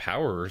to draw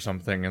power or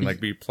something and like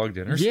be plugged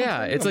in or something.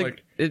 Yeah, it's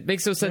like it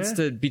makes no sense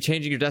to be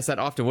changing your desk that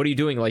often. What are you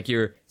doing? Like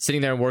you're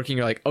sitting there and working.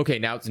 You're like, okay,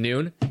 now it's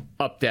noon.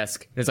 up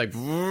desk. And it's like,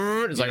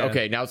 it's like, Yeah.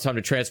 okay, now it's time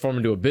to transform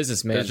into a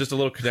businessman. There's just a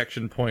little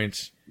connection point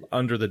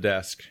under the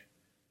desk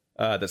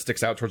that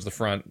sticks out towards the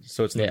front,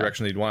 so it's in the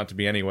direction that you'd want it to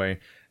be anyway.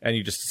 And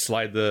you just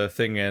slide the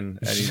thing in,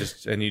 and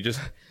you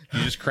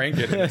just crank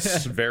it, and it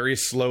very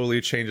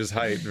slowly changes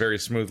height, very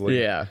smoothly.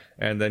 Yeah.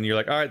 And then you're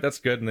like, all right, that's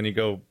good. And then you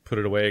go put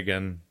it away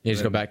again. You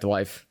just go back to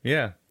life.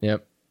 Yeah.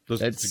 Yep.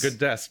 It's a good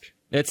desk.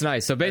 It's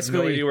nice. So I have no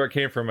basically, idea where it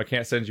came from. I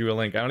can't send you a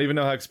link. I don't even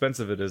know how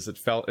expensive it is. It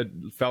fell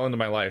into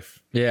my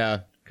life yeah.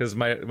 because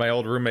my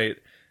old roommate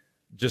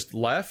just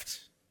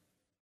left,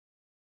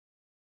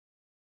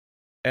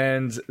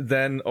 and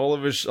then a lot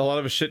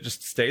of his shit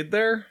just stayed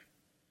there,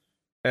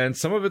 and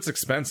some of it's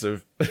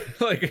expensive.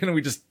 Like, and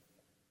we just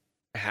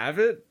have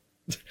it.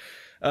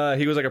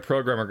 He was like a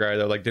programmer guy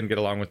that like didn't get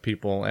along with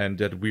people and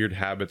did weird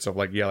habits of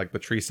like the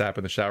tree sap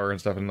in the shower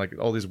and stuff, and like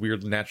all these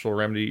weird natural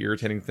remedy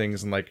irritating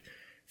things, and like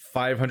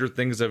 500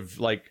 things of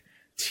like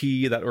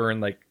tea that were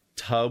in like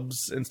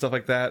tubs and stuff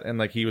like that. And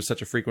like he was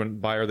such a frequent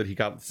buyer that he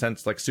got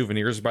sent like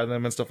souvenirs by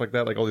them and stuff like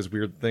that, like all these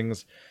weird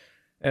things.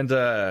 And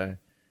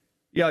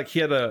like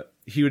he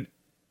would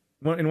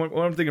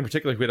one thing in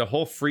particular, he had a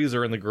whole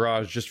freezer in the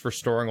garage just for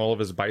storing all of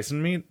his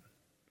bison meat.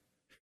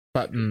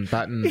 Button.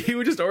 He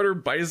would just order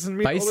bison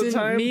meat all the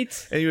time,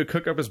 meat? and he would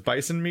cook up his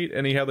bison meat,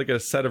 and he had like a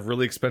set of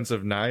really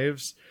expensive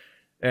knives,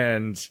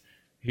 and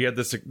he had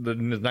the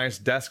nice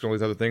desk and all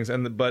these other things.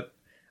 But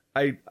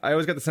I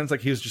always got the sense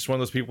like he was just one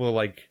of those people who,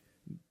 like,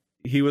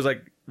 he was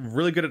like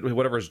really good at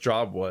whatever his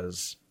job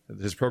was,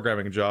 his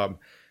programming job,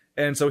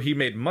 and so he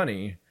made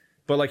money,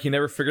 but like he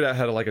never figured out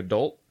how to like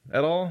adult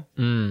at all.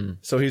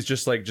 So he's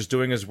just like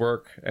doing his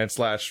work and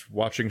 /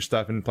 watching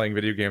stuff and playing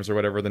video games or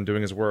whatever, then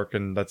doing his work,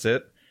 and that's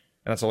it.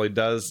 And that's all he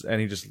does, and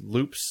he just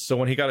loops. So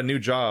when he got a new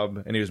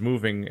job and he was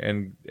moving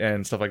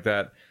and stuff like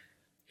that,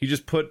 he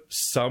just put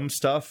some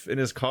stuff in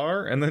his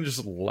car and then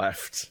just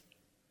left.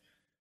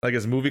 Like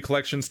his movie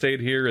collection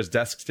stayed here, his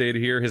desk stayed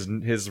here,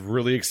 his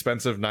really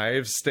expensive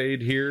knives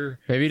stayed here.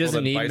 Maybe he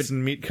doesn't need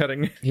bison meat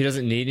cutting. He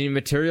doesn't need any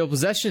material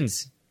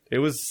possessions.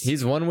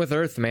 He's one with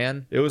Earth,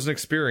 man. It was an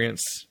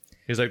experience.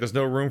 He's like, there's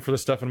no room for the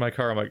stuff in my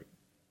car. I'm like,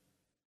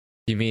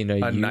 you mean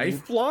a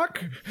knife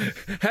block?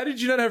 How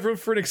did you not have room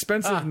for an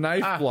expensive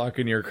knife block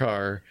in your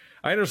car?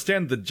 I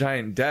understand the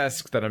giant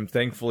desk that I'm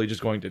thankfully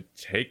just going to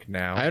take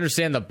now. I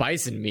understand the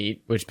bison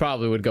meat, which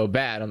probably would go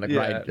bad on the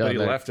ride. But he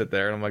left it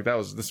there, and I'm like,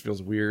 this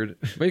feels weird.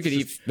 Well, you could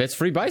eat. That's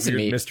free bison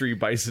meat. Mystery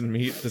bison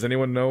meat. Does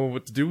anyone know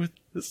what to do with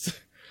this?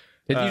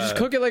 Did you just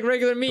cook it like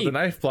regular meat? The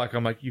knife block.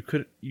 I'm like, you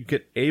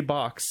get a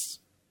box,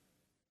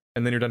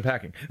 and then you're done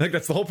packing. Like,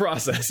 that's the whole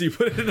process. You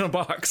put it in a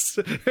box,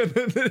 and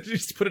then you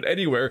just put it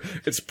anywhere.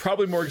 It's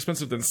probably more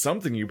expensive than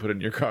something you put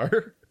in your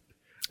car.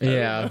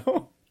 Yeah.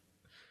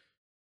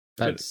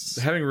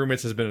 Having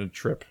roommates has been a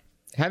trip.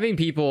 Having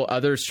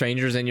other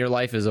strangers in your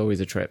life is always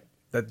a trip.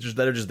 That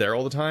are just there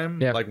all the time,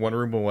 like one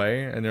room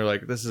away, and they're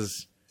like, this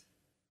is...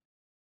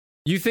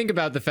 You think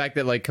about the fact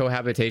that like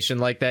cohabitation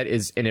like that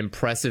is an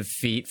impressive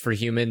feat for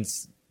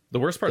humans. The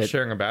worst part is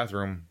sharing a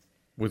bathroom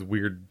with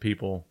weird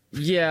people.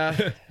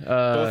 Yeah.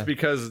 Both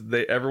because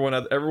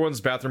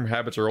everyone's bathroom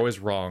habits are always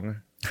wrong.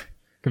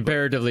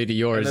 Comparatively to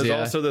yours, and there's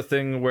also the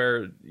thing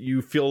where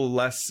you feel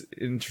less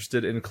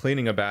interested in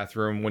cleaning a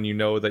bathroom when you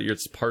know that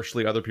it's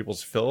partially other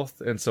people's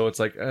filth, and so it's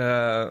like,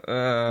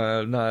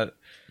 not.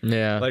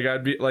 Yeah.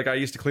 Like I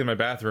used to clean my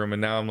bathroom,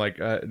 and now I'm like,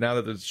 now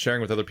that it's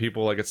sharing with other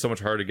people, like it's so much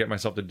harder to get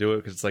myself to do it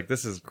because it's like,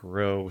 this is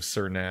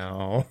grosser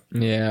now.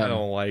 Yeah. I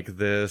don't like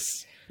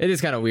this. It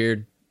is kind of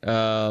weird.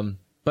 But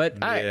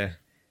I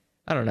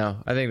don't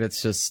know. I think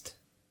that's just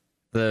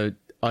the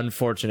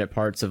unfortunate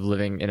parts of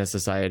living in a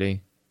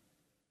society.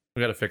 We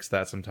got to fix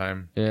that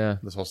sometime. Yeah.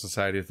 This whole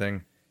society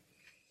thing.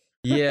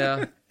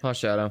 Yeah. Paw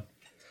Shadow.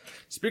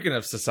 Speaking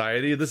of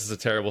society, this is a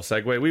terrible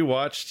segue. We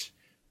watched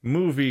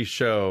movie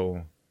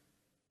show.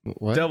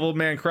 What?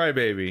 Devilman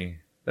Crybaby.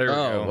 There we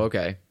go. Oh,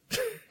 okay.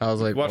 I was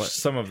like, watched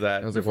some of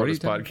that. I was like, before what are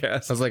this you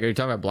podcast. I was like, are you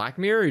talking about Black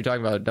Mirror or are you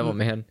talking about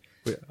Devilman?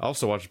 We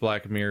also watched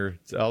Black Mirror.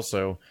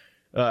 Also,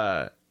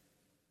 Devilman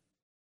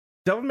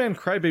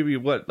Crybaby.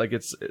 What? Like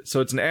it's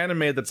an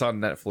anime that's on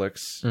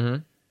Netflix. Mm-hmm.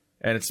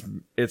 And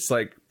it's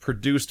like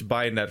produced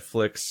by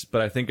Netflix,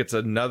 but I think it's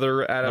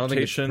another adaptation. I don't think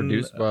it's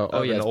produced. Well,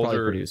 it's probably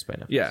produced by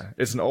Netflix. Yeah,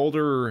 it's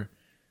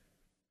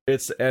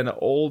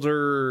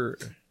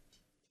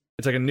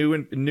like a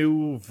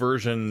new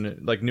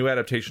version, like new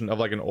adaptation of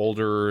like an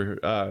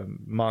older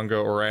manga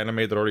or anime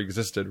that already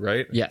existed,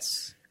 right?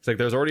 Yes. It's like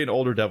there's already an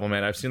older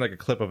Devilman. I've seen like a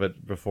clip of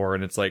it before,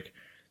 and it's like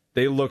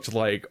they looked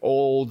like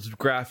old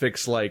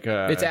graphics, like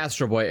it's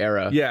Astro Boy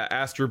era. Yeah,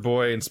 Astro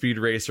Boy and Speed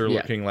Racer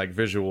looking like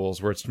visuals,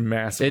 where it's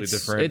massively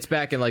different. It's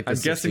back in like the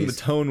 60s. Guessing the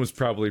tone was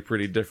probably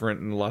pretty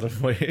different in a lot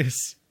of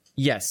ways.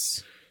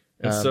 Yes,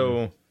 and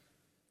so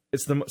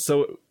it's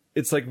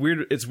like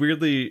weird. It's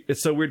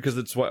so weird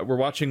because we're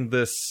watching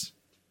this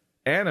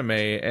anime,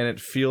 and it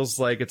feels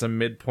like it's a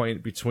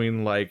midpoint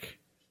between like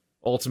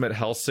Ultimate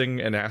Hellsing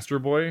and Astro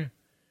Boy.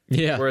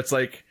 Yeah, where it's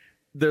like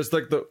there's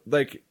like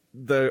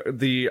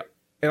the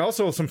and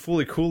also some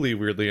Fooly Cooly,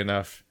 weirdly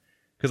enough,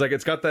 because like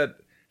it's got that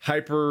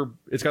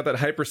it's got that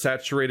hyper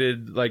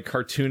saturated, like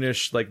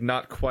cartoonish, like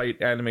not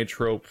quite anime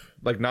trope,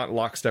 like not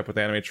lockstep with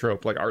anime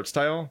trope, like art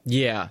style.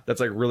 Yeah. That's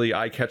like really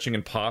eye catching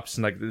and pops,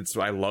 and like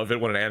I love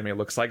it when an anime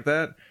looks like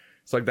that.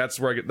 So like that's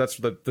where that's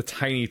the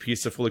tiny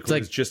piece of Fully Cooled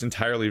like, is just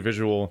entirely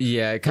visual.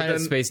 Yeah, kind of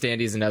Space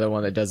Dandy is another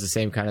one that does the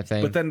same kind of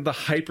thing. But then the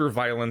hyper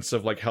violence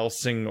of like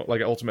Hellsing,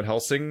 like Ultimate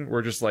Hellsing,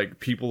 where just like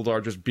people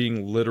are just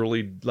being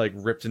literally like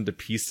ripped into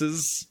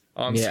pieces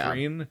on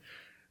screen.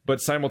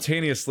 But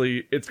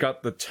simultaneously, it's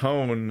got the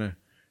tone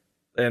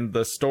and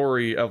the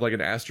story of like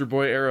an Astro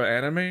Boy era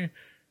anime.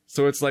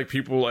 So it's like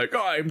people like,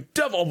 oh, I'm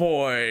Devil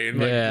Boy, and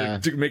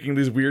like making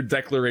these weird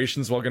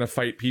declarations while gonna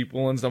fight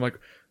people and stuff. I'm like,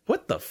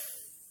 what the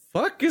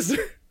fuck is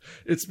it?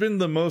 It's been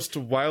the most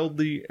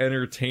wildly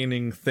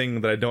entertaining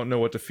thing that I don't know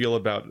what to feel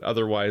about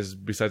otherwise,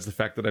 besides the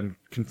fact that I'm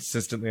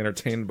consistently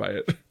entertained by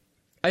it.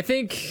 I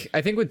think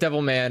with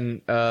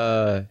Devilman,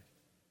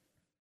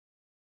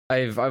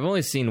 I've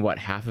only seen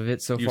half of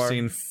it so far. You've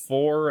seen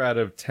 4 out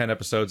of 10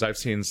 episodes. I've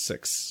seen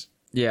 6.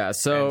 Yeah,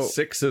 so and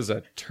 6 is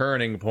a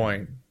turning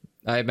point.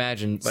 I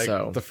imagine like,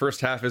 so. The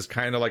first half is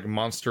kind of like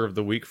Monster of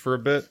the Week for a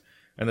bit.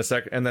 And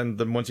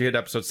then once you hit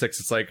episode 6,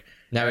 it's like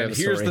now we have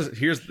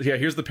here's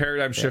the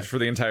paradigm shift for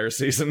the entire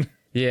season.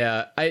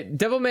 Yeah,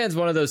 Devilman's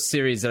one of those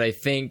series that I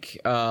think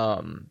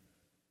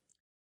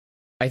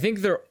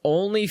their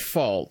only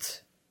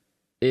fault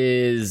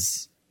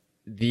is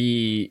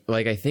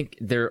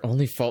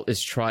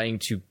trying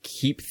to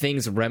keep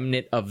things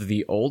remnant of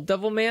the old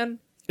Devilman.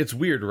 It's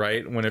weird,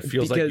 right? When it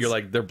feels like you're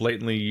like they're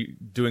blatantly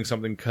doing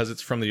something because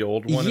it's from the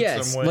old one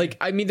in some way. Like,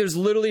 I mean, there's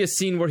literally a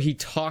scene where he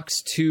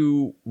talks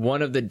to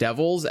one of the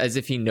devils as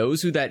if he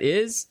knows who that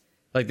is.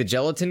 Like, the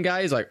gelatin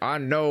guy is like, I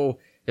know.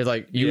 It's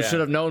like, you should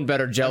have known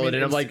better, gelatin. I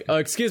mean, I'm like,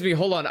 excuse me,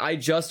 hold on. I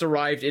just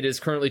arrived. It is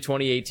currently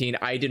 2018.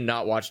 I did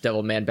not watch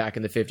Devilman back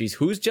in the 50s.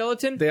 Who's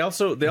gelatin? They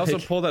also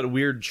pull that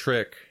weird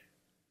trick.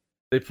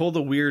 They pull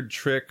the weird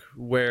trick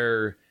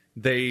where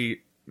they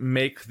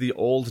make the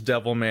old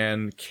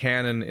Devilman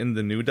canon in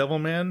the new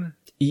Devilman.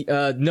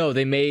 No,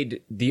 they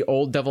made the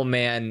old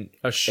Devilman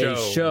a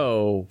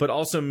show, but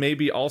also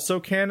maybe also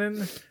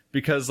canon,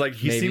 because like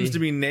he seems to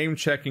be name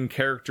checking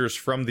characters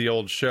from the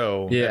old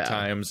show at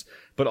times,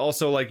 but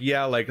also like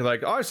oh,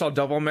 I saw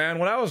Devilman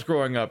when I was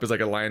growing up is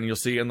like a line you'll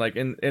see, and like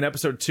in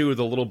episode 2,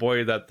 the little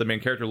boy that the main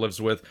character lives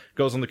with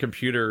goes on the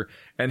computer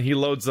and he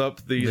loads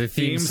up the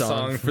theme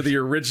song for the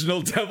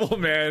original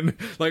Devilman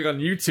like on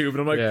YouTube,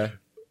 and I'm like,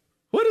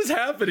 what is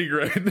happening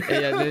right now?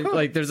 Yeah,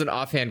 like there's an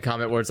offhand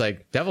comment where it's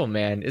like,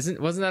 Devilman,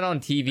 wasn't that on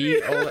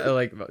TV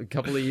like a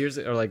couple of years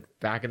or like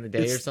back in the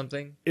day or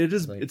something? It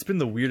is. Like, it's been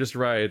the weirdest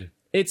ride.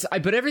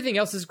 But everything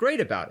else is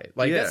great about it.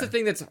 Like that's the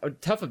thing that's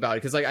tough about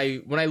it, because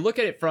like when I look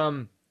at it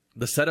from,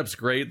 the setup's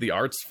great, the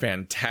art's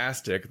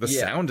fantastic, the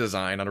sound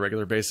design on a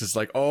regular basis,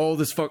 like all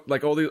those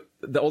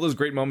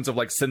great moments of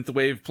like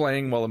synthwave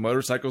playing while a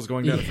motorcycle's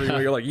going down the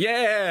freeway. You're like,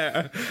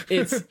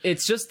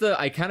 it's just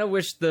I kind of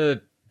wish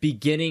the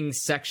beginning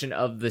section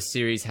of the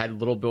series had a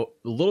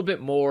little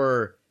bit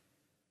more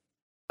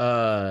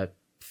thought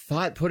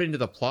put into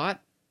the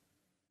plot.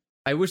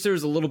 I wish there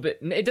was a little bit.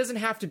 It doesn't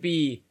have to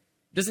be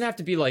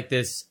like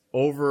this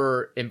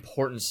over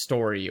important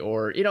story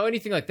or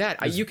anything like that.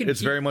 It's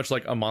very much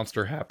like a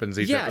monster happens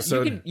each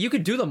episode. You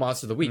could do the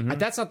monster of the week.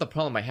 That's not the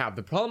problem I have.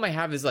 The problem I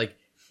have is like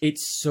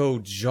it's so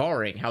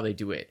jarring how they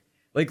do it.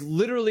 Like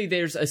literally,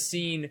 there's a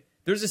scene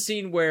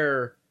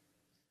where,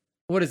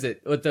 what is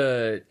it?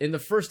 In the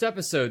first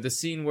episode, the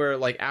scene where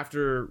like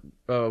after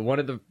one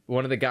of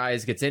the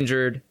guys gets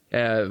injured,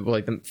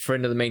 like the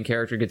friend of the main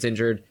character gets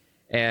injured,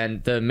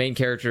 and the main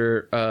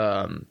character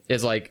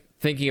is like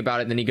thinking about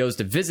it, and then he goes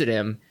to visit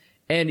him,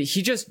 and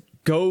he just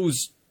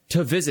goes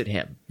to visit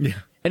him. Yeah.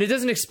 And it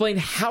doesn't explain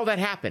how that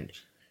happened.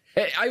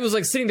 I was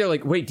like sitting there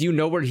like, wait, do you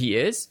know where he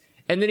is?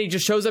 And then he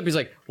just shows up. He's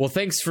like, well,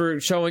 thanks for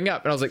showing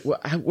up. And I was like,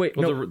 wait,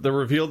 no. The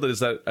reveal that is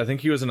that I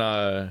think he was in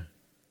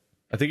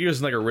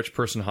like a rich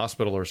person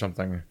hospital or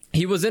something.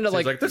 He was into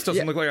like this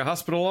doesn't look like a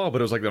hospital at all, but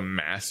it was like the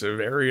massive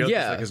area.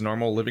 Yeah. Like his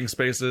normal living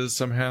spaces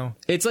somehow.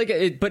 It's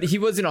like, but he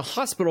was in a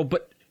hospital,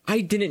 but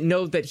I didn't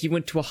know that he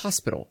went to a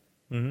hospital.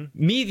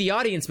 Me, the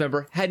audience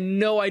member, had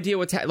no idea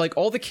what's like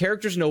all the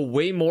characters know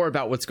way more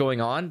about what's going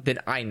on than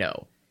I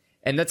know.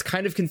 And that's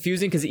kind of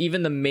confusing because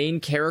even the main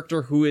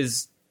character, who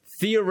is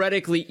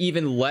theoretically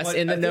even less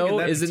in the know,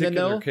 is in the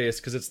know. Case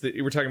because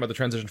we're talking about the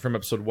transition from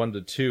episode 1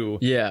 to 2.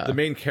 Yeah, the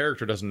main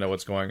character doesn't know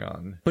what's going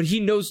on, but he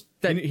knows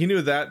that he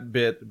knew that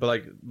bit.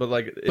 But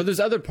there's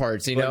other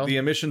parts, know. The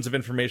omissions of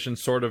information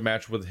sort of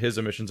match with his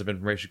omissions of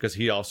information because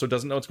he also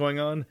doesn't know what's going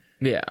on.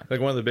 Yeah, like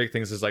one of the big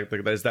things is like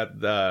is that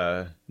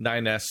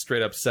 9S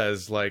straight up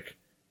says like,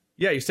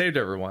 yeah, you saved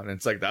everyone. And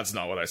it's like, that's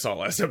not what I saw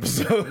last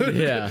episode.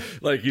 Yeah,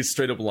 like he's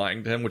straight up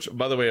lying to him. Which,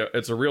 by the way,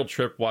 it's a real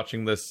trip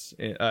watching this.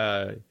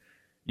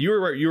 You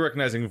were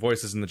recognizing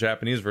voices in the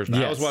Japanese version.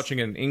 Yes. I was watching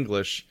it in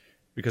English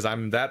because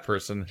I'm that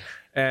person.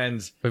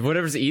 But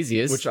whatever's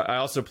easiest. Which I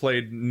also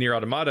played Nier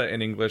Automata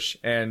in English.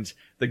 And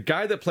the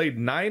guy that played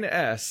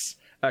 9S,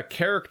 a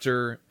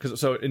character...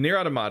 So in Nier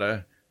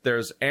Automata,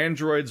 there's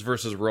androids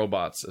versus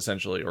robots,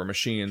 essentially, or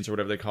machines, or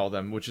whatever they call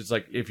them, which is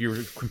like, if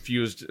you're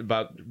confused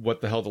about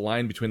what the hell the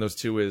line between those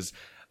two is,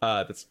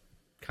 that's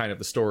kind of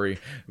the story.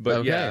 But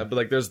Okay. yeah, but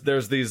like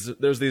there's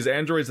these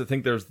androids that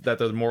think that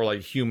they're more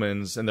like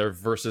humans, and they're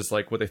versus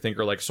like what they think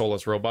are like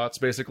soulless robots,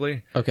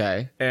 basically.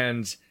 Okay.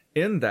 And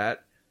in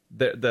that,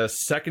 the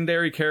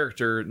secondary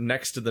character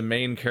next to the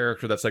main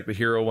character that's like the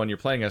hero one you're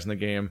playing as in the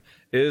game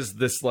is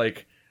this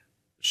like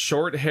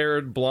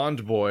short-haired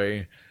blonde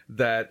boy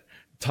that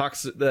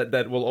talks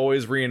that will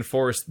always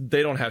reinforce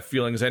they don't have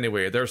feelings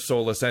anyway, they're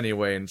soulless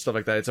anyway, and stuff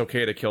like that. It's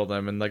okay to kill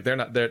them, and like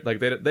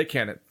they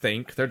can't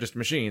think, they're just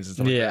machines and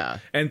stuff like Yeah.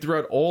 that. And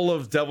throughout all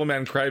of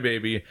Devilman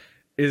Crybaby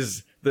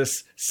is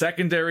this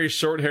secondary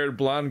short-haired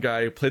blonde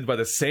guy played by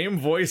the same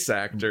voice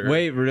actor.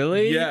 Wait,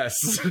 really? Yes.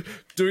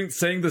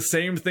 Saying the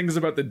same things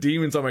about the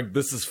demons. I'm like,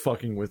 this is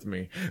fucking with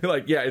me.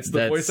 Like, yeah, it's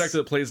the voice actor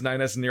that plays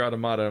 9S in Nier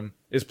Automata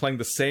is playing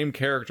the same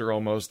character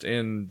almost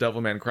in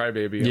Devilman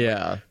Crybaby.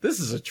 Yeah. Like, this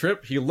is a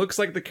trip. He looks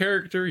like the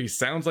character. He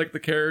sounds like the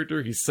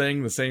character. He's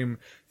saying the same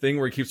thing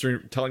where he keeps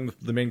telling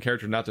the main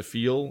character not to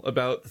feel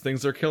about the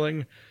things they're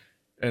killing.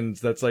 And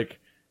that's like,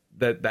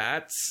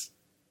 that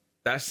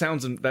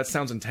sounds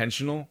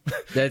intentional.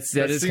 That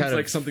That is seems kind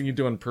like of something you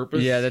do on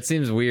purpose. Yeah, that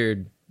seems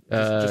weird.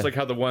 Just like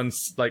how the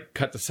ones like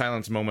cut to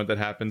silence moment that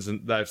happens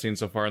that I've seen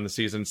so far in the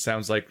season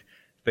sounds like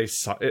they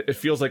saw. It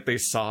feels like they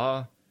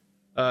saw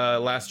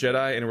Last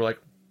Jedi and were like,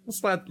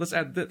 let's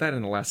add that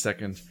in the last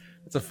second.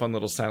 It's a fun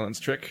little silence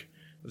trick.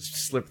 Let's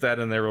just slip that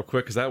in there real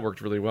quick because that worked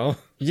really well.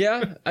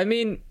 Yeah, I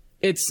mean,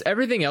 it's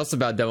everything else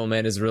about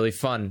Devilman is really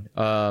fun.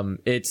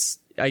 It's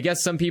I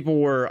guess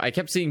I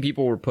kept seeing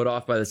people were put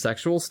off by the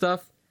sexual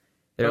stuff.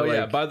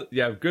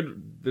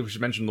 Good. We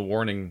should mention the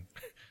warning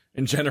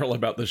in general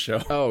about the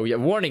show. Oh yeah,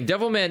 warning!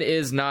 Devilman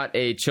is not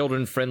a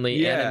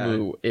children-friendly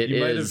anime.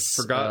 You might have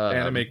forgot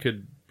anime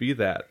could be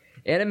that.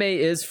 Anime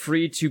is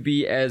free to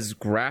be as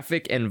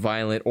graphic and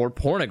violent or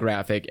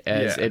pornographic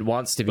as it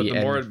wants to be. But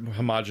the more it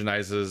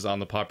homogenizes on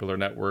the popular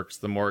networks,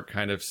 the more it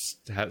kind of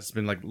has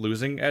been like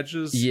losing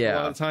edges a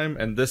lot of the time.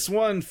 And this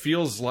one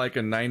feels like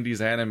a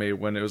 90s anime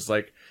when it was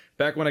like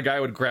back when a guy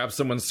would grab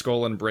someone's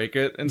skull and break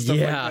it and stuff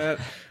like that.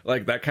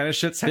 Like that kind of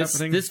shit's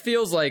happening. This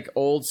feels like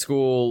old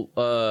school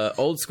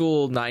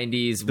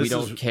 90s. We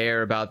don't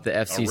care about the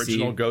FCC.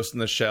 Original Ghost in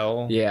the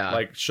Shell. Yeah.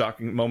 Like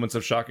moments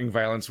of shocking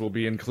violence will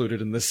be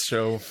included in this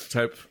show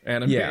type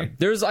anime. Yeah.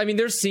 There's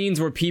scenes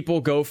where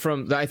people go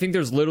from, I think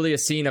there's literally a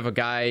scene of a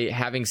guy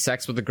having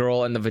sex with a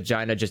girl and the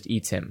vagina just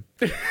eats him.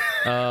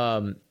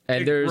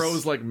 And it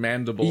grows like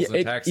mandibles and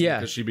attacks him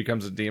because she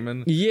becomes a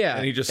demon. Yeah.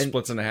 And he just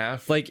splits in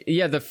half. Like,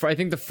 yeah, I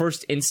think the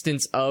first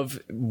instance of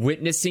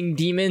witnessing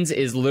demons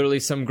is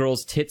literally some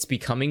girl's tits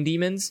becoming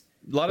demons.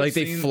 A lot of like,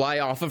 they fly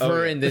off of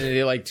her and then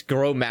they, like,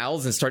 grow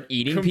mouths and start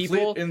eating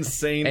people.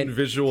 Insane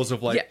visuals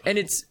of, like... Yeah, and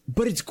it's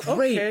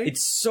great. Okay.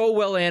 It's so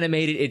well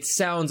animated. It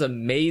sounds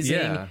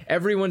amazing. Yeah.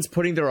 Everyone's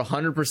putting their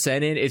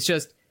 100% in. It's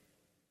just,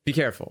 be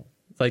careful.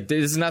 Like,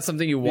 this is not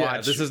something you watch.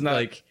 Yeah, this is not...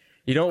 Like,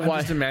 you don't watch... I'm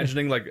just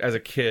imagining, like, as a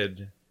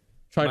kid...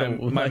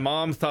 My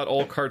mom thought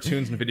all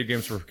cartoons and video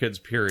games were for kids,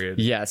 period.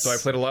 Yes. So I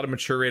played a lot of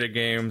mature rated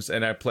games,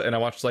 and I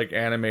watched like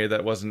anime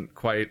that wasn't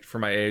quite for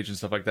my age and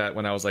stuff like that.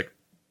 When I was like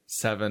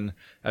 7,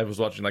 I was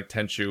watching like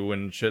Tenchu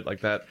and shit like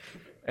that,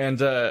 and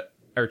or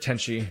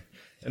Tenchi,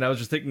 and I was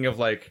just thinking of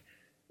like,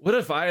 what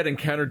if I had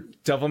encountered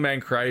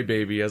Devilman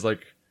Crybaby as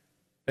like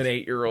an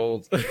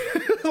 8-year-old?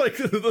 Like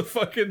the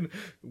fucking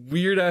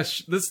weird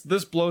ass.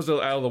 This blows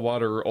out of the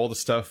water all the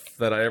stuff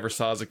that I ever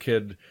saw as a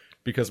kid.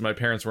 Because my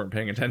parents weren't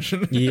paying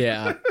attention.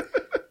 Yeah.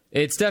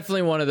 It's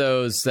definitely one of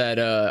those that,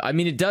 I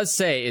mean, it does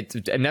say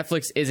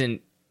Netflix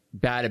isn't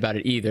bad about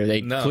it either.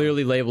 They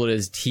clearly labeled it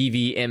as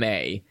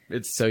TVMA.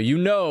 So you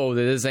know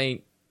that this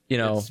ain't,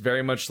 It's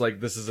very much like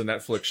this is a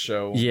Netflix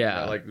show.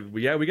 Yeah.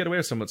 We get away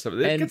with some stuff.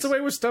 It gets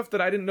away with stuff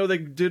that I didn't know they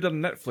did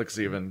on Netflix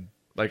even.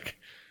 Like,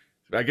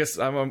 I guess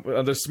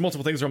there's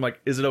multiple things where I'm like,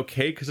 is it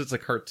okay because it's a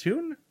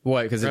cartoon?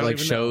 What, because it like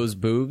shows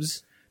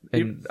boobs?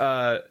 And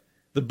the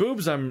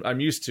boobs I'm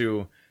used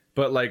to.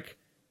 But like,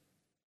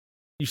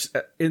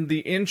 in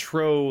the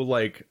intro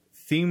like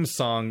theme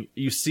song,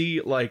 you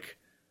see like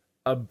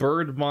a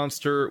bird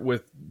monster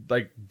with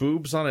like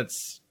boobs on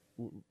its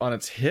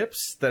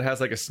hips that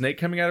has like a snake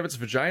coming out of its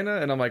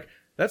vagina, and I'm like,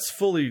 that's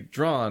fully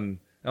drawn.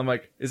 I'm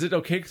like, is it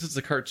okay because it's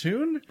a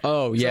cartoon?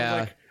 Oh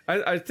yeah.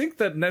 Like, I think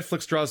that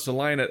Netflix draws the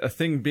line at a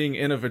thing being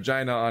in a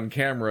vagina on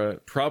camera.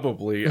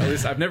 Probably, at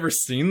least I've never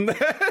seen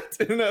that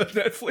in a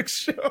Netflix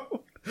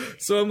show.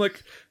 So I'm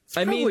like.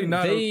 I mean,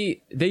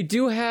 they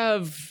do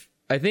have.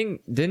 I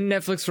think didn't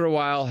Netflix for a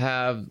while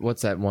have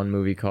what's that one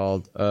movie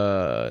called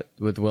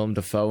with Willem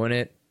Dafoe in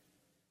it?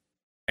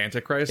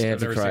 Antichrist. I've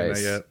never seen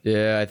that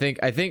yet.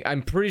 Yeah,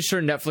 I'm pretty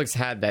sure Netflix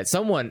had that.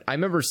 I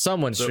remember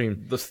someone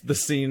streamed the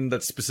scene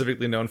that's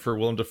specifically known for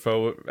Willem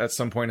Dafoe at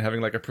some point having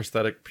like a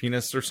prosthetic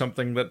penis or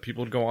something that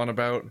people would go on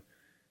about.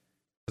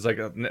 It's like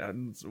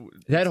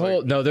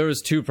there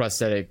was 2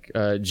 prosthetic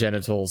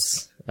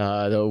genitals.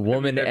 The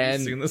woman have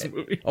you seen this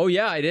movie? Oh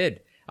yeah, I did.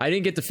 I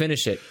didn't get to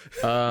finish it.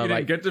 You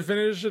didn't get to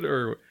finish it,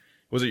 or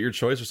Was it your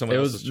choice or someone It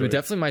else's was choice?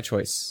 definitely my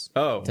choice.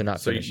 Oh, to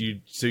not so finish.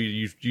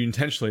 you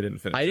intentionally didn't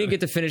finish. I didn't get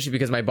to finish it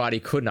because my body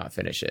could not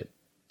finish it.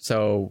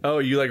 So Oh,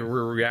 you like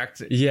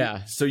react.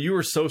 Yeah. So you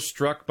were so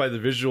struck by the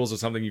visuals of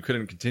something you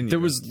couldn't continue. there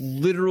was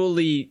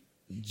literally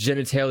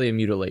genitalia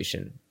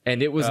mutilation,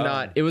 and it was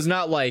not. It was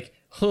not like,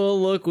 oh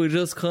look, we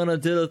just kind of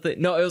did a thing.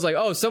 No, it was like,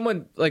 oh,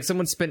 someone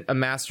spent a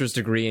master's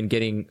degree in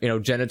getting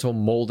genital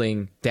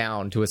molding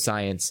down to a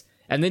science,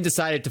 and then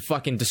decided to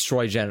fucking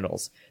destroy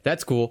genitals.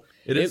 That's cool.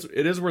 It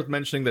is worth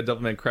mentioning that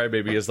Devilman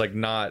Crybaby is like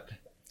not.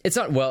 It's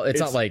not. Well, it's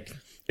not like.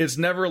 It's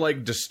never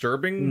like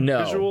disturbing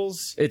visuals.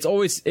 It's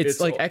always it's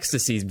like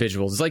ecstasy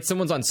visuals. It's like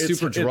someone's on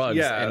super drugs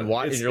and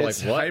you're like,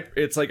 what?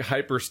 It's like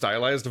hyper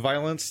stylized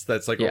violence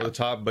that's like over the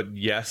top. But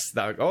yes,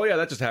 that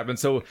just happened.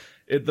 So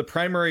the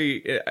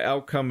primary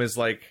outcome is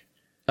like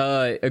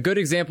a good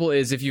example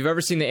is if you've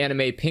ever seen the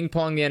anime Ping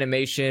Pong the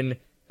Animation,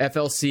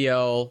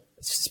 FLCL,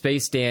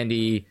 Space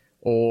Dandy,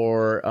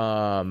 or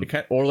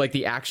like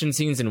the action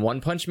scenes in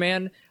One Punch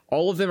Man.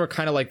 All of them are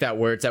kind of like that,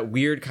 where it's that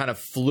weird kind of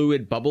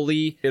fluid,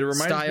 bubbly It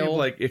reminds style. me of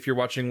like if you're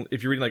reading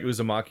like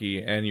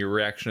Uzumaki and your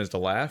reaction is to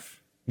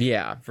laugh.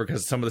 Yeah,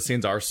 because some of the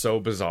scenes are so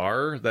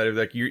bizarre that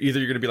like you're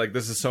going to be like,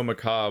 this is so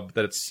macabre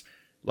that it's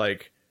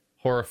like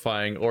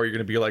horrifying, or you're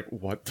going to be like,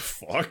 what the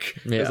fuck?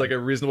 Yeah. It's like a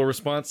reasonable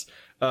response.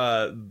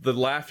 The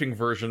laughing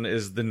version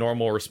is the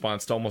normal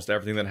response to almost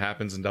everything that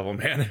happens in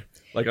Devilman.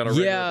 Like on a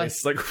regular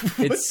basis. Like,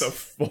 what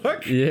the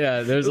fuck?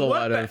 Yeah, there's a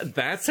lot of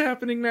that's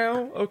happening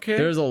now. Okay,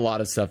 there's a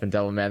lot of stuff in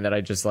Devilman that I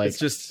just like.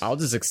 I'll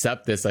just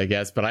accept this, I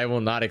guess, but I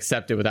will not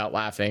accept it without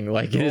laughing.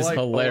 Like it is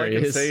hilarious. All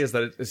I can say is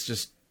that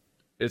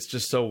it's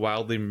just so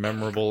wildly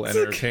memorable and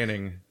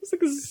entertaining. It's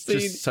like a scene,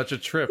 it's just such a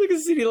trip. Like a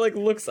scene, he like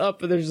looks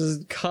up and there's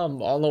just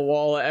cum on the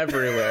wall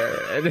everywhere,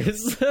 and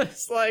it's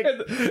just like,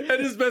 and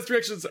his best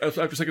reaction is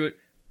after a second.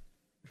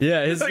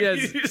 Yeah, he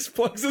just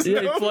plugs his nose.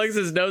 He plugs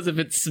his nose if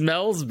it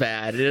smells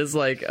bad. It is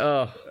like,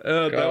 that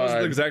was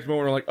the exact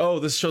moment where I'm like, oh,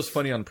 this show's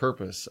funny on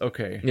purpose.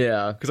 Okay.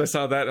 Yeah. Because I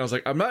saw that and I was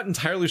like, I'm not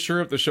entirely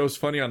sure if the show's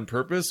funny on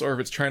purpose or if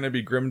it's trying to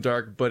be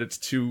grimdark, but it's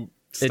too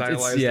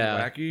stylized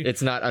and wacky.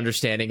 It's not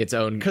understanding its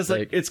own. Because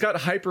like it's got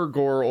hyper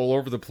gore all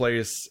over the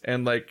place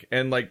and like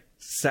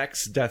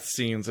sex death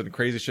scenes and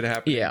crazy shit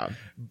happening. Yeah.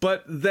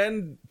 But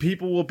then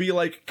people will be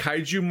like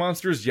kaiju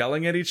monsters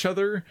yelling at each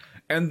other.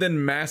 And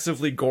then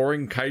massively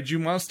goring kaiju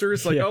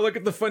monsters. Like, oh, look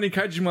at the funny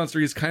kaiju monster.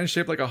 He's kind of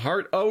shaped like a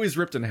heart. Oh, he's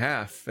ripped in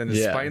half. And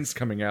his spine's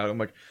coming out. I'm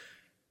like,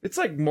 it's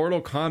like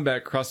Mortal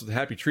Kombat crossed with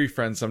Happy Tree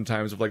Friends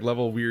sometimes. Of like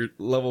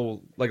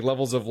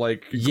levels of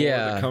like gore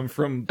that come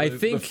from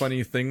the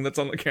funny thing that's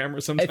on the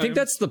camera sometimes. I think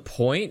that's the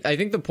point. I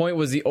think the point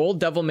was the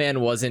old Devilman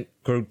wasn't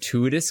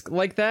gratuitous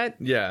like that.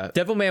 Yeah.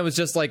 Devilman was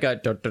just like a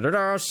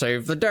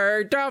save the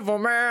day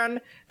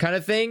Devilman kind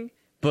of thing.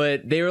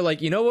 But they were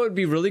like, you know what would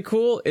be really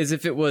cool is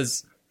if it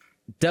was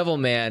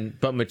Devilman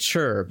but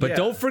mature, but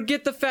don't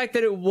forget the fact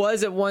that it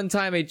was at one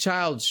time a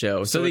child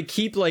show. So they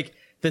keep like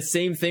the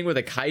same thing with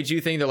a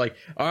kaiju thing. They're like,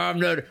 I'm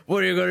not,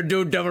 what are you gonna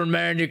do,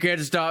 Devilman? You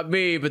can't stop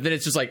me. But then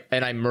it's just like,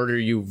 and I murder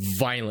you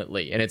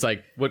violently. And it's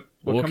like, what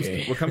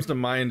comes to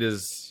mind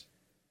is,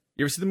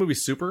 you ever see the movie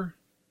Super?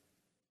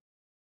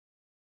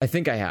 I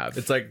think I have.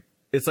 It's like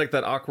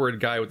that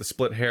awkward guy with the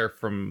split hair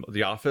from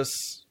The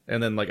Office.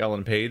 And then like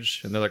Ellen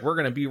Page, and they're like, we're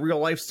gonna be real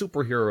life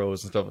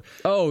superheroes and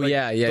stuff. Oh, like,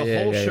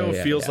 the whole show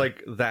feels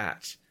like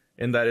that,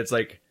 in that it's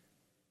like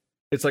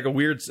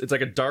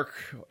a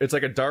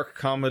dark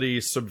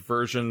comedy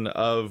subversion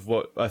of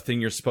what a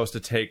thing you're supposed to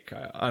take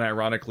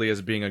unironically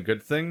as being a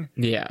good thing.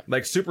 Yeah,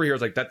 like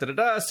superheroes, like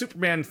da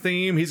Superman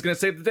theme. He's gonna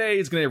save the day.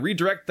 He's gonna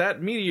redirect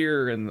that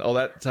meteor and all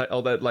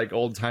that like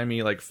old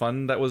timey like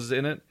fun that was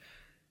in it,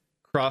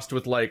 crossed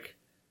with like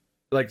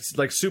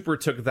Super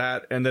took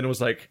that and then it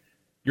was like,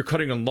 you're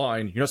cutting in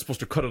line. You're not supposed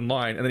to cut in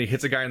line. And then he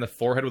hits a guy in the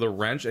forehead with a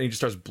wrench, and he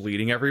just starts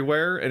bleeding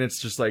everywhere. And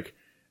it's just like,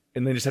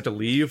 and then you just have to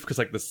leave because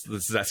like this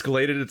is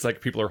escalated. It's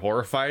like people are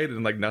horrified,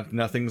 and like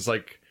nothing's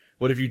like,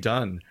 what have you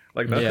done?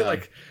 Like nothing,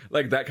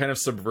 like that kind of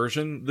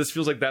subversion. This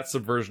feels like that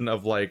subversion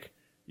of like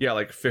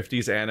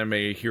 50s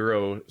anime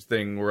hero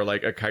thing where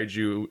like a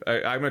kaiju.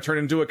 I'm gonna turn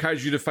into a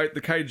kaiju to fight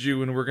the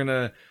kaiju, and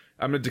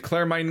I'm gonna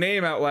declare my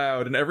name out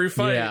loud in every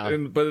fight,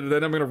 but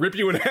then I'm gonna rip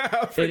you in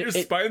half, and your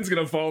spine's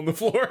gonna fall on the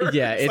floor.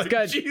 Yeah, it's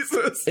got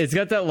Jesus. It's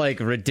got that like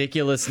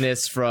ridiculously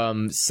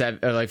from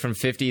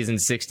 50s and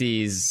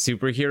 60s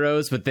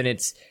superheroes, but then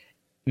it's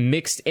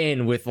mixed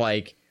in with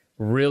like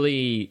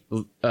really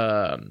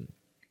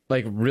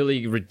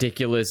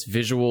ridiculous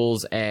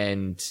visuals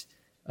and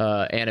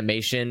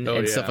animation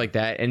and stuff like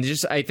that, and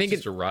I think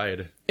it's a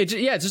ride. It's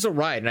just a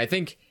ride, and I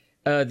think.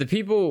 I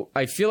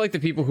feel like the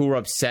people who were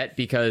upset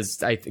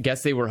because I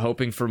guess they were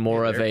hoping for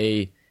more of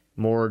a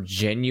more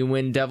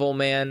genuine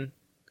Devilman,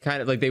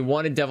 kind of like they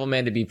wanted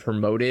Devilman to be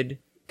promoted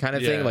kind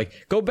of thing.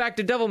 Like, go back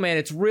to Devilman,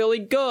 it's really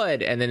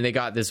good. And then they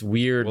got this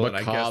weird macabre.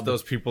 I guess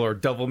those people are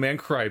Devilman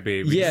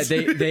crybabies. Yeah,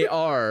 they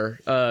are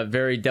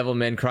very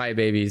Devilman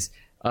crybabies.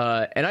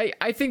 And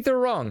I think they're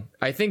wrong.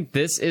 I think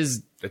it's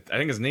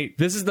neat.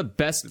 This is the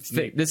best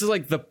thing. This is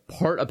like the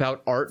part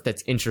about art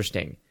that's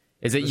interesting.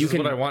 Is that this is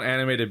what I want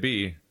anime to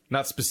be.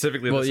 Not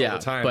specifically Well, this yeah, all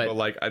the time, but- but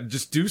like,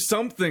 just do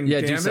something.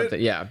 Yeah, damn do it.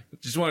 something. Yeah.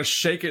 Just want to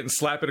shake it and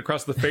slap it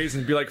across the face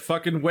and be like,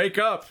 fucking wake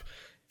up.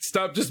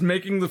 Stop just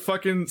making the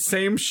fucking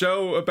same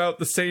show about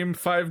the same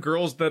 5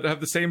 girls that have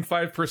the same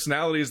 5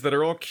 personalities that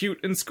are all cute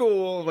in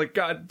school. Like,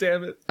 god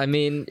damn it. I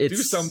mean, it's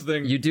Do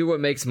something. You do what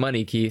makes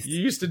money, Keith.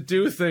 You used to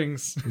do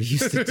things. You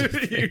used to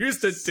do You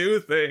used to do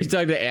things. You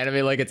talk to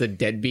anime like it's a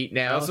deadbeat I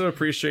now. also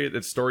appreciate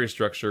its story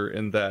structure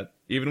in that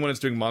even when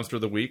it's doing Monster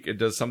of the Week, it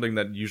does something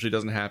that usually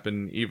doesn't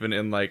happen even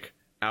in like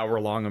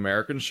hour-long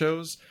American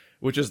shows,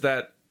 which is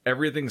that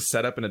everything's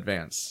set up in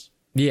advance.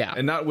 Yeah.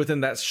 And not within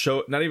that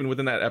show, not even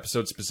within that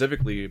episode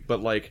specifically, but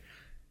like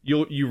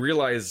you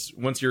realize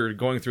once you're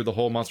going through the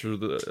whole Monster,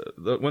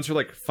 once you're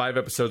like 5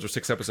 episodes or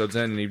 6 episodes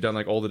in, and you've done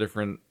like all the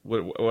different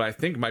what I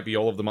think might be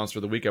all of the Monster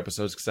of the Week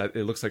episodes, because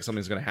it looks like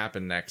something's going to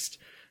happen next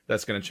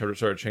that's going to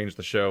sort of change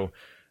the show.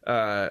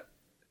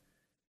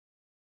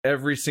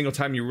 Every single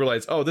time you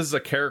realize, oh, this is a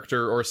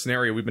character or a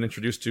scenario we've been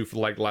introduced to for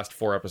like the last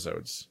 4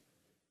 episodes.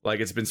 Like,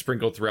 it's been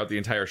sprinkled throughout the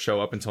entire show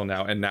up until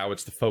now, and now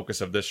it's the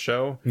focus of this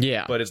show.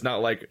 Yeah. But it's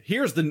not like,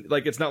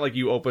 it's not like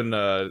you open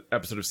a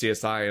episode of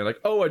CSI and like,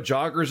 oh, a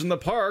jogger's in the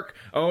park.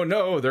 Oh,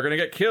 no, they're going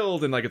to get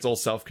killed. And like, it's all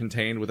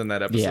self-contained within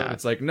that episode. Yeah.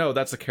 It's like, no,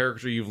 that's a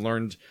character you've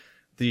learned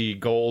the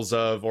goals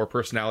of or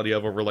personality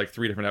of over like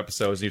 3 different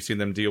episodes, and you've seen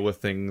them deal with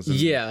things. And...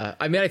 Yeah.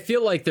 I mean, I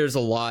feel like there's a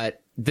lot.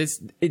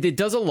 It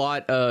does a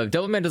lot of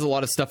Devilman does a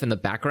lot of stuff in the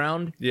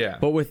background. Yeah.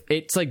 But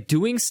it's like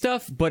doing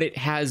stuff, but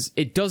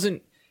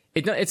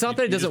it's not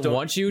that it doesn't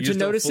want you to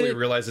notice fully it.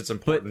 realize it's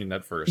important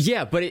at first.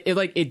 Yeah, but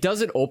it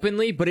does it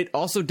openly, but it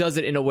also does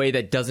it in a way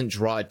that doesn't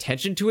draw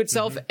attention to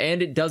itself,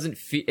 and it doesn't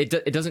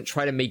it doesn't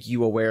try to make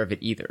you aware of it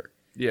either.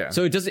 Yeah.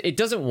 So it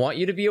doesn't want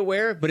you to be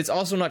aware, but it's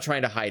also not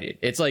trying to hide it.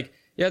 It's like,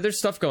 yeah, there's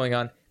stuff going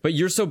on, but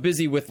you're so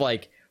busy with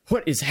like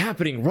what is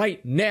happening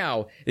right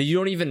now that you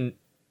don't even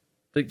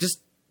like just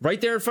right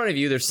there in front of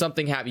you. There's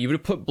something happening. You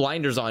would put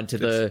blinders on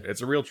to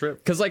it's a real trip.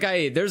 because like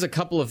there's a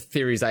couple of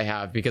theories I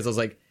have because I was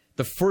like.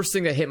 The first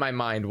thing that hit my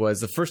mind was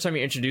the first time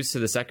you're introduced to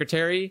the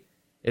secretary,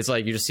 it's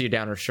like you just see her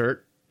down her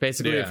shirt,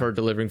 basically, Yeah. of her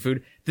delivering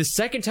food. The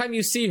second time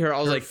you see her, I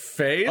was like,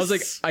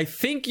 face? I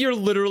think you're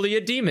literally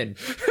a demon.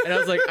 And I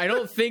was like, I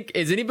don't think,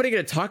 is anybody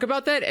going to talk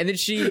about that? And then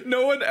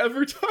No one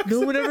ever talks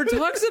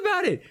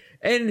about it.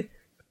 And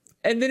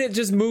then it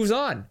just moves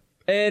on.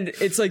 And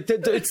it's like,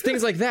 it's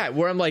things like that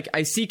where I'm like,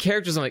 I see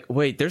characters, I'm like,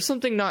 wait, there's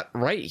something not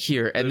right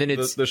here. And then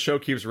the show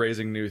keeps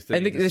raising new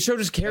things. and the show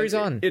just carries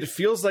on. It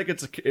feels like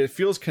it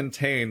feels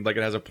contained, like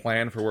it has a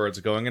plan for where it's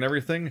going and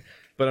everything.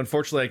 But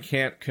unfortunately, I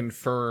can't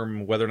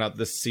confirm whether or not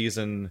this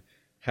season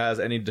has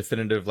any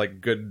definitive, like,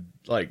 good,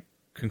 like,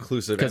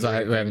 conclusive. Because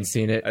I haven't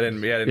seen it.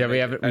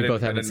 We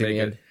both haven't seen the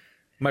end.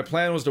 My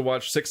plan was to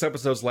watch 6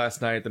 episodes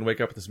last night, then wake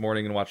up this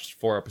morning and watch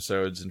 4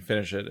 episodes and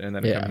finish it, and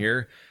then come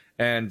here.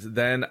 And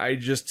then I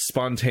just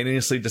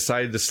spontaneously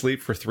decided to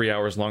sleep for 3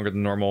 hours longer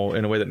than normal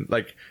in a way that,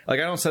 like I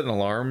don't set an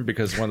alarm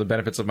because one of the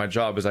benefits of my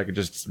job is I could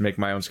just make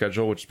my own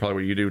schedule, which is probably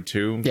what you do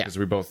too, because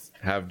we both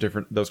have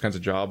those kinds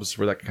of jobs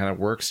where that kind of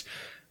works.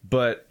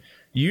 But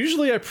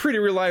usually I pretty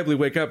reliably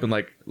wake up in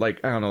like I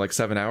don't know, like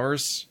 7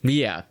 hours.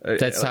 Yeah,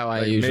 that's how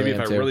I usually maybe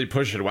if am I really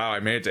push it, wow, I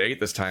made it to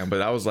 8 this time, but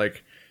that was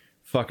like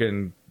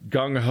fucking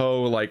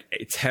gung-ho, like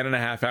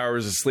 10.5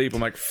 hours of sleep.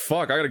 I'm like,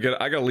 fuck, I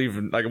gotta leave.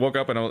 Like, I woke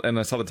up and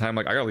I saw the time,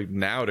 like, I gotta leave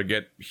now to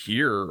get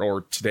here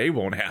or today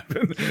won't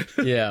happen.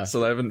 Yeah.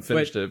 So I haven't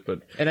finished it,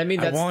 but and I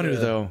mean, that's I want to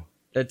though.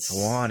 I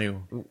want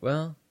to.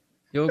 Well,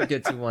 you'll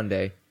get to one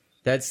day.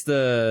 That's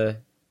yeah.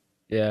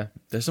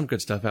 There's some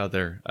good stuff out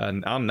there,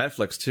 and on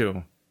Netflix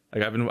too.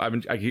 Like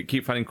I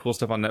keep finding cool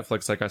stuff on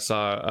Netflix. Like I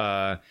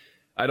saw,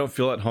 I Don't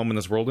Feel at Home in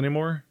This World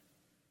Anymore,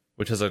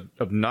 which has a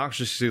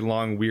obnoxiously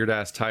long, weird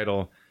ass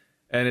title,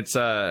 and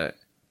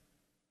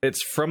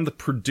it's from the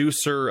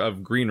producer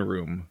of Green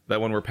Room,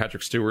 that one where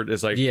Patrick Stewart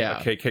is like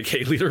a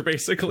KKK leader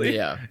basically,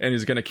 and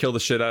he's gonna kill the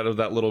shit out of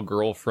that little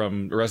girl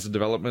from Arrested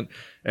Development,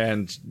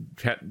 and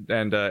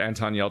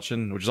Anton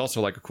Yelchin, which is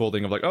also like a cool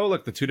thing of like, oh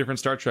look, the 2 different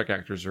Star Trek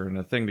actors are in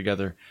a thing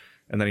together,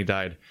 and then he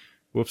died.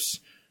 Whoops,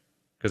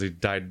 because he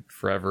died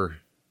forever.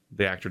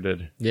 The actor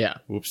did. Yeah.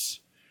 Whoops.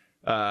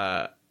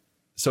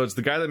 So it's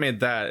the guy that made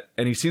that,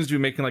 and he seems to be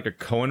making like a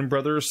Coen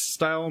Brothers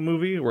style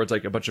movie where it's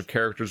like a bunch of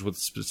characters with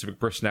specific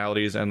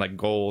personalities and like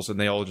goals, and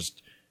they all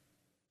just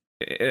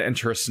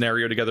enter a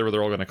scenario together where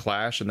they're all going to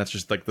clash, and that's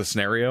just like the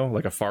scenario,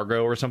 like a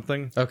Fargo or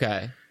something.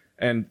 Okay.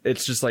 And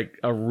it's just like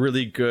a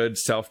really good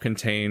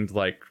self-contained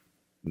like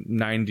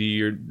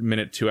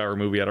 90-minute 2-hour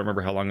movie. I don't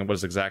remember how long it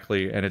was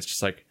exactly, and it's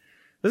just like,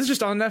 this is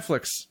just on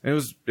Netflix.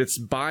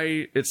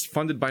 It's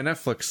funded by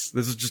Netflix.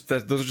 Those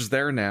are just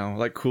there now.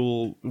 Like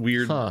cool,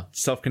 weird,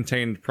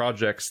 self-contained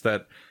projects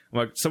that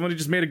like somebody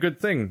just made a good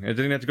thing. It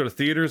didn't have to go to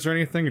theaters or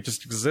anything. It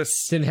just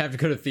exists. Didn't have to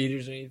go to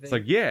theaters or anything. It's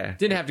like, yeah.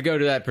 Didn't have to go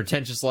to that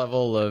pretentious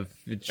level of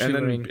and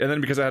then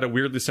because I had a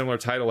weirdly similar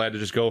title, I had to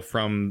just go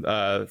from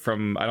I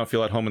Don't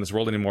Feel at Home in This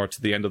World Anymore to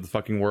The End of the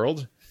Fucking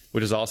World,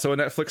 which is also a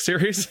Netflix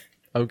series.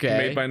 Okay.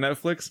 Made by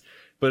Netflix.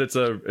 But it's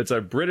a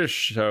British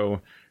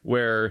show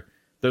where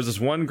there's this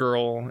one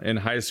girl in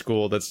high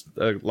school that's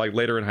like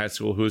later in high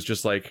school who's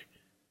just like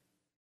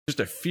just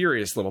a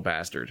furious little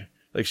bastard.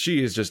 Like,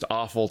 she is just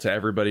awful to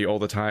everybody all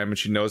the time, and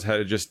she knows how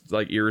to just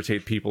like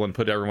irritate people and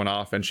put everyone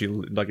off, and she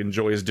like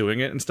enjoys doing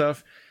it and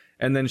stuff.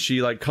 And then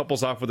she like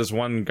couples off with this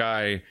one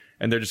guy,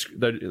 and they're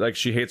like,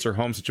 she hates her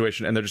home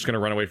situation, and they're just gonna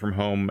run away from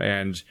home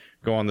and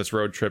go on this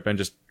road trip and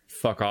just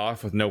fuck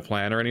off with no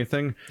plan or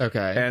anything.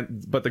 Okay.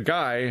 But the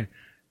guy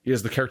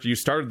is the character you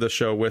started the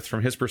show with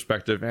from his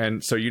perspective,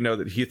 and so you know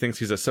that he thinks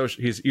he's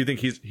he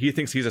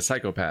thinks he's a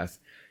psychopath.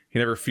 He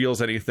never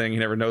feels anything. He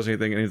never knows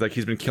anything. And he's like,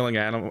 he's been killing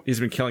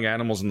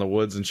animals in the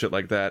woods and shit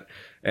like that.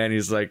 And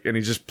he's like, and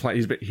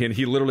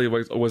he literally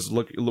was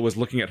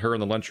looking at her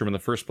in the lunchroom in the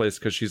first place,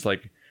 because she's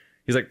like,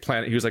 he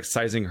was like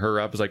sizing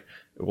her up. He's like,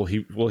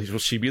 will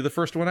she be the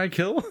first one I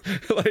kill?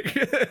 Like,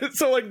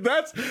 so like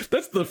that's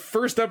the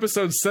first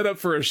episode set up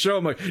for a show.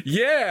 I'm like,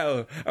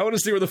 yeah, I want to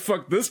see where the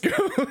fuck this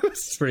goes.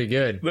 It's pretty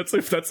good. That's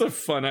a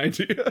fun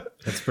idea.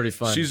 That's pretty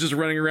fun. She's just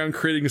running around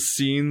creating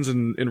scenes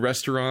in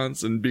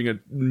restaurants and being a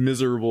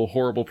miserable,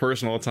 horrible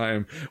person all the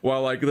time,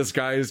 while like this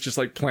guy is just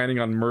like planning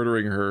on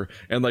murdering her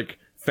and like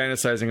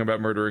fantasizing about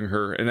murdering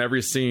her. In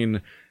every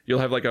scene, you'll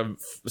have like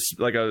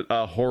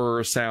a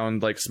horror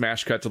sound, like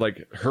smash cut to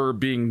like her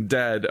being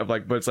dead, of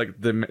like, but it's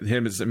like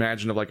him is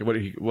imagined of like whether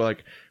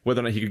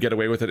or not he could get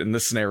away with it in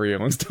this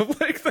scenario and stuff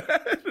like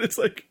that. It's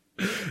like,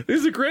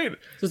 these are great.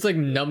 So it's like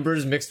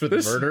numbers mixed with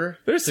murder.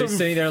 There's so some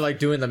sitting there like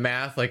doing the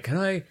math, like,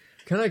 can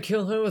I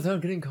kill her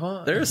without getting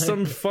caught? There's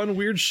some fun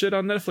weird shit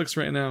on Netflix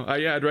right now.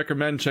 Yeah, I'd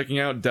recommend checking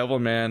out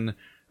Devilman,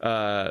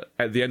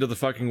 at the end of the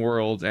fucking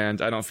world,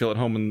 and I don't feel at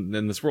home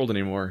in this world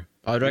anymore.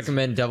 I'd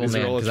recommend Devilman,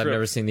 because I've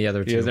never seen the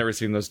other two. He has never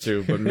seen those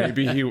two, but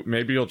maybe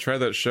he'll try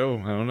that show.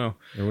 I don't know.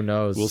 Who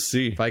knows? We'll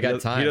see. If I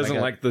got time. He doesn't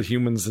like the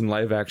humans in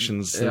live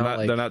actions. They're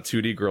not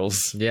 2D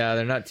girls. Yeah,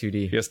 they're not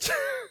 2D. Yes,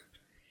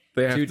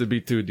 they have to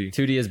be 2D.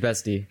 2D is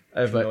bestie.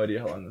 I have no idea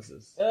how long this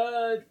is.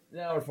 An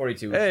hour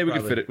 42. Hey, we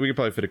could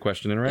probably fit a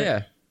question in, right?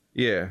 Yeah.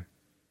 Yeah.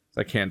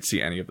 I can't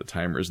see any of the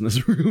timers in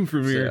this room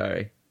from here.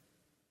 Sorry.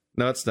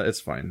 No,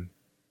 it's fine.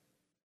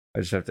 I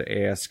just have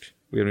to ask.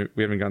 We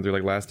haven't gone through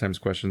like last time's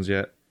questions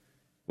yet.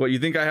 What, you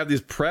think I have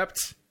these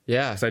prepped?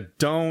 Yeah. Because I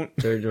don't.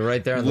 They're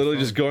right there on literally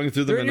the phone. just going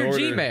through them They're in your order.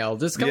 Gmail.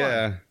 Just come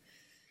on.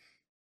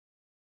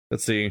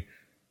 Let's see.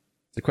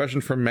 It's a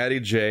question from Maddie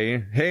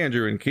J. Hey,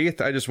 Andrew and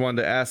Keith. I just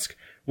wanted to ask,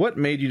 what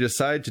made you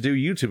decide to do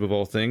YouTube of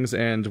all things,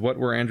 and what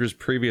were Andrew's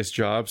previous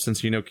jobs,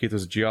 since you know Keith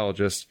was a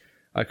geologist?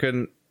 I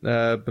couldn't...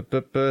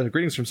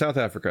 greetings from South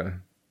Africa.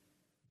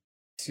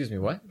 Excuse me,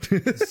 what?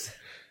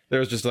 There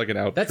was just like an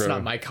outro. That's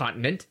not my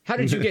continent. How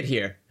did you get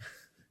here?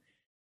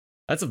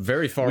 That's a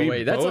very far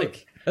away. That's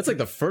like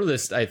the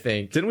furthest, I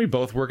think. Didn't we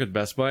both work at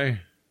Best Buy?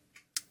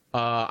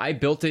 I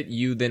built it.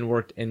 You then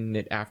worked in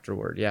it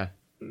afterward. Yeah.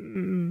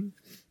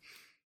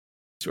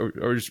 Or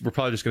we're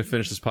probably just going to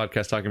finish this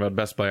podcast talking about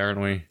Best Buy,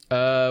 aren't we?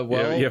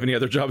 Well, you have any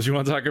other jobs you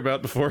want to talk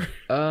about before?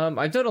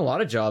 I've done a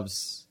lot of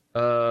jobs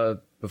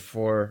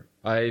before.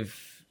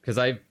 Because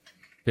I've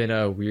been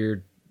a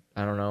weird,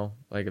 I don't know,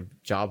 like a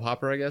job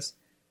hopper, I guess.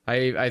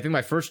 I think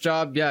my first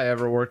job, I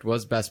ever worked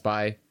was Best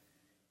Buy,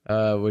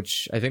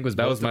 which I think was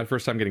my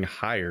first time getting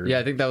hired. Yeah,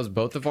 I think that was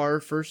both of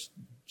our first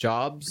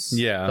jobs.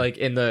 Yeah, like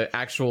in the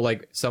actual,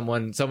 like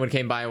someone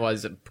came by and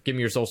was, give me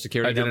your social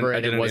security number,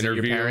 and it wasn't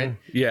your parent.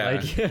 Yeah,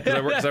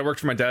 because I worked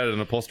for my dad at an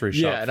upholstery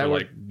shop for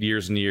like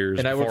years and years.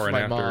 And I worked for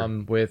my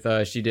mom with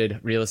she did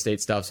real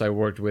estate stuff, so I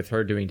worked with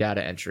her doing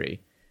data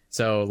entry.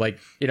 So, like,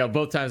 you know,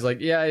 both times,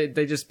 like, yeah,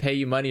 they just pay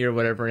you money or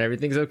whatever, and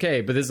everything's okay.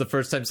 But this is the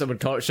first time someone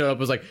showed up and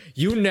was like,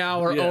 you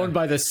now are owned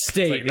by the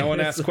state. It's like, no one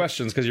asks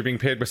questions because you're being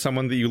paid by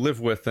someone that you live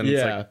with, and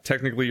it's like,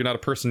 technically you're not a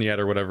person yet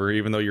or whatever,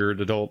 even though you're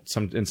an adult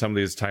in some of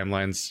these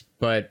timelines.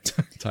 But,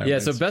 yeah,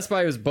 so Best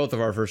Buy was both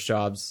of our first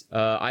jobs.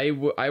 I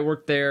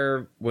worked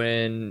there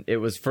when it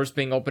was first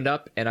being opened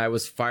up, and I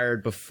was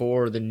fired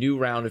before the new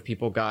round of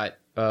people got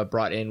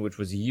brought in, which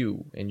was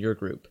you and your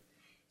group.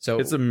 So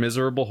it's a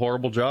miserable,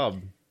 horrible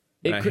job.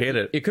 I hate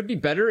it. It could be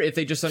better if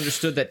they just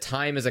understood that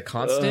time is a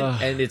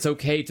constant and it's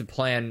okay to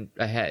plan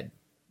ahead.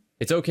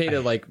 It's okay to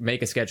like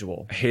make a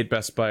schedule. I hate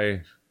Best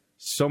Buy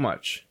so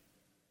much.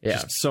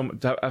 Yeah.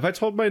 Have I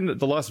told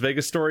the Las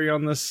Vegas story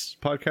on this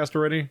podcast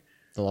already?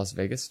 The Las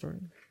Vegas story?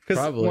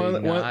 Probably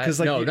not.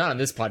 No, not on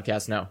this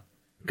podcast, no.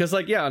 Because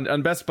like, yeah,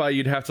 on Best Buy,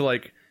 you'd have to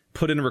like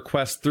put in a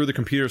request through the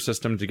computer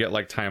system to get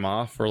like time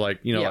off, or like,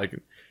 you know, like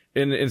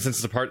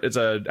since it's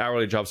an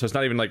hourly job, so it's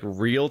not even like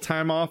real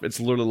time off. It's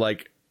literally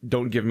like,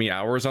 don't give me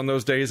hours on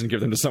those days and give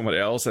them to someone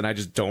else, and I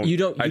just don't.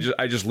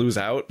 I just lose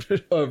out.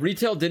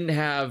 Retail didn't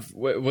have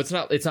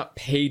it's not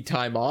paid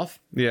time off.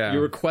 Yeah,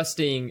 you're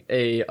requesting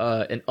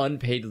an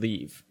unpaid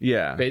leave.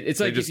 Yeah, it's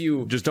like if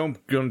you just don't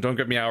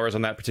give me hours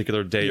on that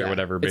particular day or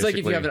whatever. It's like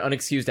if you have an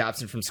unexcused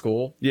absent from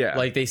school. Yeah,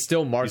 like they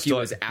still mark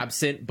you as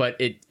absent, but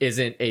it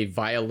isn't a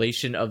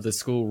violation of the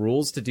school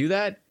rules to do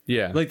that.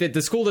 Yeah, like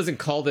the school doesn't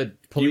call the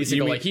police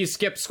and go like, he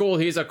skipped school,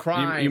 he's a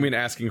crime. You mean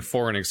asking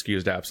for an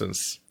excused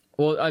absence?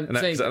 Well, I'm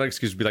saying that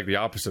excuse would be like the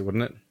opposite,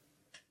 wouldn't it?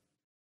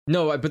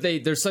 No, but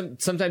there's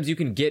sometimes you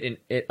can get an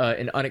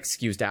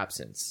unexcused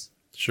absence.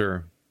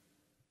 Sure.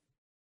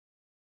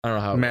 I don't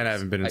know how. Man, I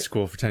haven't been in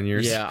school for 10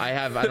 years. Yeah, I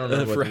have. I don't know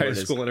what for the high word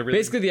is. school and everything.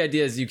 Basically, the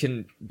idea is you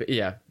can.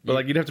 Yeah, but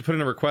like you'd have to put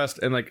in a request,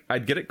 and like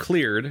I'd get it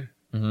cleared,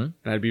 and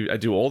I'd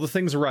do all the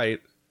things right.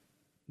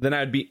 Then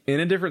I'd be in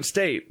a different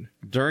state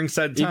during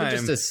said time,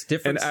 even just a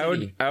different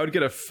and city. I would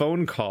get a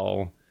phone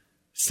call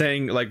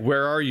saying like,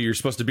 "Where are you? You're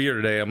supposed to be here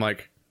today." I'm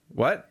like,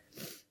 "What?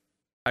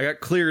 I got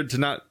cleared to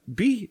not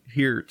be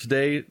here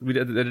today. We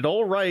did it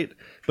all right,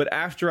 but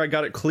after I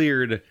got it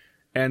cleared."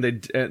 And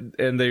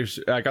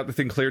I got the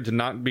thing cleared to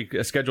not be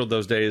scheduled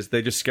those days.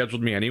 They just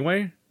scheduled me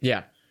anyway.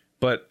 Yeah,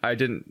 but I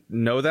didn't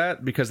know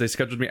that because they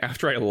scheduled me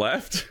after I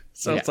left.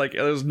 So Yeah. it's like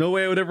there's no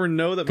way I would ever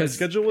know that my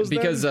schedule was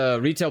because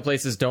then. Retail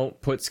places don't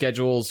put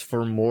schedules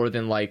for more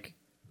than like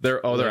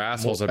They're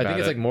assholes about it. I think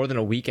it's like more than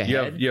a week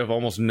ahead. You have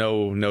almost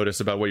no notice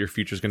about what your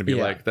future is going to be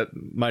Yeah. like. That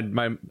my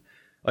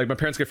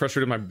parents get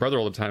frustrated with my brother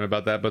all the time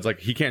about that, but it's like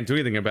he can't do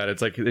anything about it.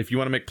 It's like if you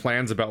want to make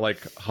plans about like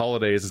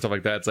holidays and stuff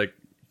like that, it's like.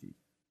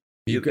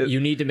 You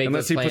need to make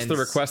unless those he plans. puts the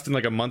request in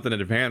like a month in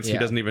advance, he Yeah.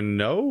 doesn't even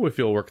know if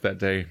he'll work that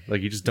day.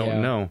 Like you just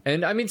don't know.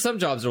 And I mean, some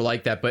jobs are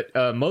like that, but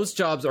most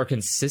jobs are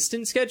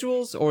consistent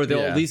schedules, or they'll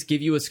Yeah. at least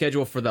give you a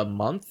schedule for the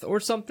month or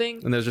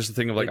something. And there's just a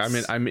thing of like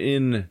I'm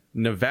in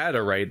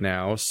Nevada right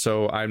now,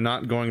 so I'm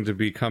not going to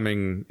be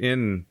coming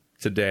in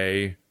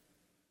today.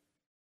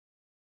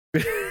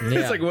 Yeah.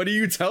 It's like, what do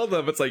you tell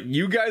them? It's like,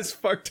 you guys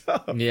fucked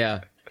up.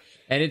 Yeah.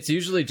 And it's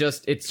usually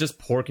just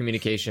poor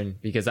communication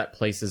because that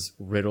place is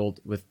riddled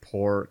with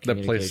poor The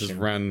communication. place is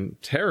run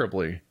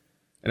terribly.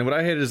 And what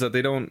I hate is that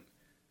they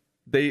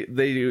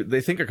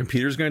think a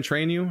computer's going to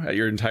train you at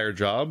your entire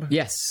job.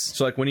 Yes.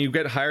 So like when you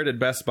get hired at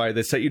Best Buy,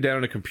 they set you down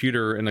on a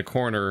computer in the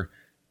corner,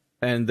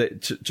 and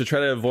to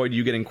try to avoid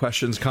you getting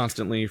questions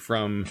constantly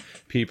from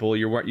people,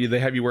 they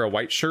have you wear a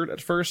white shirt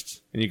at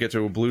first, and you get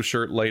to a blue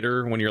shirt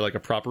later when you're like a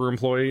proper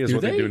employee. Is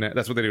what they do now.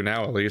 That's what they do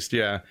now, at least.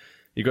 Yeah,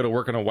 you go to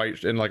work in a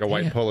white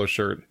polo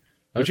shirt,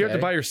 which you have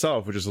to buy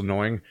yourself, which is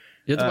annoying.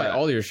 You have to buy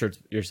all your shirts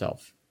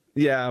yourself.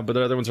 Yeah, but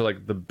the other ones are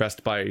like the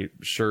Best Buy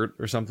shirt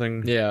or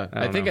something. Yeah,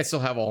 I think know. I still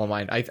have all of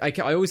mine. I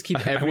always keep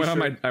every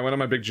shirt. I went on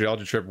my big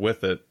geology trip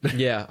with it.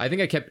 Yeah, I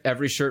think I kept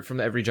every shirt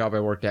from every job I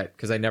worked at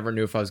because I never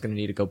knew if I was going to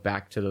need to go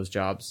back to those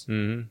jobs.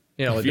 Mm-hmm.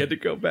 You know, if you had to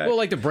go back. Well,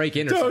 like to break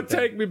in or Don't something.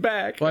 take me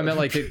back. Well, I meant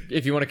like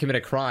if you want to commit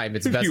a crime,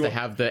 it's best to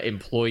have the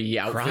employee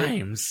outfit.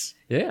 Crimes.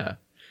 Yeah.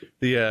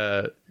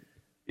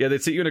 They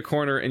sit you in a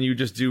corner and you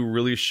just do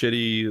really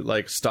shitty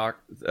like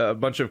a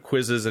bunch of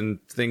quizzes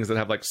and things that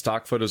have like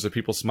stock photos of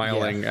people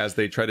smiling as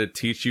they try to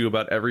teach you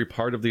about every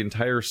part of the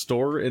entire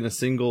store in a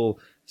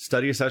single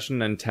study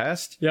session and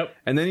test. Yep.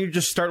 And then you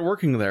just start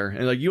working there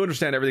and like you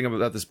understand everything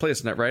about this place,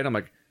 isn't that right? I'm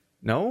like,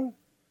 no,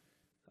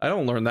 I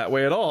don't learn that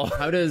way at all.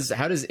 How does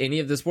any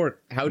of this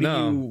work? How do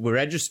you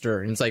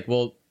register? And it's like,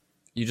 well,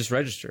 you just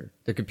register.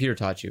 The computer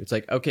taught you. It's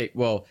like, okay,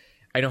 well,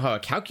 I know how a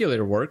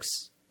calculator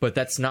works. But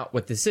that's not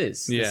what this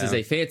is. Yeah. This is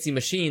a fancy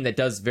machine that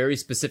does very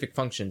specific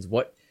functions.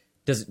 What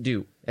does it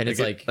do? And it's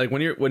like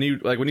when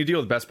you deal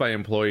with Best Buy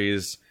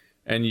employees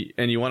and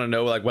you want to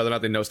know like whether or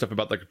not they know stuff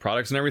about like the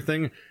products and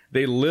everything,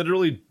 they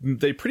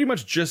pretty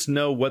much just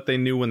know what they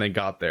knew when they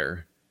got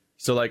there.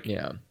 So like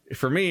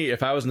for me,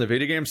 if I was in the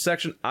video game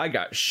section, I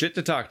got shit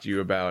to talk to you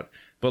about.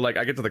 But like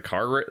I get to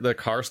the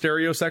car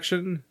stereo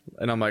section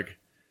and I'm like,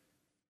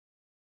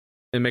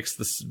 it makes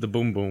the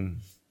boom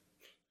boom.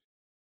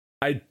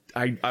 I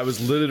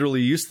was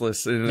literally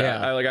useless, and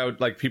I would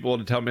like people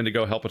to tell me to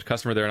go help a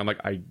customer there, and I'm like,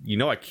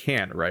 I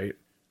can't, right?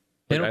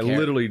 Like, I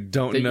literally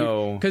don't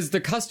know because the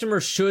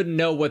customer should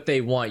know what they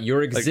want.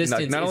 Your existence.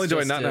 Like, not only do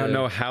I not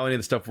know how any of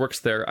the stuff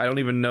works there, I don't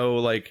even know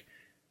like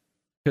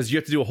because you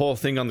have to do a whole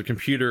thing on the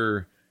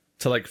computer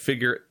to like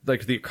figure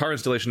like the car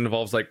installation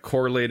involves like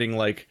correlating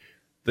like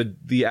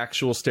the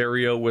actual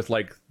stereo with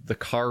like the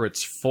car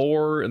it's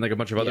for and like a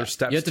bunch of other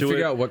steps. You have to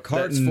figure out what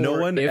car it's for. No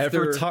one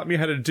ever taught me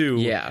how to do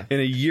in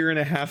a year and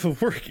a half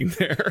of working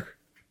there.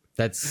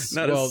 That's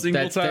not a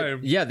single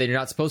time. They're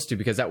not supposed to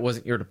because that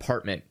wasn't your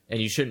department,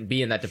 and you shouldn't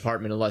be in that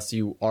department unless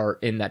you are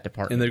in that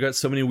department. And they've got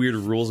so many weird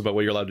rules about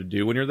what you're allowed to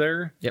do when you're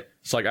there. Yep.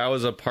 So like I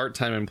was a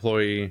part-time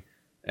employee,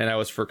 and I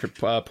was for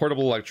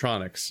portable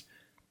electronics,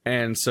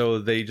 and so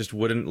they just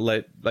wouldn't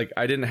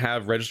I didn't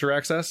have register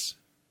access.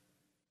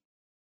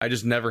 I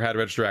just never had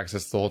register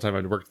access the whole time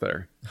I'd worked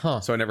there.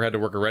 Huh. So I never had to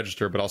work a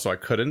register, but also I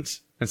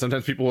couldn't. And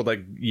sometimes people would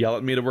like yell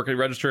at me to work a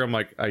register. I'm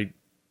like,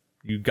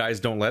 you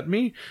guys don't let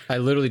me. I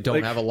literally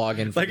don't have a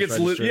login for like this it's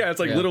register. it's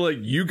like literally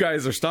like, you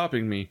guys are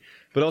stopping me.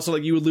 But also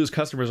like you would lose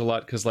customers a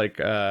lot because like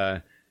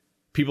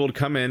people would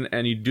come in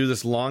and you do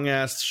this long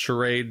ass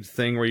charade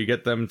thing where you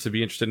get them to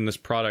be interested in this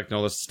product and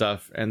all this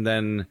stuff, and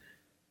then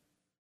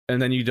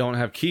you don't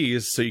have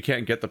keys, so you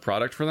can't get the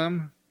product for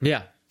them.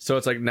 Yeah. So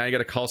it's like now you got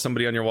to call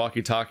somebody on your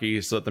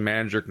walkie-talkie so that the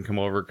manager can come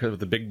over with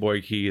the big boy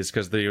keys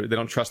because they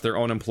don't trust their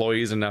own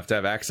employees enough to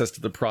have access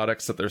to the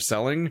products that they're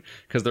selling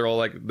because they're all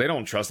like they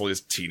don't trust all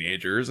these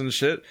teenagers and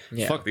shit.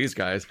 Yeah. Fuck these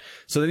guys.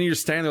 So then you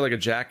just stand there like a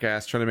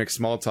jackass trying to make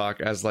small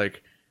talk as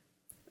like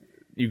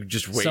you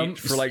just wait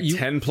for like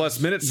 10 plus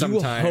minutes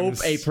sometimes. You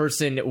hope a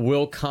person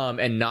will come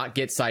and not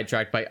get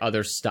sidetracked by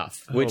other stuff,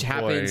 which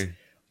happens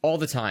all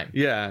the time.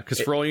 Yeah,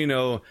 because for all you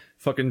know,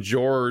 fucking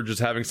George is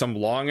having some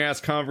long-ass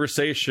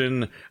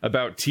conversation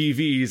about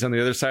TVs on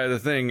the other side of the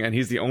thing, and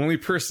he's the only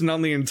person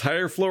on the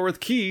entire floor with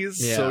keys,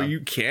 so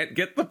you can't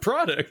get the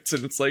product.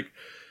 And it's like,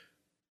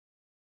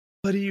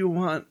 what do you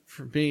want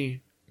from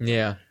me?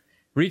 Yeah.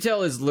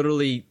 Retail is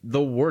literally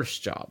the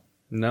worst job.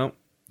 No.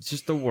 It's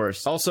just the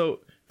worst. Also,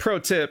 pro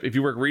tip, if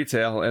you work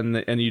retail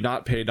and you're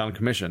not paid on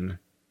commission,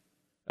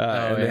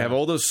 and they have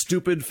all those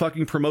stupid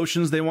fucking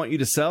promotions they want you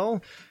to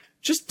sell,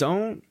 just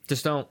don't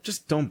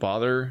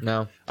bother.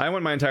 No. I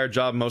went my entire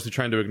job mostly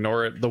trying to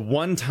ignore it. The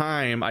one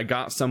time I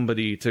got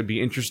somebody to be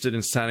interested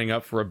in signing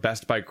up for a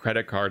Best Buy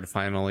credit card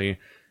finally,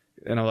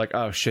 and I'm like,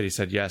 oh shit, he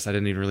said yes. I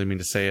didn't even really mean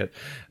to say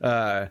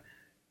it.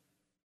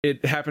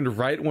 It happened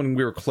right when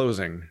we were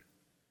closing.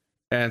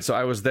 And so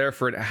I was there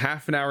for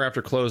half an hour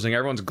after closing.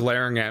 Everyone's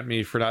glaring at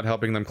me for not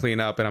helping them clean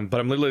up, but I'm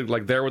literally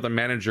like there with a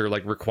manager,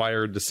 like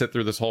required to sit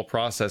through this whole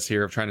process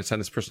here of trying to send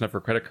this person up for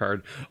a credit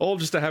card, all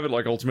just to have it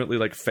like ultimately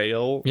like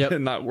fail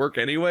and not work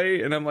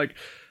anyway. And I'm like,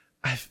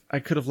 I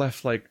could have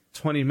left like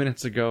 20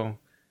 minutes ago.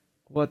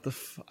 What the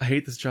I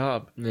hate this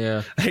job.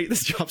 Yeah, I hate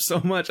this job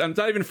so much. I'm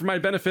not even for my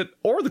benefit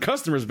or the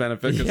customer's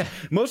benefit, because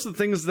most of the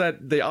things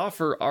that they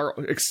offer are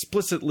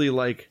explicitly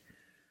like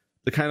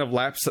the kind of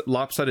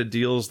lopsided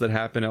deals that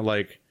happen at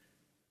like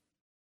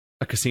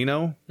a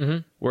casino,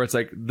 where it's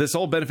like, this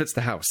all benefits the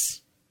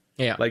house.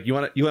 Yeah, like you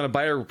want to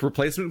buy a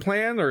replacement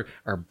plan or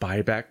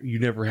buyback. You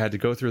never had to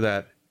go through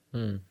that.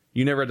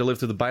 You never had to live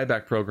through the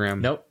buyback program.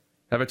 Nope.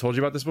 Have I told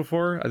you about this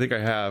before? I think I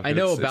have. I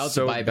know about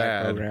the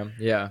buyback program.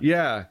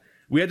 Yeah.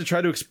 We had to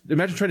try to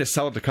imagine trying to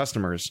sell it to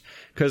customers,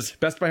 because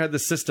Best Buy had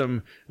this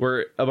system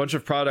where a bunch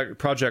of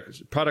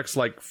products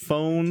like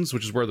phones,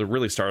 which is where they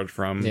really started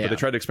from, but they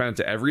tried to expand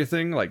it to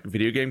everything, like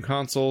video game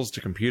consoles to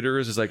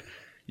computers. Is like,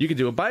 you could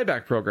do a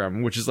buyback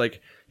program, which is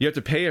like you have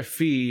to pay a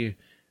fee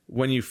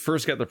when you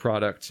first get the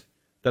product.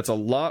 That's a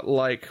lot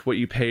like what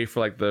you pay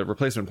for like the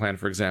replacement plan,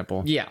 for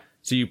example. Yeah.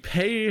 So you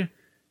pay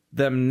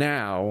them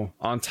now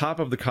on top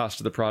of the cost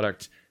of the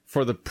product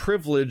for the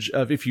privilege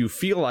of, if you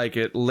feel like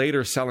it,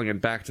 later selling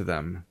it back to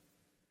them.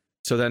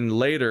 So then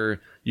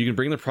later you can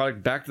bring the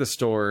product back to the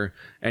store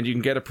and you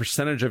can get a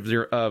percentage of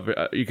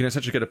you can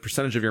essentially get a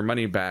percentage of your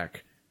money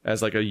back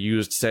as like a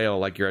used sale,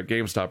 like you're at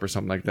GameStop or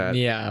something like that.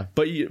 Yeah.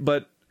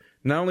 But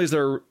not only is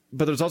there,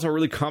 but there's also a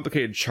really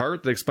complicated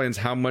chart that explains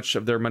how much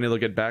of their money they'll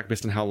get back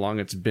based on how long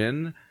it's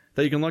been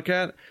that you can look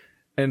at.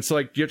 And so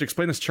like you have to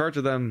explain this chart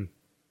to them,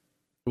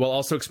 while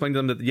also explaining to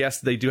them that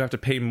yes, they do have to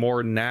pay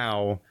more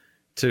now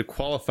to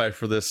qualify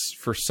for this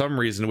for some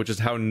reason, which is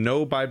how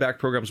no buyback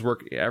programs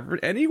work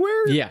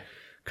anywhere. Yeah.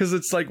 Because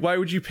it's like, why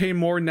would you pay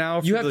more now?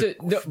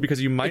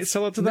 Because you might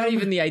sell it to them? Not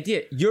even the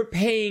idea. You're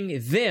paying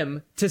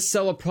them to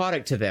sell a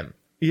product to them.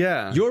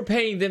 Yeah. You're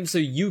paying them so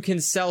you can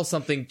sell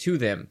something to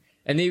them.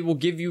 And they will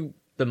give you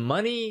the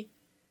money,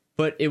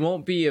 but it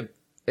won't be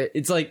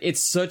it's like,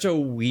 it's such a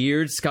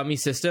weird, scummy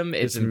system.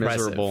 It's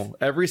miserable.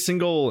 Every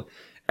single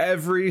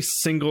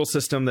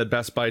system that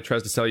Best Buy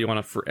tries to sell you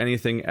on for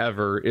anything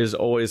ever is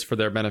always for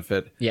their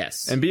benefit.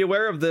 Yes. And be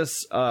aware of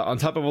this, on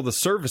top of all the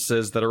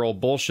services that are all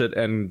bullshit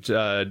and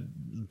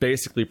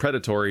basically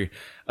predatory.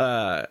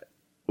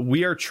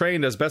 We are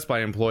trained as Best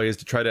Buy employees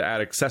to try to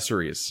add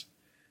accessories.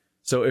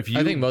 So if you,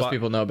 I think most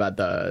people know about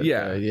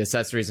the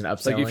accessories and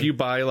upselling. Like if you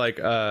buy like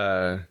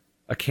a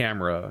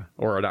camera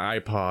or an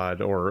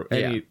iPod or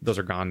any, those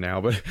are gone now,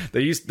 but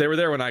they were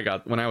there when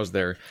I was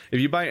there.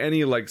 If you buy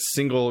any like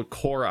single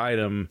core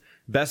item,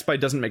 Best Buy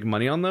doesn't make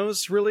money on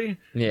those, really.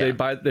 They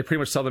pretty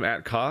much sell them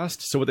at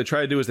cost. So what they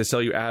try to do is they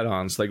sell you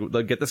add-ons, like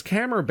they'll get this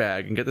camera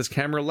bag and get this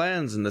camera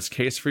lens and this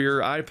case for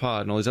your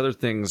iPod and all these other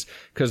things,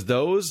 because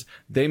those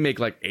they make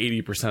like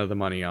 80% of the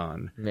money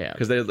on. Yeah,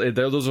 because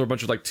those are a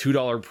bunch of like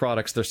 $2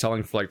 products they're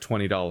selling for like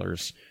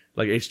 $20.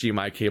 Like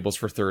HDMI cables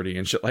for 30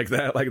 and shit like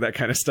that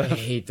kind of stuff. I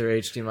hate their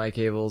HDMI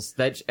cables.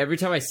 That every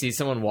time I see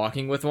someone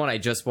walking with one, I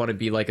just want to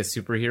be like a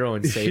superhero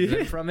and save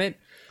them from it.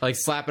 Like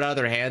slap it out of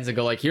their hands and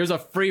go like, "Here's a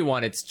free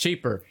one. It's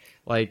cheaper."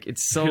 Like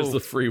it's so. Here's the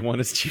free one.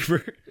 It's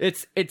cheaper.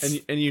 It's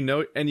and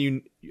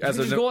you as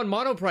just go on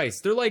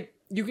Monoprice. They're like,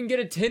 you can get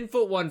a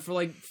 10-foot one for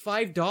like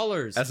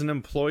 $5. As an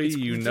employee,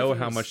 you know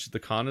how much the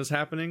con is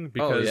happening,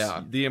 because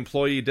the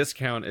employee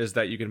discount is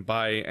that you can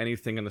buy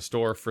anything in the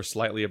store for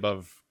slightly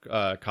above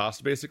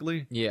cost,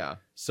 basically. Yeah.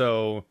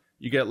 So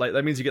you get like,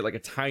 that means you get like a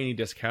tiny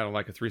discount on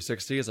like a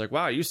 360. It's like,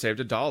 wow, you saved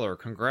 $1.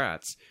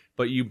 Congrats.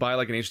 But you buy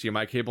like an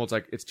HDMI cable, it's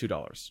like, it's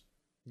 $2.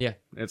 Yeah.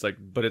 It's like,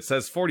 but it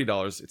says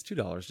 $40. It's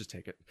 $2. Just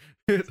take it.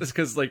 It's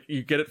because like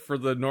you get it for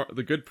the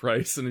good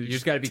price, and you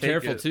just got to be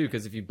careful too,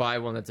 because if you buy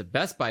one that's a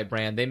Best Buy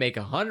brand, they make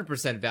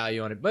 100%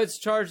 value on it, but it's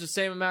charged the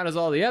same amount as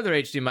all the other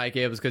HDMI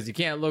cables because you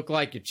can't look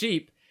like you're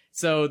cheap.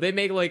 So they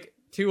make like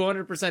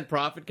 200%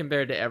 profit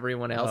compared to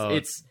everyone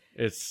else.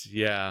 It's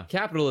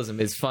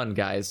capitalism is fun,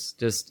 guys.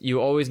 Just you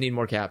always need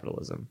more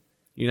capitalism.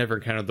 You never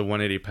encountered the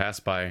 180 pass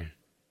by.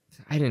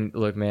 I didn't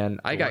look, man.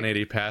 I got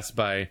 180 pass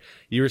by.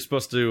 You were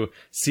supposed to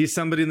see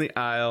somebody in the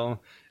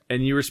aisle,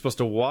 and you were supposed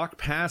to walk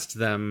past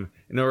them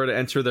in order to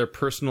enter their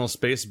personal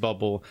space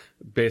bubble,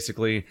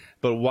 basically.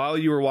 But while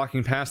you were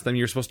walking past them,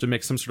 you were supposed to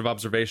make some sort of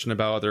observation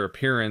about their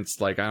appearance,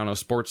 like, I don't know,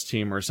 sports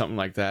team or something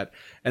like that.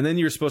 And then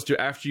you were supposed to,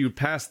 after you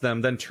passed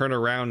them, then turn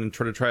around and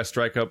try to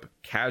strike up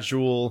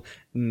casual,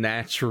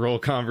 natural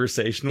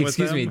conversation with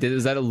them. Excuse me,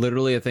 is that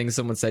literally a thing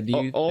someone said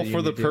to you? All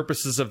for the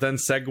purposes of then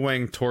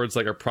segueing towards,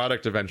 like, a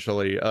product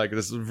eventually. Like,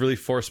 this really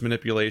forced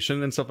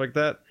manipulation and stuff like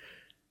that.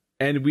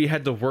 And we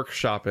had to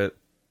workshop it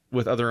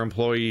with other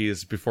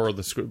employees before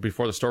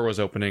the store was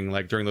opening,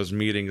 like during those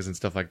meetings and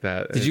stuff like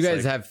that. Did you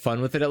guys have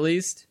fun with it at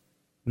least?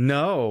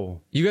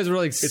 No, you guys were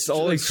like, it's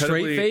all like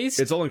straight face.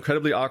 It's all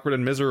incredibly awkward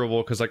and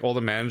miserable because like all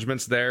the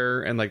management's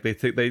there and like they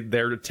think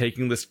they're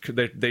taking this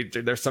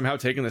they're somehow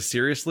taking this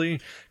seriously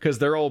because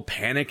they're all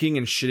panicking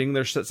and shitting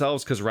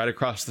themselves because right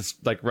across this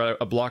like right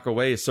a block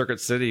away, Circuit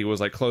City was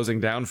like closing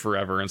down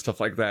forever and stuff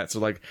like that. So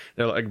like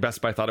they're like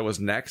Best Buy thought it was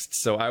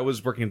next. So I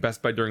was working at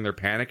Best Buy during their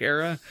panic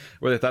era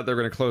where they thought they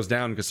were going to close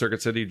down because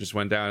Circuit City just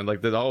went down and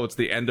like it's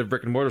the end of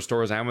brick and mortar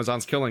stores.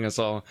 Amazon's killing us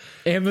all.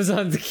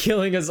 Amazon's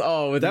killing us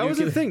all. That was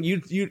the thing.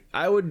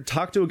 I would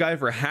talk to a guy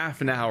for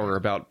half an hour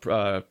about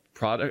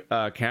product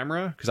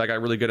camera because I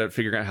got really good at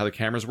figuring out how the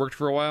cameras worked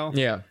for a while.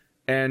 Yeah,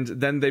 and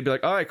then they'd be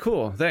like, "All right,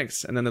 cool,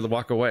 thanks," and then they'd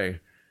walk away,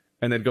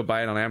 and they'd go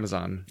buy it on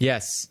Amazon.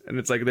 Yes, and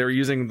it's like they were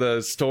using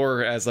the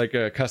store as like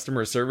a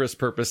customer service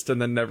purpose,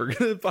 and then never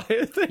gonna buy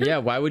it there. Yeah,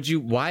 why would you?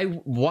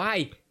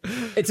 Why?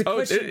 It's a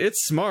question.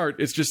 It's smart.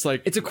 It's just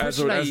like it's a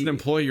question. As an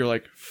employee, you're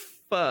like,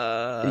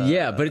 "Fuck."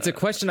 Yeah, but it's a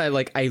question. I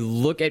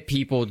look at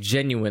people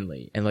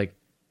genuinely and like.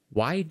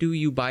 Why do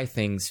you buy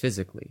things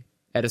physically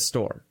at a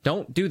store?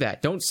 Don't do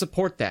that. Don't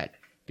support that.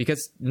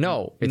 Because,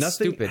 no, it's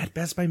Nothing stupid. At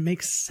Best Buy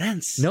makes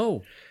sense.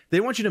 No.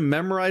 They want you to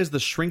memorize the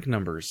shrink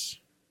numbers.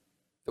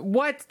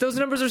 What? Those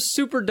numbers are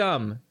super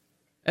dumb.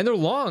 And they're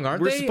long,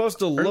 aren't they? We're supposed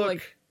to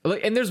look...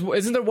 and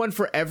isn't there one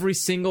for every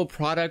single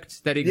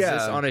product that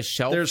exists on a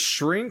shelf? There's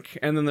shrink,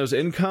 and then there's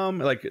income.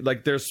 Like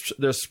there's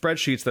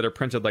spreadsheets that are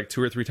printed like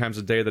 2 or 3 times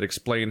a day that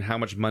explain how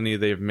much money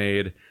they've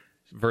made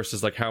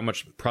versus like how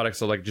much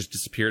products are like just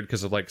disappeared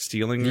because of like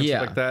stealing and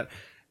stuff like that.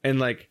 And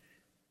like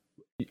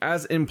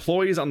as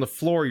employees on the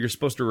floor, you're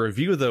supposed to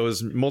review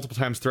those multiple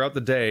times throughout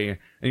the day and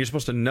you're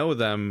supposed to know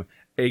them.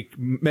 A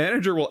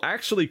manager will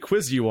actually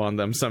quiz you on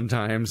them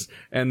sometimes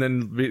and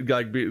then be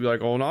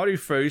like, oh, naughty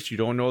face, you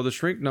don't know the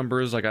shrink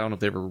numbers. Like, I don't know if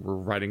they were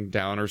writing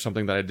down or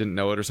something that I didn't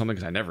know it or something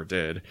because I never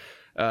did.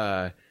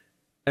 And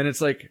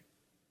it's like,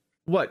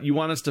 what? You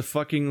want us to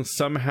fucking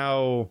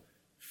somehow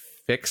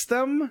fix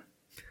them?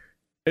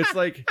 It's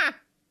like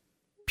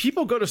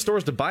people go to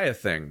stores to buy a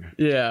thing.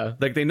 Yeah.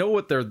 Like they know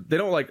what they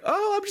don't like,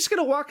 oh, I'm just going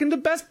to walk into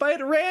Best Buy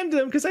at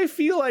random because I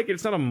feel like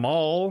it's not a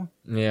mall.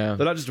 Yeah.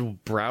 They're not just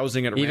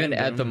browsing at Even random.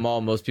 at the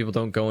mall, most people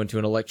don't go into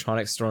an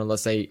electronics store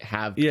unless they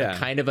have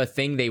kind of a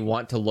thing they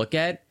want to look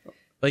at.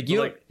 Like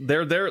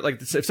they're there.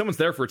 Like if someone's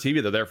there for a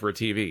TV, they're there for a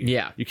TV.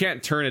 Yeah, you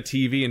can't turn a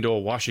TV into a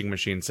washing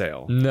machine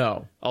sale.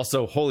 No.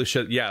 Also, holy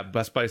shit, yeah,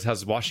 Best Buy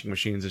has washing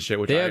machines and shit,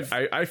 which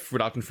I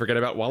would often forget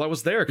about while I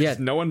was there because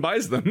no one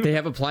buys them. They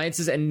have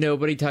appliances and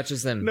nobody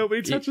touches them.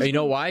 Nobody touches them. You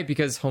know why?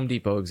 Because Home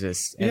Depot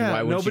exists. And yeah,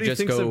 why would nobody you just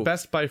thinks go... of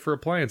Best Buy for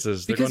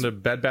appliances. They're going to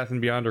Bed Bath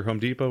 & Beyond or Home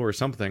Depot or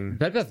something.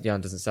 Bed Bath &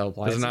 Beyond doesn't sell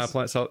appliances. Does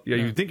not sell? Yeah,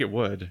 you'd think it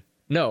would.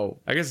 No,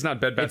 I guess it's not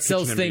Bed Bath. It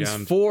sells things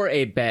for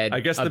a bed,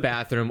 a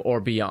bathroom,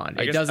 or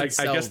beyond. I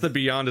guess the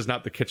beyond is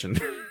not the kitchen.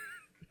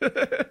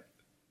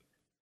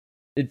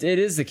 It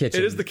is the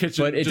kitchen. It is the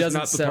kitchen, but it doesn't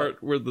not sell... the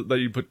part where that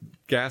you put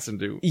gas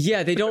into.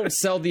 Yeah, they don't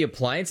sell the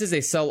appliances. They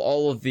sell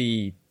all of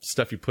the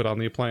stuff you put on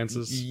the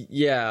appliances.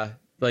 Yeah,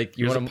 like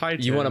you want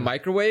a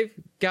microwave?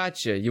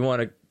 Gotcha. You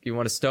want a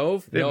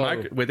stove? They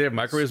have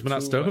microwaves, but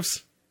not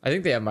stoves. I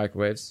think they have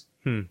microwaves.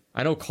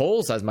 I know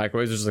Kohl's has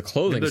microwaves. There's a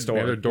clothing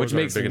store, which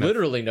makes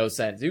literally no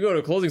sense. You go to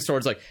a clothing store,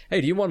 it's like,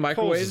 hey, do you want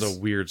microwaves? Kohl's is a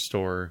weird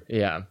store.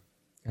 Yeah.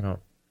 I don't.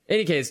 In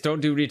any case,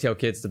 don't do retail,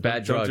 kids. It's a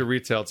bad drug. Don't do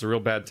retail. It's a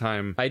real bad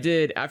time. I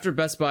did. After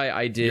Best Buy,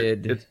 I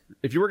did.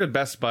 If you work at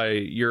Best Buy,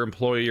 your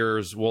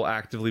employers will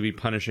actively be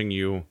punishing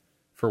you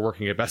for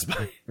working at Best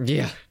Buy.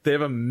 Yeah. They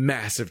have a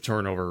massive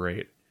turnover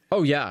rate.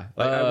 Oh, yeah.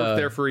 I worked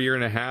there for a year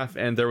and a half,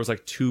 and there was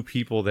like 2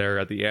 people there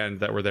at the end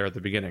that were there at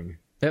the beginning.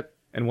 Yep.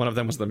 And one of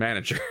them was the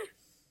manager.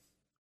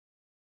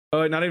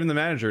 Oh, not even the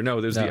manager.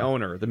 No, there's the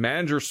owner. The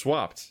manager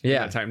swapped at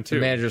that time, too.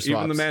 The manager swaps.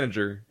 Even the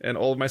manager and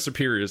all of my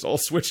superiors all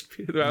switched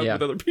out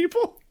with other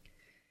people.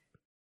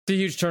 It's a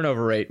huge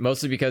turnover rate,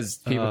 mostly because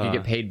people can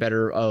get paid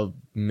better a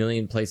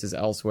million places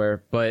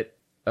elsewhere. But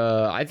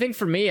I think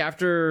for me,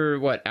 after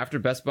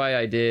Best Buy,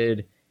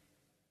 I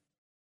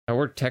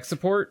worked tech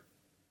support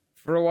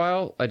for a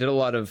while. I did a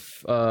lot of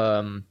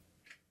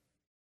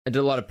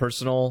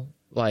personal,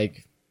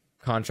 like,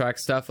 contract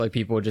stuff. Like,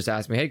 people would just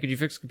ask me, hey, could you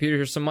fix the computer?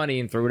 Here's some money,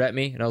 and throw it at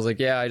me. And I was like,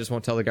 yeah, I just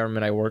won't tell the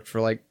government I worked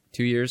for like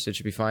 2 years. It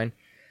should be fine.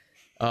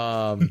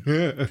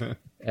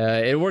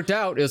 It worked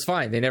out. It was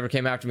fine. They never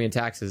came after me in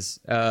taxes.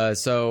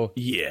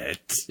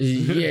 Yet.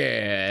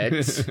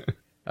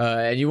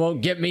 And you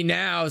won't get me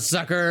now,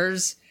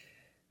 suckers.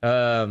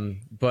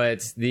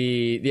 But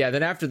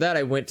then after that,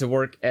 I went to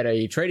work at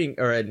a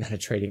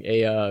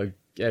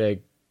at a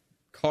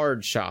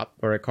card shop,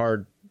 or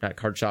not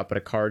card shop, but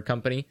a card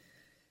company.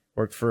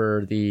 Worked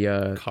for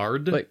the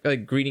Card?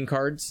 like greeting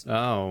cards.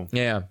 Oh.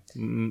 Yeah.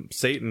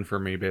 Satan for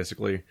me,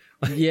 basically.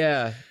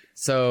 Yeah.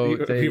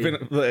 So even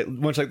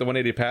much like the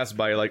 180 pass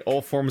by, like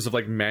all forms of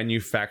like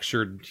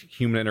manufactured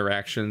human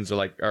interactions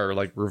are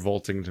like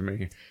revolting to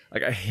me.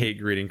 Like I hate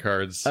greeting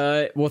cards.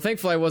 well,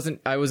 thankfully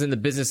I was in the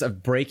business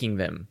of breaking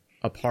them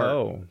apart.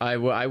 Oh.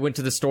 I went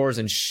to the stores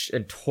and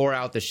tore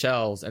out the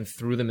shells and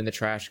threw them in the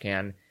trash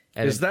can.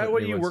 And is that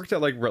what you worked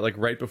at, like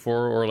right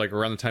before, or like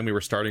around the time we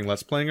were starting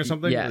Let's Playing or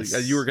something? Yes.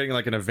 Like, you were getting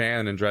like in a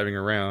van and driving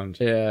around.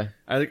 Yeah.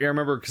 I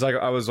remember because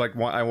I was like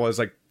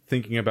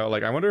thinking about,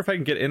 like, I wonder if I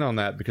can get in on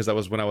that, because that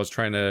was when I was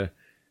that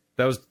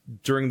was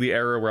during the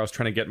era where I was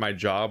trying to get my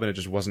job and it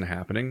just wasn't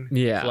happening.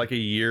 Yeah. For like a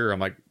year, I'm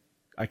like,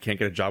 I can't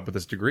get a job with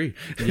this degree.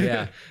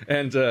 Yeah.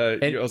 and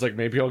I was like,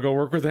 maybe I'll go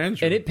work with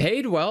Andrew. And it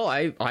paid well.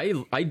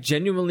 I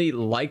genuinely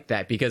liked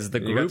that, because the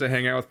You group... got to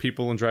hang out with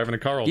people and drive in a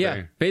car all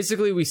day.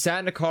 Basically, we sat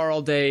in a car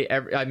all day.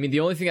 I mean,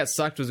 the only thing that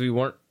sucked was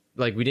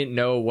we didn't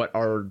know what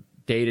our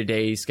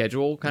day-to-day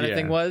schedule kind of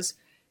thing was.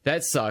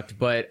 That sucked.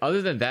 But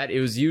other than that, it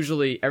was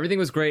usually... Everything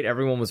was great.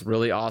 Everyone was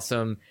really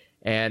awesome.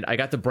 And I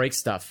got to break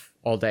stuff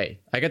all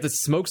day. I got to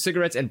smoke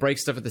cigarettes and break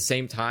stuff at the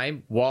same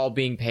time while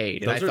being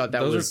paid. And I thought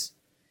that was...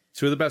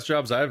 Two of the best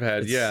jobs I've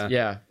had.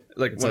 Yeah.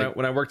 Like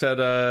when I worked at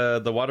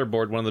the water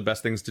board, one of the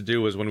best things to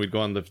do was when we'd go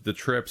on the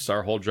trips,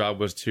 our whole job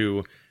was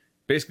to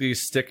basically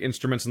stick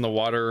instruments in the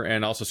water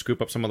and also scoop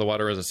up some of the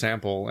water as a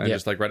sample and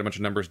just like write a bunch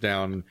of numbers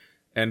down,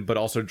 but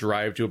also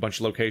drive to a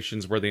bunch of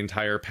locations where the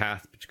entire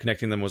path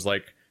connecting them was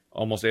like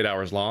almost 8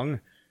 hours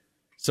long.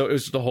 So it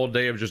was just a whole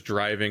day of just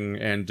driving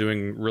and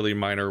doing really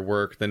minor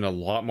work, then a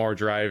lot more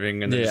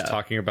driving, and then just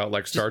talking about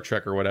like Star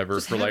Trek or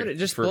whatever for a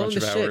bunch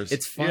of hours.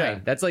 It's fine. Yeah.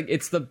 That's like,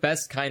 it's the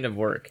best kind of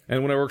work.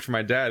 And when I worked for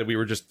my dad, we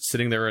were just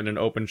sitting there in an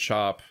open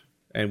shop,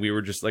 and we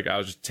were just like, I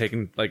was just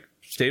taking like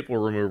staple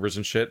removers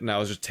and shit, and I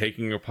was just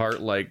taking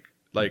apart like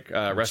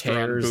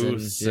restaurant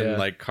booths and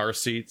like car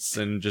seats,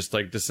 and just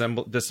like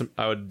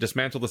I would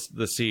dismantle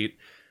the seat,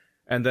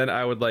 and then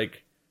I would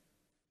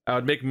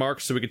make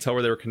marks so we could tell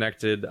where they were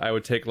connected. I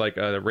would take like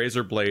a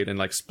razor blade and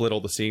like split all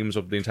the seams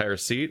of the entire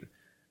seat,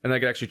 and I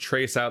could actually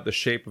trace out the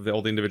shape of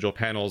all the individual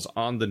panels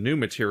on the new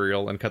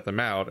material and cut them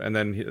out. And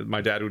then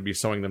my dad would be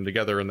sewing them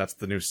together, and that's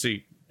the new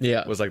seat.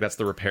 Yeah, it was like that's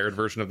the repaired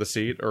version of the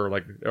seat, or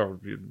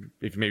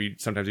if maybe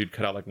sometimes you'd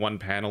cut out like one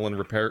panel and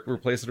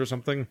replace it or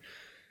something.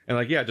 And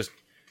like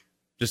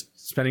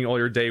just spending all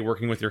your day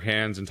working with your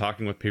hands and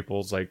talking with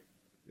people is like,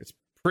 it's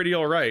pretty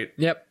all right.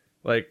 Yep.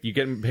 Like, you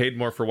get paid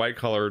more for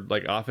white-collar,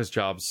 like, office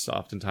jobs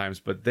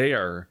oftentimes, but they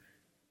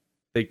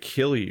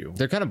kill you.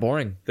 They're kind of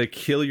boring. They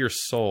kill your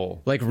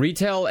soul. Like,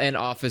 retail and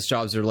office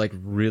jobs are, like,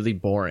 really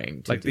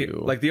boring to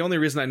do. The only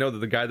reason I know that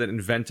the guy that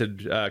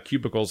invented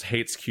cubicles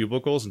hates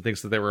cubicles and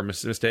thinks that they were a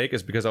mistake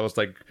is because I was,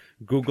 like,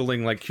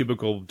 Googling, like,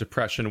 cubicle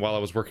depression while I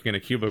was working in a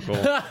cubicle.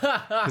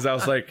 Because I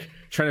was, like,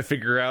 trying to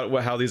figure out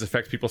how these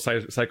affect people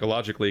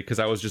psychologically, because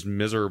I was just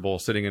miserable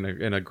sitting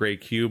in a gray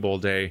cube all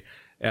day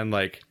and,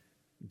 like,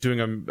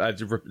 doing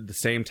the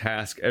same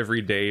task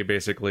every day,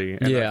 basically.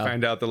 And I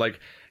find out that,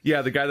 like,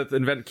 the guy that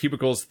invented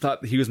cubicles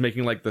thought he was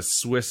making like the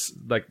Swiss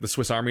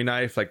Army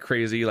knife, like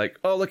crazy, like,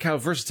 oh, look how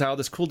versatile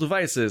this cool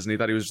device is, and he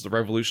thought he was just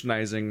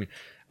revolutionizing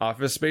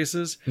office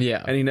spaces.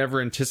 Yeah. And he never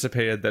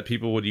anticipated that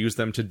people would use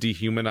them to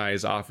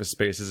dehumanize office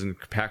spaces and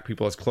pack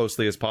people as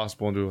closely as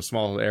possible into a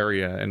small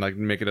area and like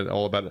make it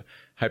all about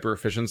hyper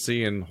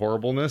efficiency and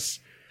horribleness.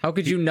 How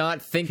could you not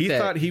think that? He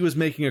thought he was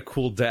making a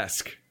cool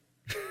desk.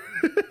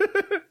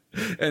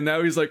 And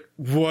now he's like,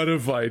 what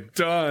have I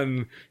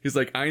done? He's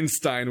like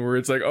Einstein, where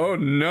it's like, oh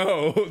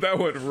no, that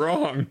went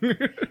wrong.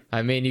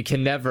 I mean, you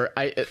can never...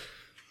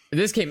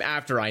 This came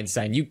after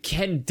Einstein. You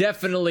can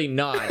definitely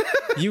not.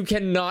 You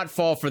cannot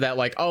fall for that.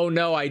 Like, oh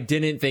no, I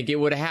didn't think it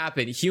would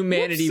happen.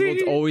 Humanity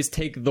will always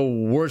take the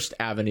worst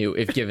avenue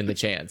if given the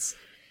chance.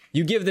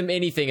 You give them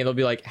anything and they'll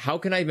be like, how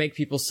can I make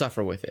people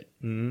suffer with it?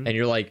 Mm-hmm. And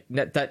you're like,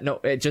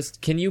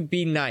 can you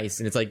be nice?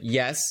 And it's like,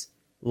 yes,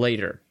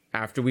 later,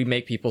 after we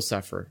make people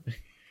suffer.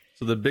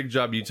 So the big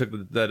job you took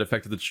that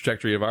affected the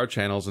trajectory of our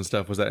channels and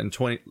stuff was that in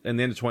the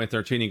end of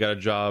 2013, you got a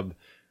job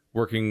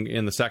working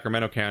in the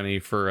Sacramento County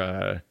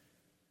for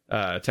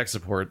tech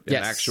support in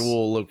an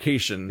actual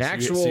location.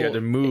 So you had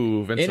to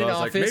move. And so I was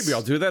like, maybe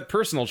I'll do that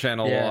personal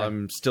channel while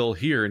I'm still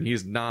here. And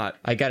he's not.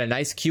 I got a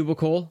nice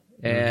cubicle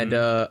and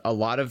a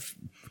lot of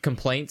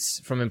complaints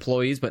from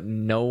employees, but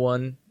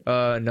no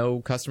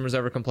customers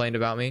ever complained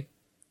about me.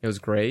 It was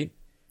great.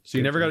 So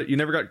you never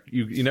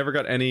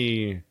got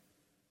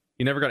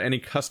any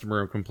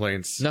customer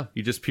complaints. No.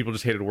 People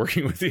just hated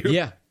working with you.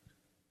 Yeah.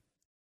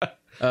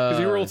 Because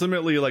you were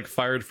ultimately like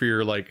fired for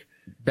your like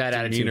bad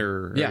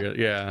demeanor. Attitude.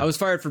 Yeah. I was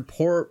fired for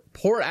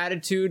poor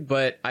attitude,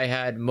 but I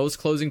had most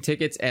closing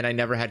tickets and I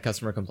never had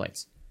customer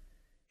complaints.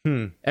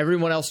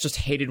 Everyone else just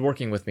hated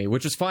working with me,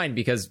 which was fine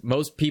because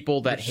most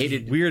people that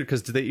hated weird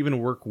because do they even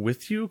work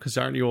with you? Because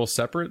aren't you all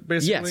separate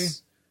basically?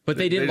 Yes, but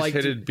they didn't just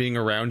hated being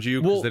around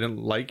you because they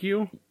didn't like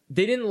you.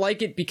 They didn't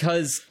like it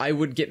because I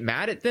would get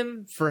mad at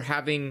them for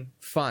having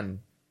fun.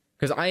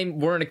 Because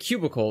we're in a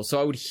cubicle,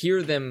 so I would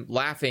hear them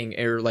laughing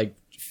or like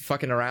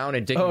fucking around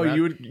and digging around.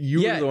 You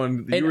were the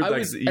one. You were I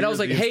was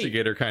like, hey,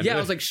 I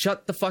was like,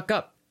 shut the fuck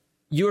up.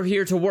 You're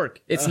here to work.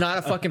 It's not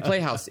a fucking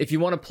playhouse. If you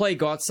want to play,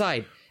 go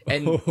outside.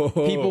 And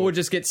people would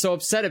just get so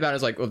upset about it.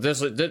 It's like, well,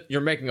 this you're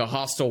making a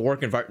hostile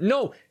work environment.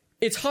 No,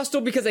 it's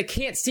hostile because I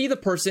can't see the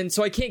person,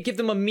 so I can't give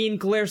them a mean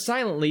glare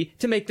silently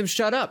to make them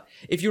shut up.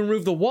 If you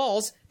remove the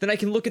walls, then I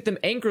can look at them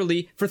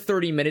angrily for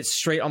 30 minutes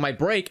straight on my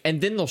break,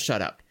 and then they'll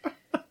shut up.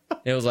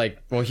 It was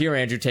like, well, here,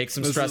 Andrew, take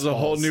some stress balls. This is a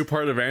whole new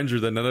part of Andrew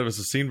that none of us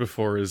have seen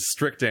before is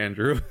strict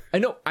Andrew. I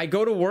know. I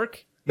go to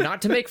work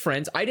not to make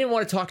friends. I didn't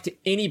want to talk to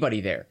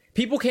anybody there.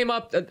 People came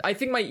up. I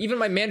think even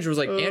my manager was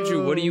like,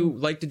 Andrew, what do you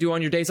like to do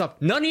on your days off?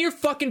 None of your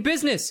fucking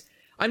business.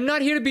 I'm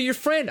not here to be your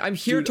friend. I'm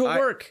here to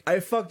work.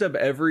 I fucked up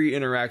every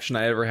interaction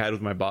I ever had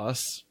with my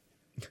boss.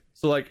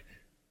 So like,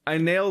 I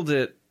nailed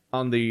it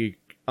on the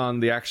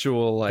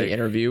actual like the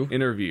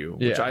interview,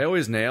 which I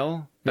always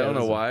nail. I don't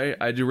know why.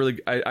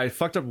 I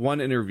fucked up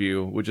one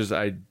interview, which is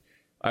I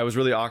was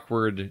really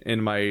awkward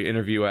in my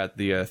interview at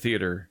the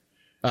theater.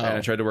 And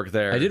I tried to work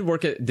there. Did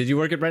you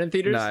work at Brennan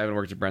Theaters? No, I haven't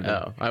worked at Brennan.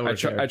 Oh, I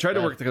tried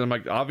to work because I'm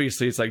like,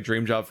 obviously it's like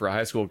dream job for a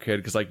high school kid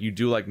because like you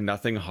do like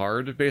nothing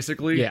hard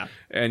basically. Yeah.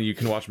 And you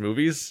can watch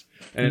movies.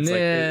 And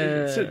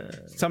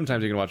it's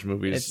sometimes you can watch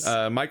movies.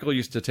 Michael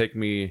used to take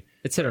me.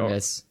 It's hit or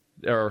miss.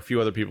 Or a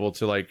few other people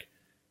to like.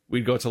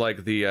 We'd go to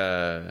like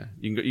the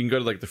you can go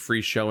to like the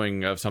free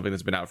showing of something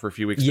that's been out for a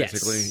few weeks. Yes.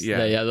 Basically.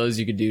 Yeah, those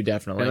you could do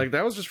definitely. And like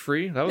that was just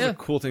free. That was a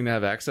cool thing to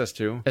have access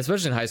to,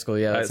 especially in high school.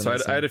 Yeah,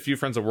 I had a few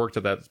friends that worked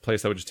at that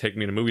place that would just take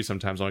me to movies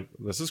sometimes. I'm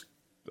like,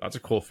 that's a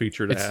cool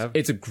feature to have.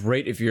 It's a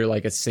great if you're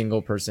like a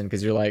single person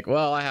because you're like,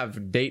 well, I have a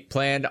date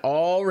planned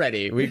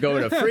already. We go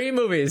to free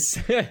movies.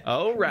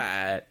 All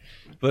right.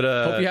 But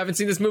hope you haven't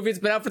seen this movie. It's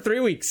been out for 3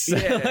 weeks.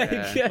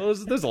 Yeah. Well,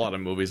 there's a lot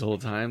of movies all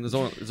the time. There's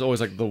always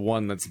like the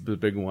one that's the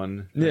big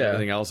one. Yeah.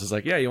 Everything else is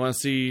like, yeah, you want to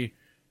see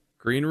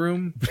Green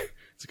Room?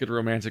 It's a good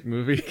romantic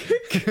movie.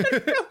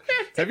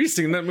 Have you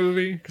seen that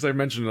movie? Because I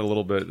mentioned it a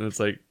little bit, and it's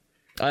like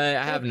I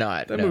have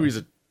not. That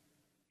movie's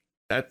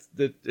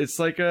it's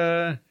like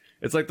The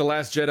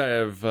Last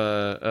Jedi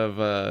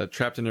of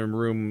trapped in a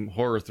room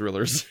horror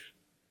thrillers.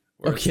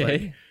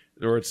 Okay.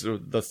 Or it's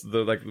that's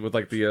the like with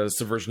like the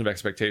subversion of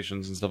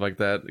expectations and stuff like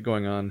that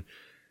going on.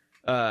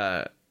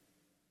 But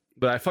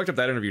I fucked up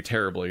that interview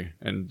terribly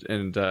and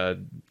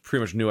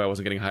pretty much knew I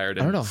wasn't getting hired.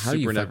 And I don't know how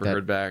you never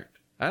heard back.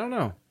 I don't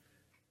know.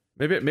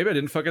 Maybe I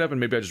didn't fuck it up, and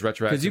maybe I just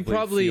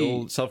retroactively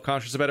feel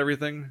self-conscious about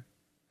everything.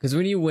 Because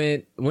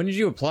when did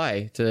you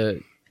apply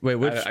to? Wait,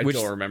 I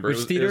don't remember. Which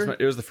theater?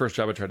 It was the first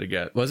job I tried to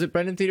get. Was it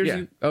Brennan Theaters?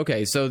 Yeah.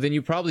 Okay, so then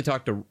you probably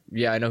talked to.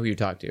 Yeah, I know who you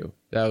talked to.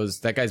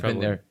 That guy's been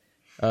there.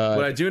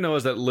 What I do know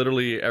is that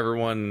literally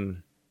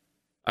everyone,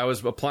 I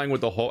was applying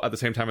with at the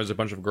same time as a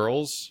bunch of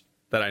girls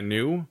that I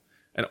knew,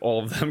 and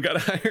all of them got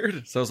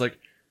hired. So I was like,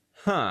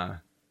 huh.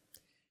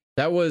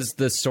 That was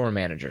the store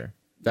manager.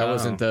 That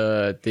wasn't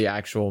the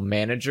actual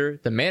manager.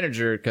 The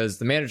manager, because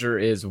the manager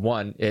is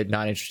one,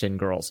 not interested in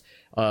girls.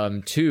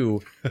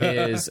 Two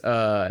is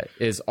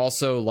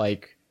also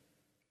like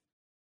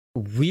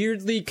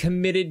weirdly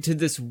committed to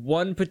this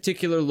one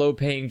particular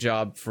low-paying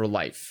job for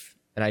life.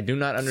 And I do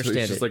not understand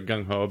he's just like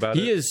gung-ho about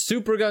it? He is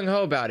super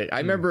gung-ho about it. I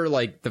remember,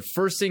 like, the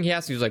first thing he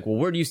asked me was like, well,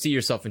 where do you see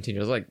yourself in 10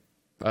 years? I was like,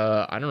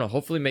 I don't know,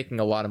 hopefully making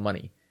a lot of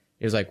money.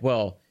 He was like,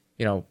 well,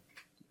 I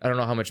don't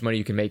know how much money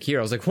you can make here.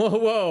 I was like,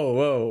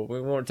 whoa.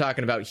 We weren't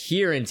talking about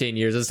here in 10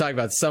 years. Let's talk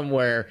about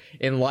somewhere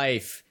in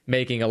life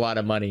making a lot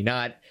of money,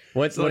 not...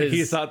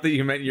 He thought that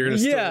you meant you're going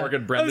to still work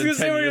at Brendan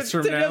 10 years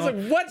from now. I was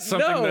like, what?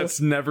 Something that's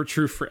never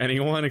true for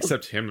anyone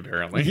except him,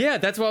 apparently. Yeah,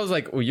 that's why I was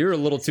like, well, you're a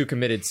little too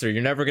committed, sir.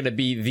 You're never going to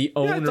be the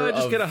owner of... I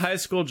just get a high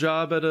school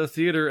job at a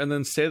theater and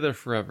then stay there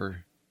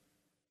forever.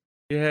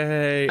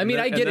 Yay. I mean,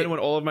 I get it. And then when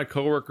all of my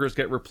coworkers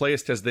get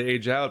replaced as they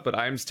age out, but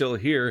I'm still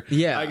here,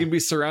 I can be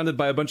surrounded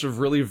by a bunch of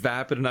really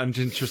vapid and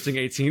uninteresting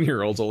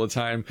 18-year-olds all the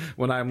time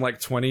when I'm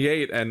like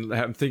 28 and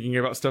I'm thinking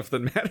about stuff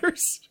that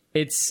matters.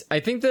 I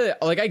think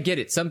I get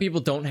it. Some people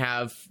don't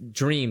have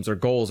dreams or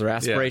goals or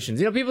aspirations.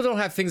 People don't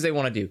have things they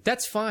want to do.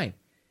 That's fine.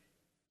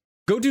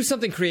 Go do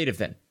something creative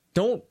then.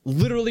 Don't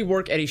literally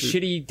work at a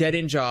shitty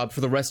dead-end job for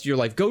the rest of your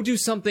life. Go do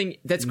something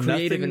that's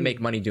creative and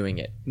make money doing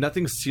it.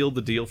 Nothing sealed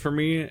the deal for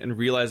me in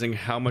realizing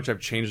how much I've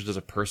changed as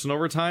a person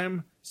over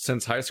time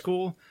since high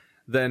school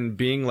than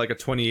being like a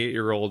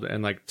 28-year-old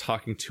and like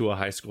talking to a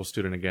high school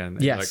student again.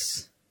 And yes.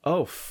 Like,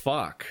 oh,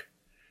 fuck.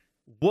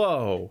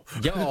 Whoa.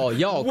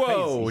 Y'all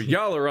Whoa, crazy.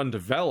 Y'all are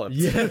undeveloped.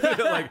 Yeah.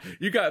 Like,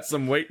 you got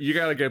some weight. You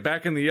got to get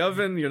back in the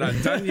oven. You're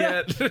not done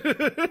yet.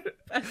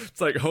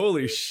 It's like,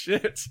 holy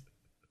shit.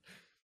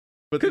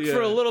 But cook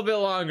for a little bit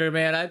longer,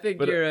 man. I think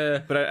But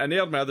I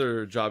nailed my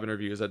other job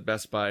interviews at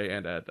Best Buy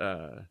and at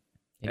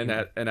and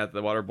at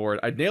the water board.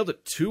 I nailed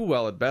it too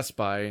well at Best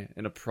Buy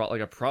in a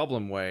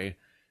problem way,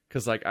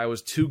 because like I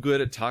was too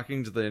good at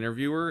talking to the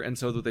interviewer, and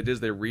so what they did is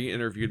they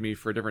re-interviewed me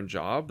for a different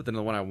job than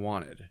the one I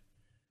wanted.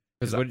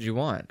 Because what did you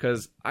want?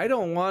 Because I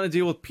don't want to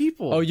deal with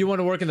people. Oh, you want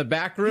to work in the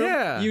back room?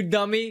 Yeah. You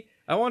dummy.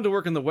 I wanted to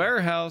work in the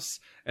warehouse,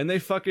 and they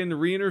fucking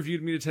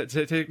re-interviewed me to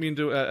take me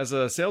into as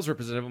a sales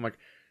representative. I'm like,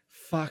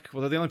 fuck.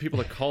 Well, they're the only people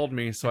that called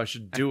me, so I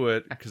should do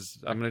it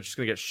because I'm just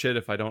gonna get shit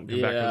if I don't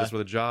come back with this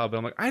with a job. And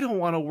I'm like, I don't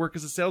want to work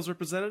as a sales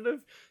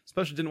representative.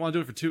 Especially didn't want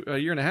to do it for a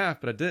year and a half,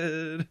 but I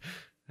did.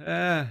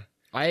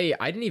 I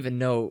didn't even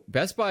know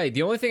Best Buy.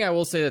 The only thing I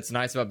will say that's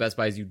nice about Best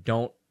Buy is you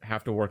don't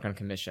have to work on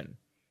commission.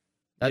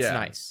 That's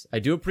nice. I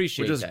do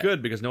appreciate that. Which is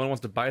good because no one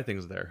wants to buy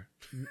things there.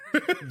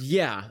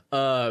 Yeah.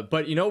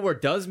 But you know where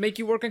it does make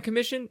you work on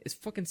commission? Is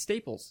fucking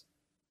Staples.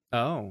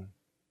 Oh.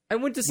 I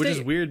went to Which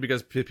is weird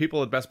because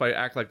people at Best Buy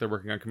act like they're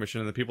working on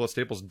commission and the people at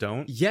Staples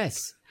don't.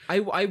 Yes.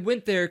 I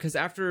went there because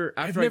after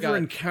I've never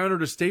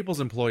encountered a Staples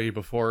employee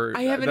before.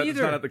 I haven't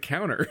either. Not at the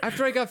counter.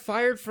 After I got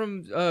fired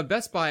from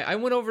Best Buy, I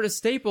went over to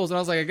Staples and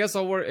I was like, I guess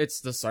I'll work. It's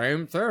the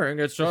same thing.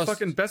 It's just the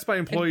fucking Best Buy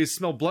employees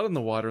smell blood in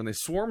the water and they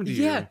swarm to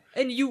you. Yeah,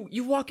 and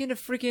you walk into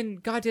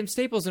freaking goddamn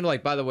Staples and they're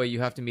like, by the way, you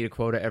have to meet a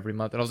quota every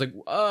month. And I was like,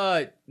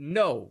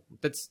 no,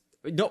 that's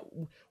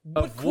no.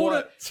 What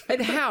quota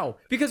and how?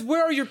 Because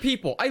where are your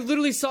people? I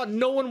literally saw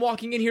no one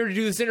walking in here to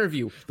do this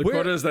interview. The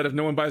quota is that if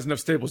no one buys enough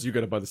Staples, you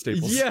got to buy the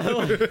Staples.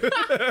 Yeah.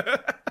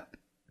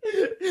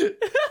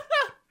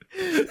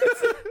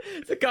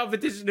 It's a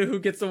competition to who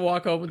gets to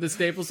walk home with the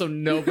Staples, so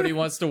nobody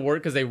wants to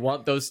work because they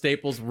want those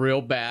Staples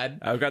real bad.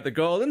 I've got the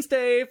golden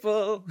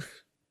staple.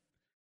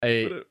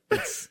 I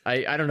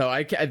don't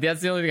know.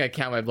 That's the only thing I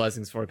count my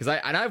blessings for because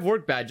I've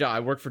worked bad job.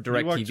 I worked for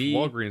DirecTV. You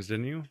worked Walgreens,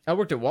 didn't you? I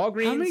worked at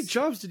Walgreens. How many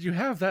jobs did you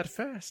have that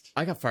fast?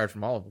 I got fired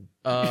from all of them.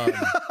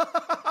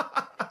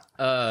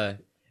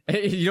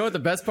 You know what the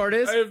best part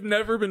is? I have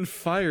never been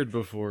fired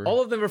before.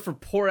 All of them are for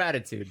poor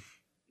attitude.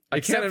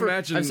 I can't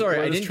imagine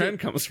where this trend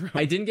comes from.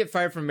 I didn't get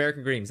fired from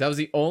American Greetings. That was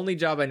the only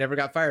job I never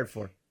got fired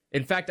for.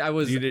 In fact, I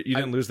was. You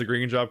didn't lose the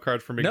green job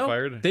card for being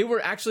fired? No, they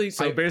were actually.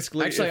 So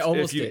basically, I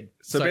almost did.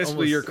 So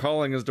basically, your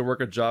calling is to work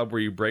a job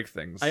where you break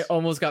things. I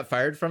almost got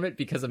fired from it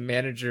because a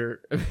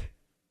manager.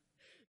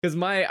 Because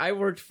I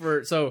worked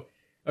for so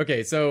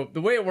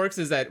the way it works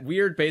is that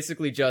we're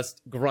basically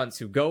just grunts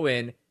who go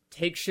in,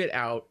 take shit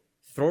out,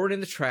 throw it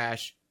in the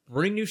trash,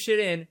 bring new shit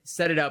in,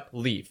 set it up,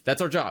 leave.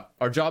 That's our job.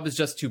 Our job is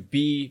just to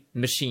be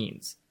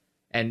machines,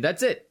 and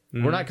that's it.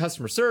 Mm-hmm. We're not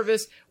customer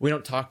service. We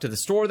don't talk to the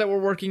store that we're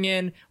working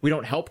in. We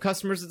don't help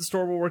customers at the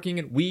store we're working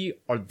in. We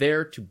are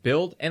there to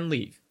build and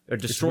leave. Or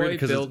destroy,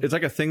 build. It's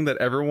like a thing that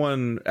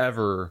everyone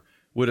ever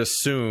would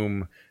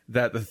assume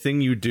that the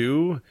thing you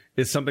do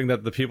is something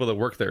that the people that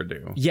work there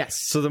do. Yes.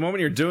 So the moment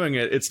you're doing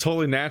it, it's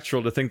totally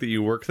natural to think that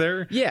you work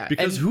there. Yeah.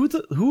 Because who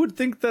would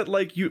think that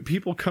like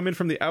people come in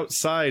from the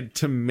outside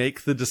to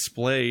make the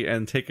display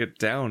and take it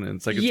down? And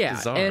it's like, it's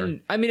bizarre. And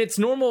I mean, it's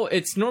normal.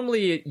 It's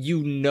normally,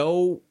 you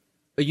know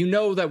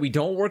that we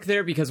don't work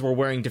there because we're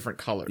wearing different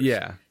colors.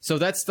 Yeah. So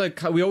that's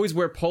we always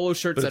wear polo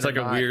shirts. But it's like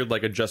a weird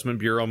like adjustment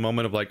bureau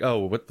moment of like,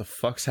 oh, what the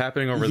fuck's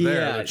happening over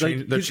there?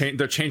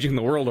 They're changing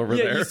the world over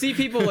there. You see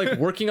people like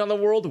working on the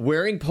world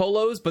wearing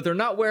polos, but they're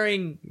not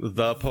wearing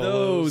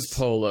those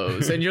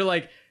polos. And you're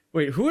like,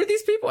 wait, who are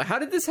these people? How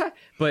did this happen?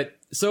 But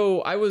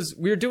so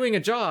we were doing a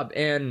job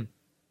and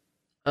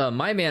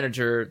my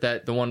manager,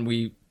 the one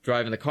we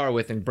drive in the car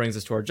with and brings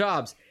us to our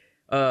jobs,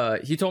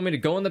 he told me to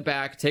go in the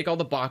back, take all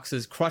the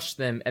boxes, crush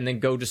them, and then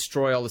go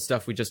destroy all the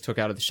stuff we just took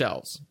out of the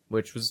shelves,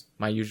 which was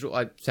my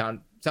usual.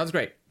 Sounds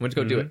great. Went to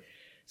go do it.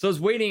 So I was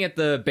waiting at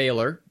the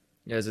baler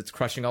as it's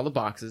crushing all the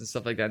boxes and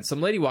stuff like that. And some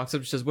lady walks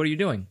up and says, "What are you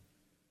doing?"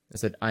 I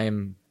said, "I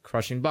am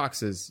crushing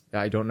boxes.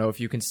 I don't know if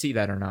you can see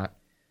that or not."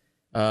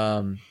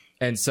 And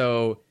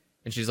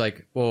she's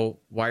like,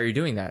 "Well, why are you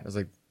doing that?" I was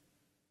like,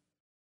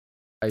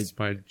 "It's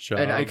my job."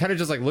 And I kind of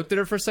just like looked at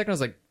her for a second. I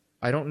was like,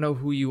 I don't know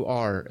who you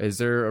are. Is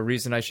there a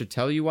reason I should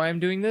tell you why I'm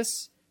doing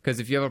this? Because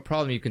if you have a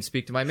problem, you can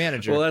speak to my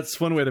manager. Well,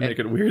 that's one way to make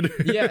it weird.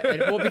 Yeah,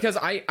 because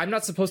I'm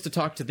not supposed to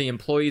talk to the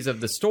employees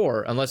of the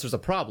store unless there's a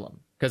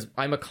problem. Because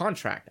I'm a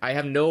contract. I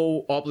have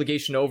no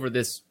obligation over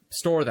this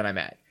store that I'm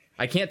at.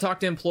 I can't talk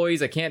to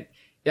employees. I can't.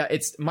 Yeah,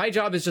 my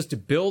job is just to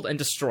build and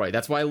destroy.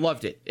 That's why I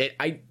loved it.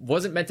 I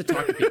wasn't meant to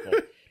talk to people.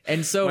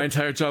 And so my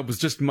entire job was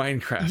just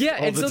Minecraft. Yeah,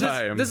 all and the so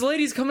time. This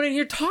lady's coming in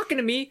here talking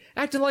to me,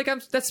 acting like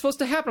that's supposed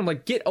to happen. I'm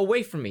like, get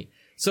away from me.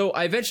 So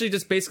I eventually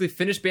just basically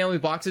finished bailing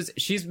boxes.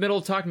 She's middle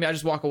of talking to me. I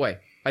just walk away.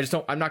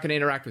 I'm not going to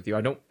interact with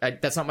you.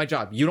 That's not my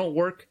job. You don't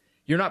work.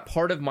 You're not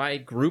part of my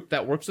group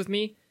that works with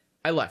me.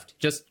 I left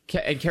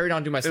and carried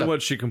on doing my stuff. And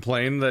what, she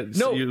complained that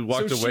you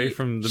walked away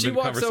from the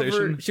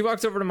mid-conversation? She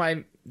walks over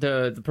to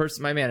the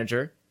person, my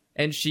manager,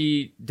 and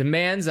she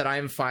demands that I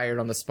am fired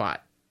on the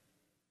spot.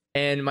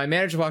 And my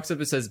manager walks up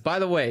and says, "By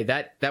the way,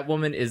 that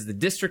woman is the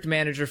district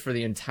manager for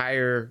the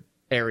entire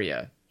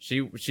area.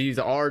 She's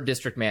our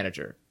district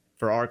manager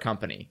for our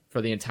company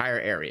for the entire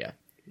area."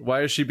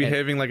 Why is she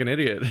behaving like an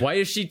idiot? Why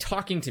is she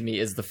talking to me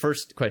is the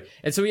first question.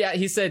 And so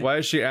he said, why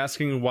is she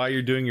asking why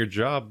you're doing your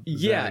job?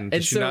 Yeah, then?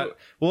 and so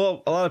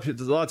well, a lot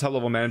of top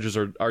level managers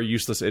are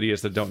useless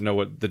idiots that don't know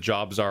what the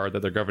jobs are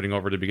that they're governing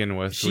over to begin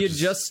with. She had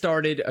just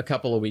started a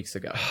couple of weeks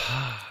ago.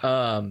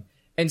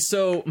 And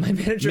so my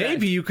manager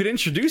maybe you could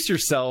introduce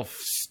yourself,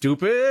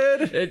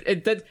 stupid.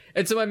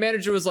 And so my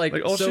manager was like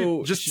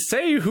so just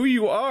say who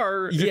you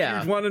are if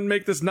you want to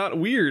make this not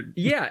weird.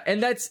 Yeah,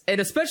 and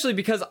especially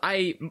because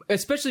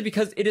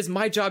it is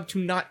my job to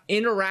not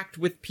interact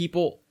with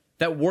people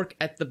that work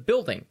at the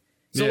building.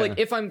 So like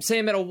if I'm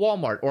at a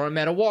Walmart or I'm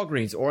at a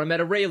Walgreens or I'm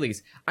at a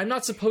Raley's, I'm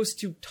not supposed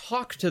to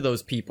talk to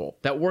those people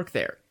that work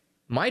there.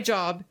 My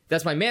job,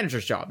 that's my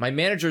manager's job. My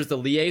manager is the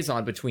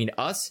liaison between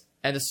us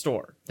and the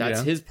store.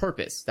 That's his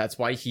purpose. That's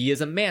why he is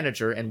a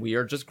manager and we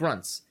are just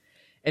grunts.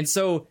 And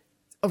so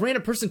a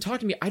random person talked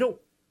to me. I don't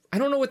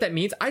know what that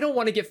means. I don't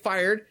want to get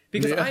fired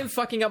because I'm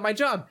fucking up my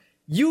job.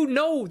 You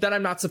know that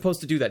I'm not supposed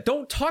to do that.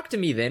 Don't talk to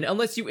me then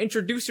unless you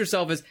introduce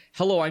yourself as,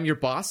 hello, I'm your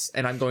boss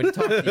and I'm going to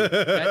talk to you.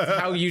 That's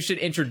how you should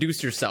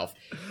introduce yourself.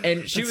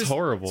 And she was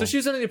horrible. So she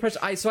was under the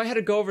impression. So I had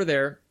to go over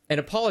there and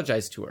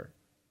apologize to her.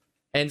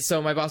 And so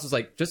my boss was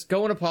like, just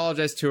go and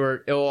apologize to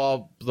her. It'll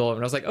all blow over.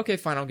 And I was like, okay,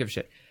 fine. I don't give a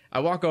shit. I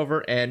walk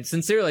over and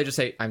sincerely I just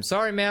say, I'm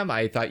sorry, ma'am.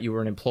 I thought you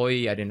were an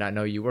employee. I did not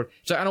know you were.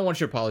 She's like, I don't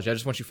want your apology. I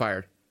just want you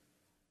fired.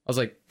 I was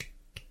like,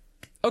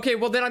 okay,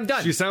 well then I'm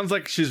done. She sounds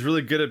like she's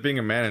really good at being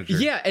a manager.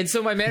 Yeah, and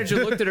so my manager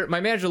looked at her.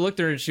 My manager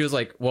looked at her and she was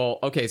like, well,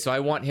 okay, so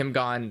I want him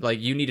gone.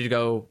 Like, you need to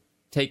go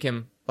take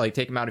him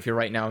out of here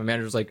right now. My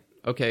manager was like,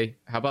 okay,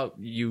 how about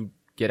you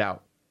get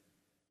out?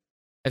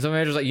 And so my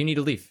manager's like, you need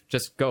to leave.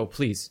 Just go,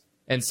 please.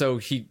 And so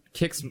he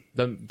kicks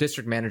the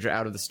district manager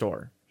out of the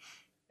store.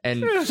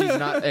 And she's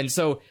not, and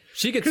so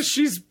she gets, because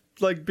she's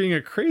like being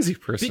a crazy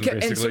person.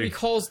 Basically. And so he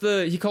calls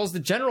the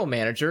general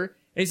manager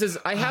and he says,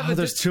 I have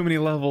there's too many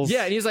levels.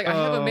 Yeah, and he's like, I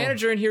have a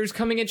manager in here who's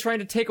coming in trying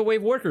to take away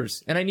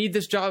workers, and I need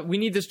this job. We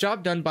need this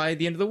job done by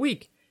the end of the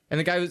week. And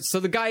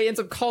the guy ends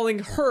up calling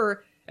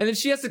her, and then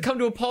she has to come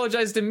to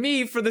apologize to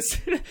me for this.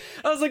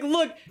 I was like,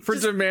 look, for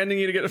demanding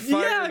you to get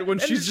fired when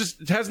she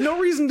just has no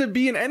reason to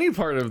be in any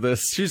part of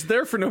this. She's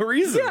there for no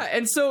reason. Yeah,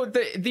 and so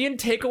the end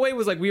takeaway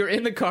was like, we were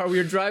in the car, we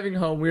were driving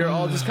home, we were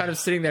all just kind of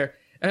sitting there,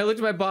 and I looked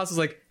at my boss, I was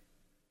like,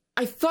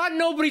 I thought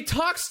nobody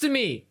talks to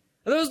me.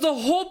 That was the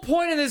whole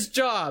point of this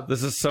job.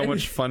 This is so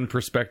much fun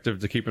perspective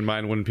to keep in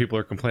mind when people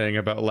are complaining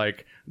about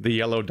like the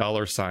yellow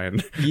dollar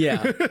sign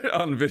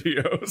on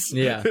videos.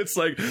 Yeah. It's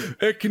like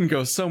it can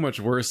go so much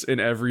worse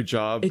in every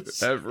job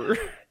ever.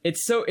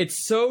 It's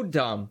so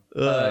dumb.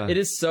 It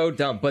is so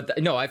dumb.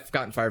 But no, I've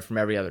gotten fired from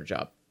every other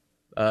job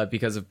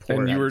because of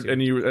poor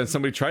attitude. And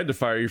somebody tried to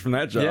fire you from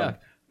that job. Yeah.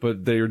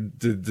 But they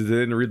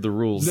didn't read the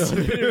rules. No,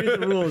 they didn't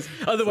read the rules.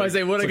 Otherwise,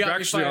 they would have got me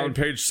actually fired. On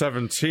page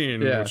 17,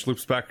 which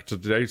loops back to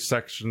today's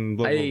section,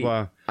 blah,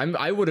 blah, blah.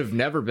 I would have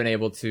never been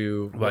able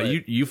to... Well,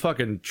 you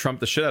fucking trumped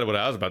the shit out of what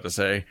I was about to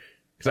say.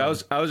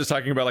 Because I was just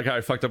talking about like how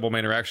I fucked up all my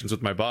interactions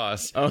with my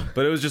boss.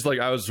 But it was just like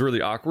I was really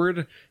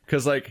awkward.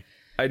 Because like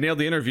I nailed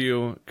the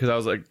interview because I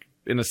was like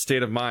in a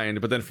state of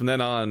mind. But then from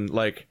then on,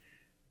 like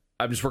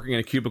I'm just working in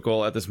a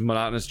cubicle at this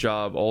monotonous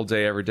job all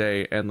day, every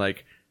day. And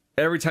like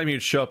every time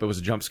he'd show up, it was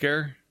a jump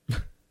scare.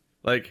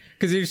 Like,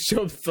 because he'd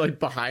show up like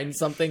behind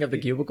something of the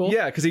cubicle.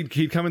 Yeah, because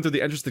he'd come in through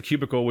the entrance of the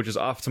cubicle, which is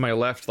off to my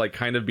left, like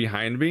kind of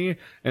behind me,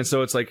 and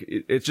so it's like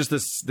it's just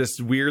this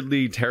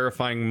weirdly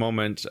terrifying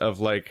moment of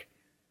like,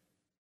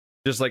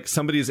 just like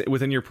somebody's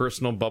within your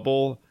personal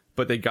bubble,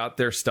 but they got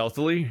there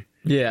stealthily.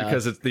 Yeah,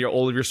 because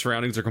all of your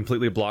surroundings are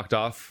completely blocked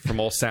off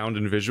from all sound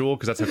and visual,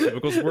 because that's how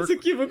cubicles work.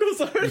 That's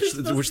cubicles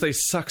are. Which they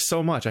suck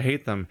so much. I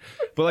hate them.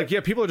 But like,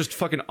 yeah, people are just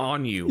fucking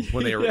on you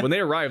when they when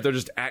they arrive. They're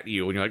just at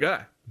you, and you're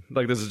like, ah.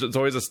 Like this is, it's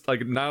always a,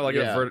 like not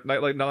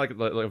like not like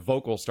a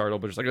vocal startle,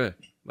 but just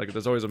like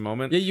there's always a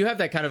moment. Yeah, you have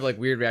that kind of like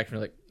weird reaction,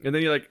 like, and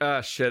then you're like, ah,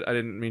 shit, I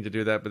didn't mean to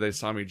do that, but they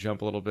saw me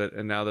jump a little bit,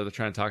 and now they're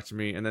trying to talk to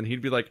me, and then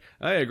he'd be like,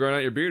 hey, growing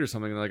out your beard or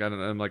something,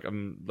 and like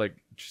I'm like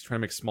just trying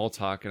to make small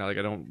talk, and I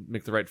don't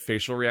make the right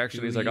facial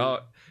reaction. He's like,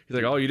 oh,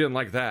 you didn't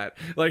like that,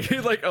 like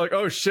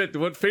oh shit,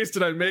 what face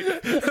did I make?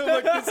 I'm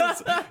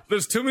like,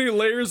 there's too many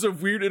layers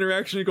of weird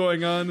interaction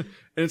going on, and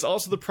it's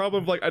also the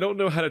problem of like I don't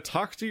know how to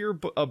talk to your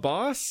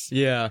boss.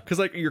 Yeah, because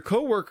like your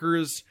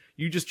coworkers,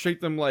 you just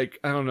treat them like,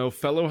 I don't know,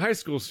 fellow high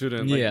school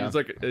student. Like, it's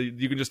like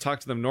you can just talk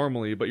to them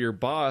normally, but your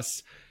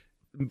boss,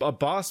 a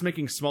boss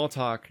making small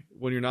talk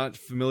when you're not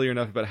familiar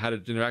enough about how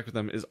to interact with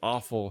them is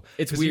awful.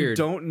 It's weird. You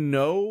don't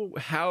know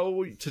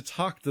how to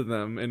talk to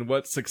them and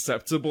what's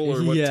acceptable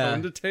or what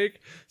tone to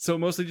take. So it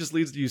mostly just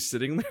leads to you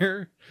sitting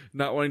there,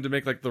 not wanting to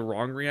make like the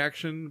wrong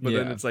reaction. But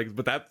then it's like,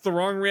 but that's the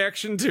wrong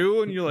reaction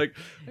too. And you're like,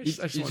 I just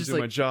want to do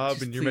my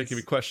job, and you're making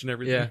me question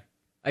everything. Yeah.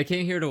 I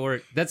came here to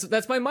work.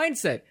 That's my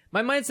mindset.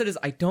 My mindset is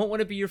I don't want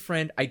to be your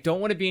friend. I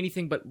don't want to be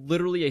anything but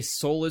literally a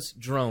soulless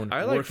drone.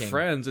 I like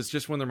friends. It's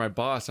just when they're my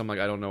boss, I'm like,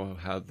 I don't know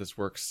how this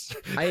works.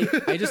 I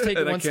just take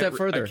it one step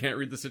further. I can't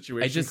read the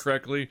situation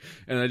correctly,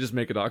 and I just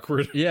make it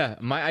awkward. Yeah,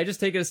 I just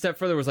take it a step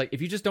further. Was like,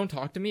 if you just don't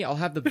talk to me, I'll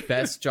have the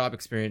best job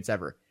experience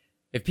ever.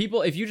 If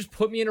you just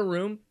put me in a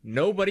room,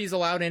 nobody's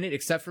allowed in it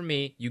except for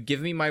me. You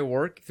give me my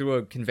work through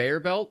a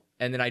conveyor belt,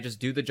 and then I just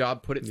do the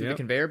job, put it through the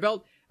conveyor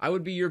belt. I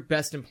would be your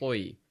best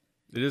employee.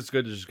 It is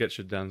good to just get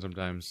shit done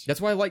sometimes.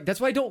 That's why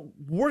I don't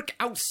work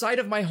outside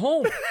of my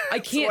home. I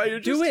can't why you're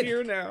do just it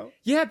here now.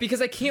 Yeah,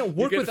 because I can't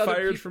work with other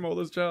people. Fired from all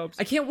those jobs.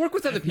 I can't work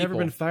with other people. Never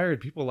been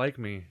fired. People like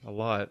me a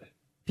lot.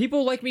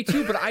 People like me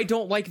too, but I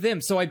don't like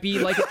them, so I'd be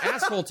like an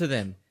asshole to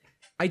them.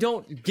 I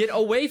don't get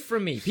away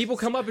from me. People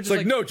come up and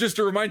just no, just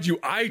to remind you,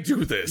 I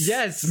do this.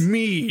 Yes,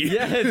 me.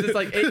 Yes, it's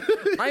like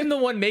I'm the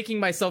one making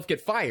myself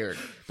get fired,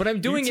 but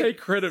I'm doing you take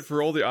credit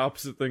for all the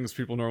opposite things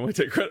people normally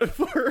take credit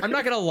for. I'm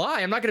not gonna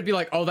lie. I'm not gonna be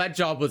like, oh, that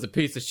job was a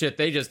piece of shit.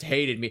 They just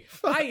hated me.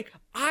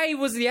 I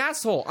was the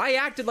asshole. I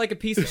acted like a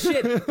piece of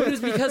shit, but it was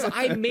because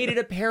I made it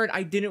apparent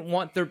I didn't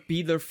want to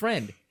be their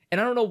friend,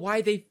 and I don't know why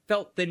they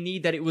felt the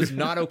need that it was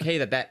not okay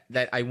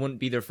that I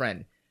wouldn't be their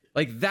friend.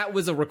 Like, that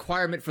was a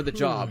requirement for the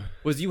job,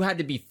 was you had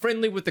to be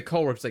friendly with the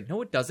coworkers. Like,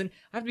 no, it doesn't.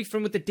 I have to be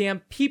friendly with the damn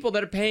people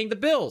that are paying the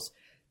bills.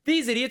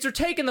 These idiots are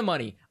taking the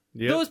money.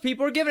 Yep. Those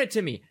people are giving it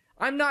to me.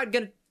 I'm not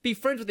going to be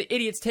friends with the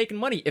idiots taking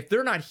money. If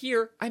they're not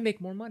here, I make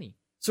more money.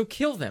 So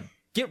kill them.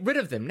 Get rid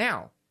of them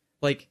now.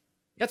 Like,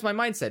 that's my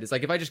mindset. It's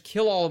like, if I just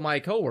kill all of my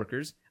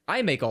coworkers,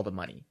 I make all the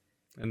money.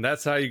 And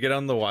that's how you get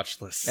on the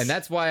watch list. And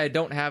that's why I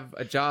don't have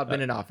a job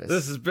in an office.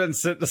 This has been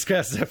Sit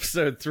Discuss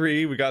episode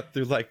 3. We got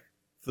through,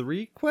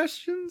 3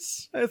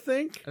 questions, I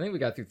think. I think we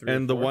got through 3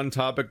 and the one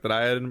topic that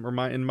I had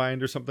in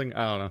mind or something.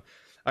 I don't know.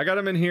 I got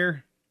them in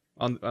here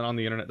on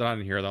the internet. They're not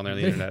in here. They're on the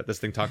internet. This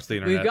thing talks to the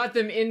internet. We got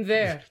them in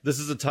there. This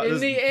is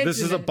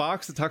this is a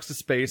box that talks to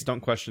space.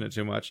 Don't question it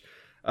too much.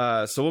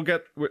 So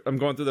I'm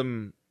going through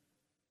them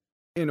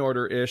in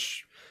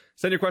order-ish.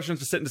 Send your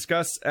questions to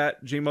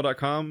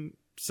sitandiscuss@gmail.com.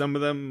 Some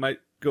of them might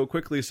go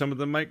quickly. Some of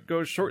them might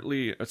go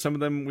shortly. Some of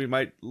them we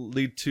might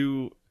lead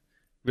to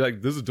be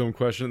like, this is a dumb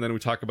question, and then we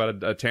talk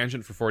about a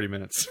tangent for 40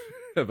 minutes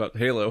about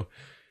Halo.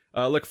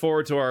 Look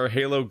forward to our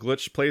Halo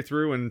glitch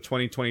playthrough in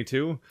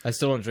 2022. I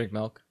still don't drink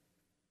milk.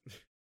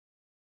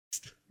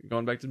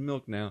 Going back to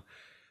milk now.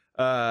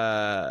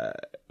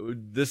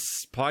 This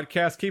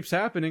podcast keeps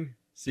happening.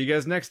 See you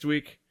guys next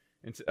week.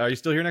 Are you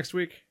still here next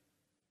week?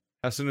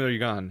 How soon are you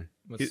gone?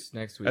 What's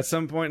next week? At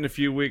some point in a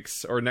few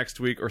weeks, or next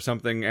week or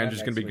something,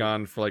 Andrew's going to be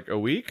gone for a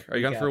week? Are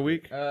you gone for a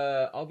week?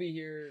 I'll be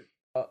here.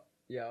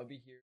 Yeah, I'll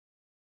be here.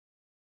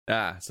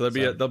 So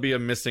there'll be a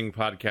missing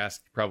podcast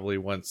probably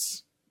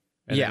once,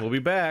 and then we'll be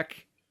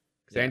back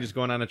because Andrew's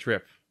going on a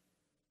trip.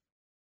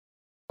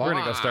 We're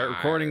gonna go start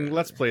recording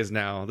Let's Plays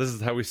now. This is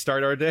how we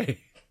start our day.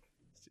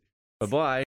 Bye bye.